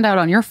the standout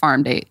on your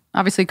farm date?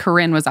 Obviously,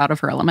 Corinne was out of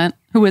her element.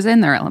 Who was in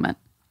their element?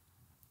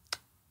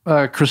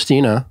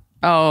 Christina.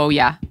 Oh,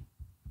 yeah.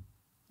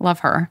 Love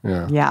her.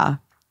 Yeah.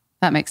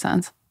 That makes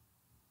sense.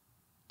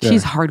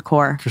 She's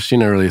hardcore.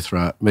 Christina really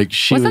thrived. Like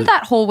Wasn't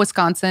that whole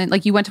Wisconsin,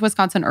 like you went to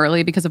Wisconsin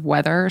early because of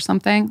weather or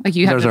something? Like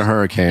there's a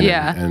hurricane.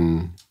 Yeah.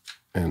 And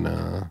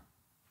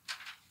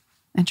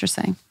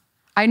interesting.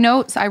 I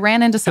know, so I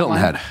ran into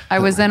someone. I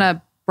was in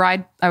a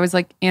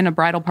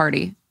bridal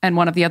party and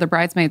one of the other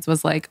bridesmaids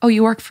was like, "Oh,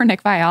 you work for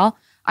Nick Viall?"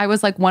 I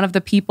was like one of the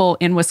people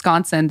in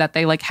Wisconsin that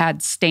they like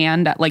had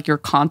stand at like your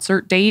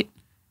concert date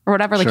or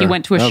whatever. Like you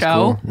went to a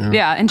show. Cool.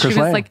 Yeah. And Chris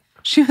Lane.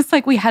 she was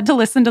like, we had to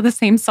listen to the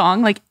same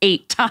song like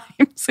 8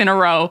 times in a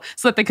row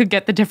so that they could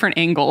get the different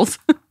angles.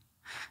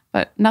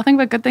 But nothing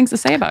but good things to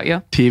say about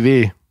you.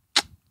 TV.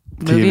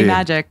 Movie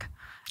magic.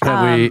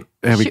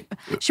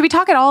 Should we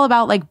talk at all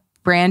about like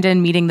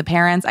Brandon meeting the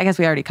parents? I guess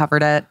we already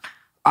covered it.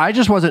 I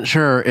just wasn't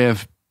sure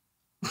if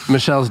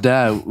Michelle's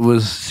dad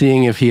was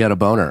seeing if he had a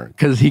boner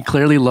because he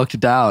clearly looked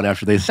down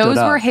after they stood up.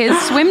 Those were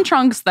his swim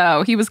trunks,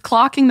 though. He was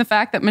clocking the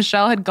fact that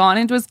Michelle had gone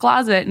into his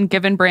closet and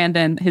given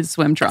Brandon his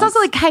swim trunks. It's also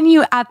like, can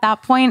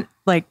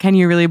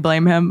you really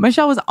blame him?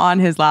 Michelle was on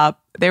his lap.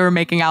 They were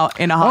making out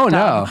in a hot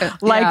tub. No.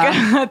 Like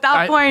at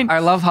that point. I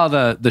love how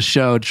the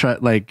show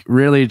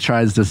really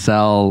tries to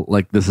sell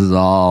like this is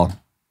all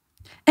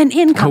an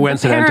income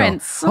coincidental.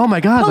 Parents oh my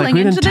God, like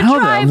we didn't tell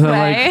them.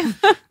 They're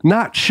like,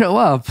 not show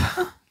up.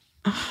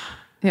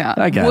 Yeah.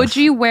 I guess. Would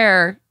you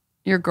wear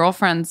your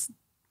girlfriend's,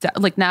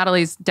 like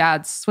Natalie's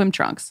dad's swim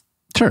trunks?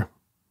 Sure.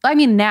 I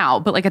mean now,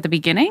 but like at the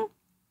beginning?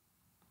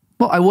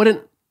 Well, I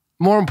wouldn't,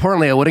 more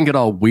importantly, I wouldn't get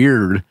all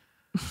weird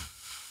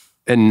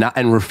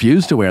and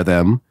refuse to wear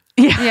them.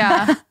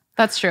 Yeah.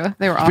 That's true.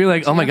 They were Be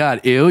like, oh my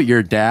God, ew,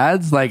 your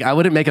dad's? Like, I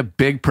wouldn't make a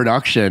big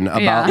production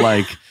about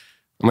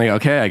I'm like,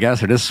 okay, I guess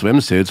they're just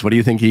swimsuits. What do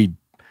you think you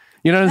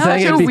know what I'm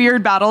saying? It's a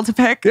weird battle to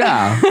pick.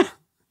 Yeah.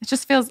 It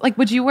just feels like,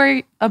 would you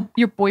wear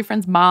your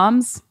boyfriend's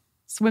mom's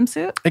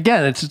swimsuit?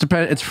 Again, it's just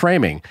it's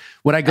framing.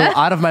 Would I go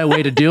out of my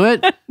way to do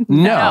it?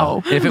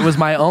 No. If it was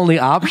my only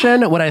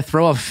option, would I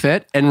throw a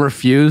fit and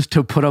refuse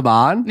to put them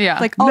on? Yeah.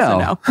 Like also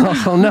no.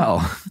 Also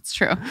no. It's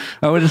true.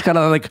 I would just kind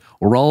of like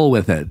roll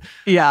with it.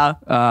 Yeah.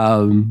 But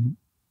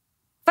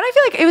I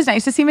feel like it was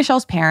nice to see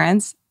Michelle's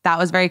parents. That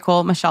was very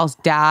cool. Michelle's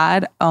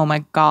dad, oh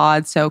my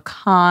God, so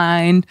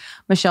kind.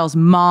 Michelle's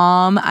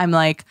mom, I'm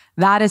like,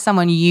 that is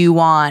someone you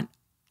want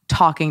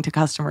talking to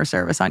customer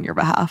service on your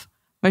behalf.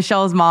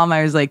 Michelle's mom,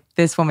 I was like,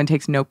 this woman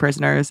takes no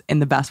prisoners in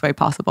the best way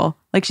possible.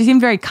 Like she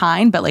seemed very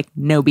kind, but like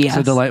no BS. It's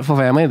a delightful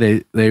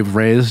family. They've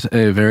raised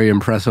a very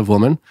impressive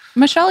woman.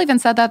 Michelle even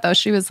said that though.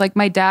 She was like,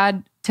 my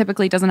dad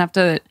typically doesn't have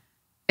to,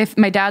 if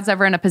my dad's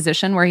ever in a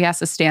position where he has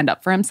to stand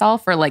up for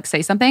himself or like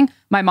say something,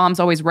 my mom's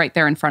always right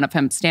there in front of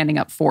him, standing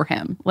up for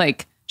him.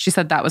 Like she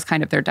said that was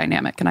kind of their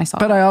dynamic. And I saw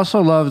But I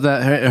also love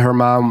that her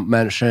mom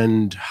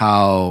mentioned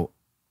how,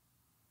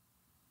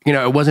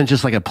 it wasn't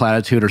just like a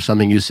platitude or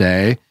something you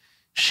say.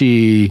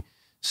 She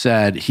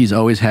said, he's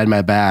always had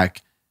my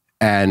back.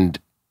 And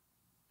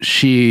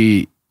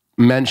she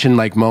mentioned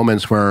like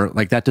moments where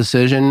like that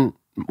decision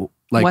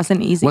like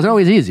wasn't easy. Wasn't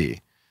always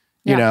easy,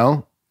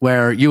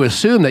 where you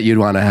assume that you'd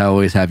want to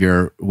always have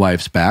your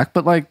wife's back.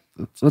 But like,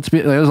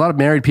 there's a lot of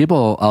married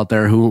people out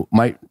there who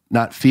might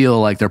not feel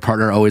like their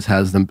partner always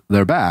has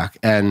their back.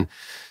 And,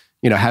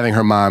 having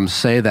her mom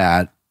say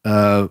that,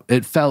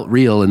 it felt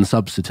real and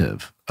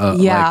substantive.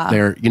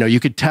 Like you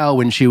could tell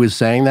when she was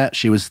saying that,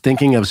 she was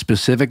thinking of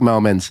specific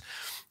moments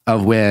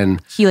of when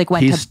he like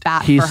went to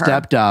bat he for her.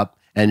 stepped up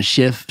and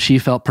she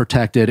felt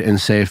protected and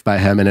safe by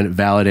him, and it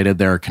validated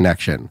their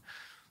connection.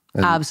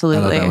 And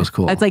absolutely. that was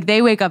cool. It's like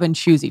they wake up and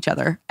choose each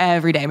other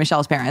every day,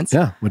 Michelle's parents.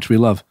 Yeah, which we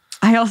love.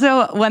 I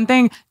also,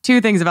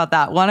 two things about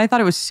that. One, I thought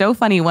it was so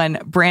funny when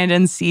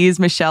Brandon sees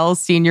Michelle's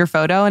senior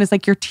photo and it's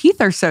like, your teeth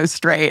are so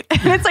straight.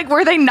 And it's like,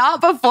 were they not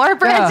before,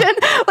 Brandon?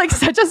 Yeah. Like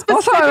such a specific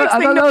also, I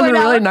thought that was a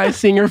really nice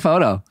senior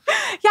photo.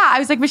 Yeah, I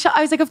was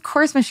like, of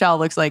course Michelle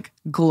looks like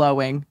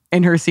glowing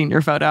in her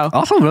senior photo.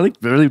 Also really,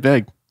 really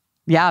big.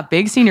 Yeah,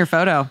 big senior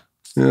photo.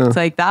 Yeah. It's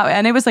like that.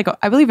 And it was like,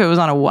 I believe it was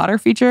on a water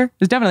feature. It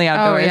was definitely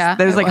outdoors. Oh, yeah.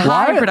 There's like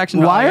high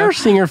production Why value. are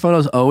senior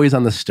photos always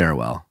on the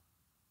stairwell?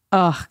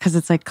 Oh, because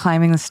it's like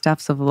climbing the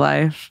steps of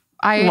life.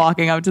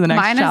 Walking up to the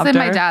next chapter. Mine is in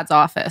my dad's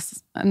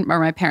office or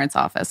my parents'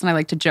 office. And I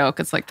like to joke.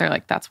 It's like, they're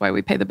like, that's why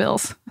we pay the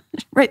bills.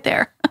 Right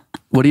there.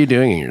 What are you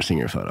doing in your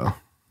senior photo?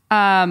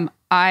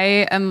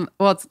 I am,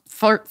 well,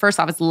 first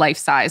off, it's life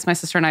size. My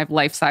sister and I have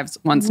life size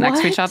ones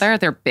next to each other.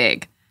 They're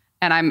big.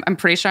 And I'm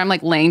pretty sure I'm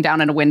like laying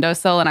down in a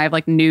windowsill and I have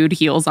like nude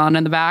heels on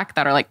in the back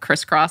that are like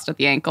crisscrossed at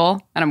the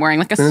ankle. And I'm wearing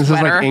like a sweater. This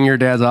is like in your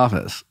dad's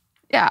office.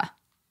 Yeah.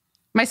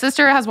 My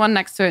sister has one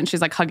next to it and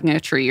she's like hugging a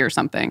tree or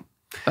something.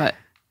 But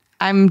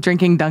I'm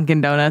drinking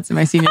Dunkin' Donuts in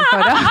my senior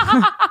photo.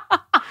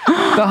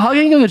 The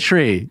hugging of the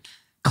tree.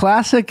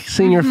 Classic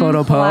senior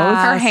photo pose.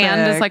 Her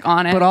hand is like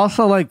on it. But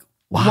also like,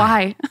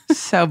 why?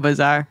 So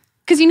bizarre.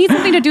 Because you need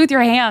something to do with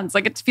your hands.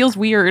 Like it feels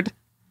weird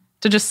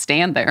to just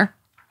stand there.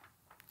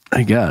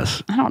 I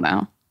guess. I don't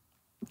know.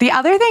 The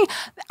other thing,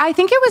 I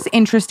think it was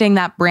interesting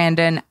that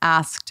Brandon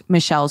asked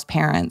Michelle's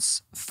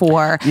parents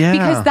for,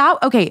 because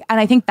and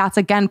I think that's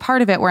again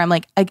part of it where I'm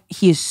like,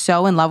 he is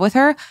so in love with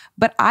her,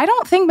 but I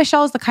don't think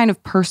Michelle is the kind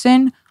of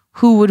person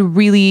who would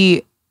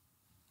really,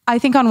 I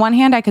think on one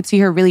hand, I could see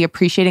her really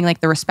appreciating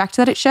like the respect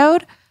that it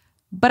showed,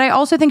 but I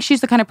also think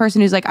she's the kind of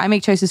person who's like, I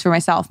make choices for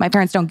myself. My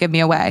parents don't give me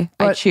away.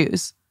 I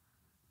choose.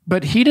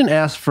 But he didn't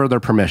ask for their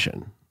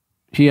permission.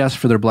 He asked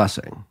for their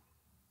blessing.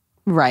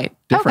 Right.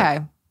 Different.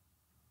 Okay.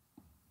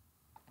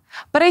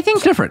 But I think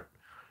it's different.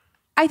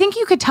 I think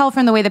you could tell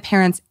from the way the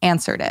parents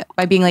answered it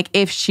by being like,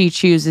 if she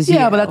chooses you.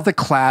 Yeah, but that's the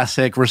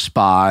classic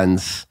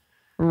response.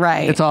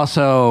 Right. It's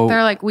also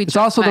they're like, it's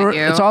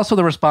also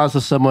the response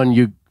to someone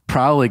you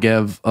probably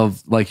give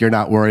of like you're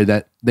not worried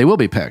that they will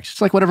be picked.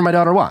 It's like whatever my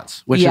daughter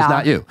wants, which is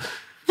not you.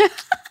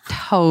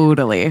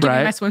 Totally. Give me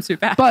my swimsuit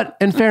back. But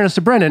in fairness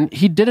to Brendan,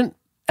 he didn't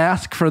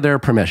ask for their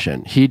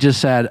permission. He just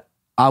said,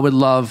 I would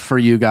love for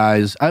you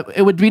guys.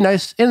 It would be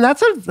nice, and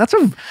that's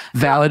a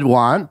valid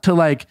want to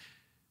like.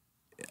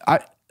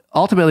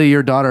 Ultimately,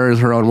 your daughter is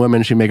her own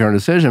woman; she make her own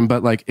decision.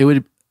 But like,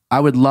 I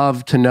would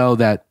love to know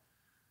that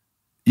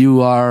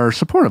you are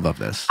supportive of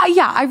this.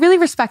 Yeah, I really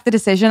respect the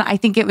decision. I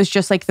think it was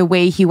just like the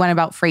way he went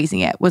about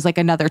phrasing it was like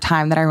another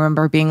time that I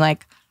remember being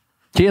like,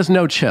 he has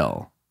no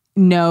chill,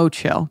 zero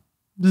chill,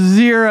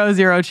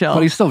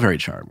 but he's still very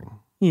charming.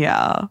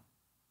 Yeah.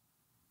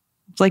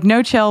 It's like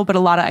no chill, but a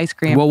lot of ice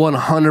cream. We'll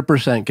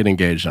 100% get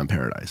engaged on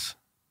Paradise.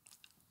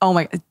 Oh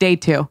my, day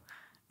 2.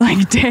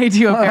 Like day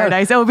 2 of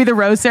Paradise. It will be the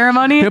rose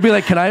ceremony. He'll be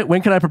like,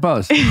 when can I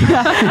propose?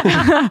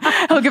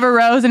 He'll give a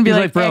rose and be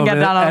like, bro, get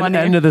down on one knee.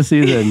 End of the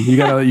season.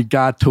 You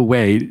got to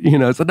wait.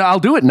 So no, I'll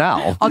do it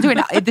now. I'll do it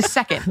now. The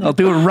second. I'll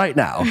do it right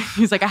now.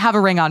 He's like, I have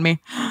a ring on me.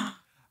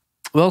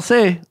 We'll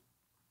see.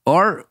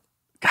 Or,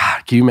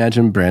 God, can you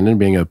imagine Brandon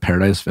being a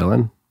Paradise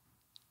villain?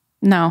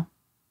 No.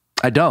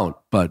 I don't,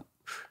 but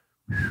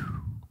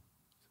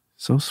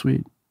so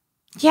sweet.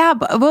 Yeah,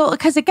 but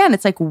because again,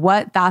 it's like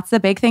that's the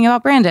big thing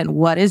about Brandon.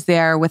 What is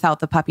there without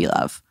the puppy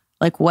love?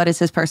 Like, what is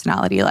his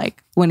personality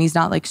like when he's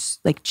not like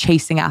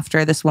chasing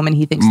after this woman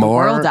he thinks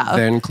more the world of?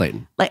 Than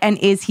Clayton. Like, and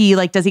is he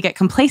like, does he get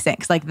complacent?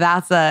 Because like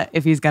that's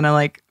if he's gonna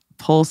like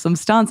pull some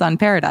stunts on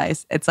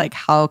Paradise, it's like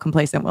how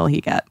complacent will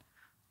he get?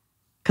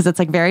 Because it's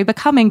like very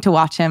becoming to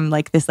watch him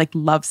like this like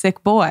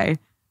lovesick boy,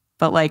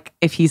 but like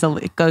if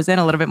goes in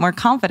a little bit more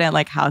confident,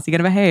 like how's he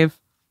gonna behave?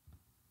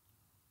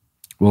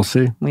 We'll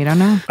see. We don't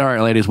know. All right,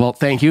 ladies. Well,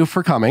 thank you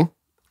for coming.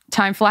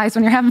 Time flies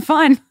when you're having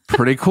fun.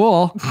 Pretty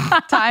cool.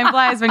 Time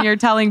flies when you're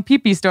telling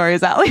pee-pee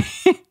stories, Allie.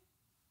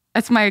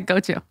 That's my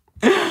go-to.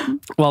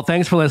 Well,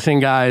 thanks for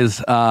listening,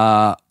 guys.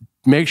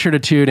 Make sure to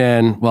tune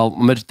in. Well,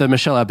 the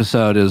Michelle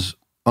episode is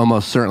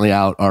almost certainly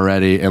out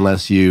already,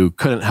 unless you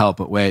couldn't help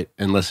but wait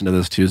and listen to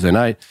this Tuesday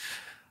night.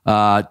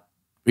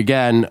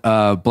 Again,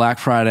 Black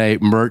Friday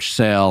merch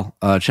sale.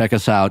 Check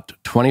us out.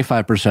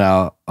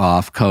 25%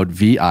 off. Code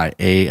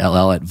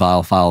VIALL at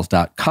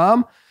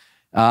viallfiles.com.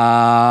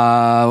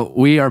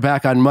 We are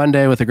back on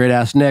Monday with a great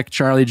ass Nick,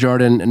 Charlie,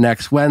 Jordan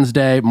next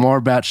Wednesday.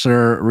 More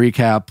Bachelor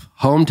recap.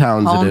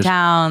 Hometowns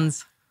edition.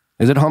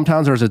 Is it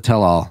Hometowns or is it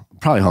Tell All?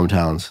 Probably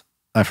Hometowns.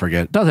 I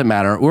forget. Doesn't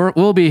matter.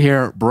 We'll be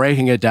here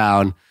breaking it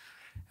down.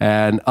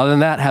 And other than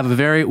that, have a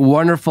very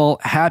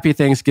wonderful, happy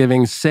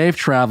Thanksgiving, safe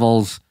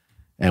travels.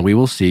 And we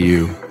will see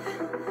you,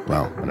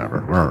 well,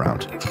 whenever. We're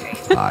around.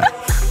 Bye.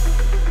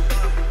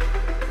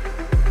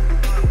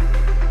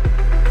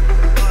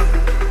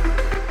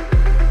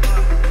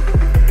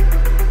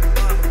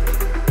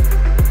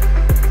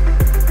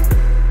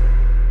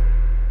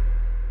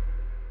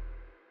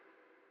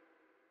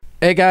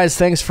 Hey guys,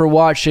 thanks for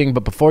watching.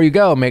 But before you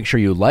go, make sure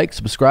you like,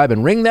 subscribe,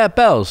 and ring that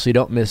bell so you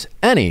don't miss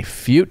any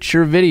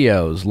future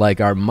videos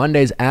like our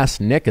Mondays Ask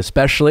Nick,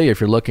 especially if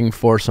you're looking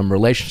for some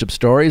relationship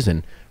stories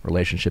and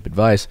relationship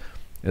advice,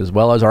 as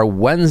well as our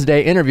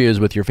Wednesday interviews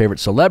with your favorite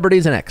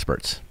celebrities and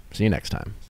experts. See you next time.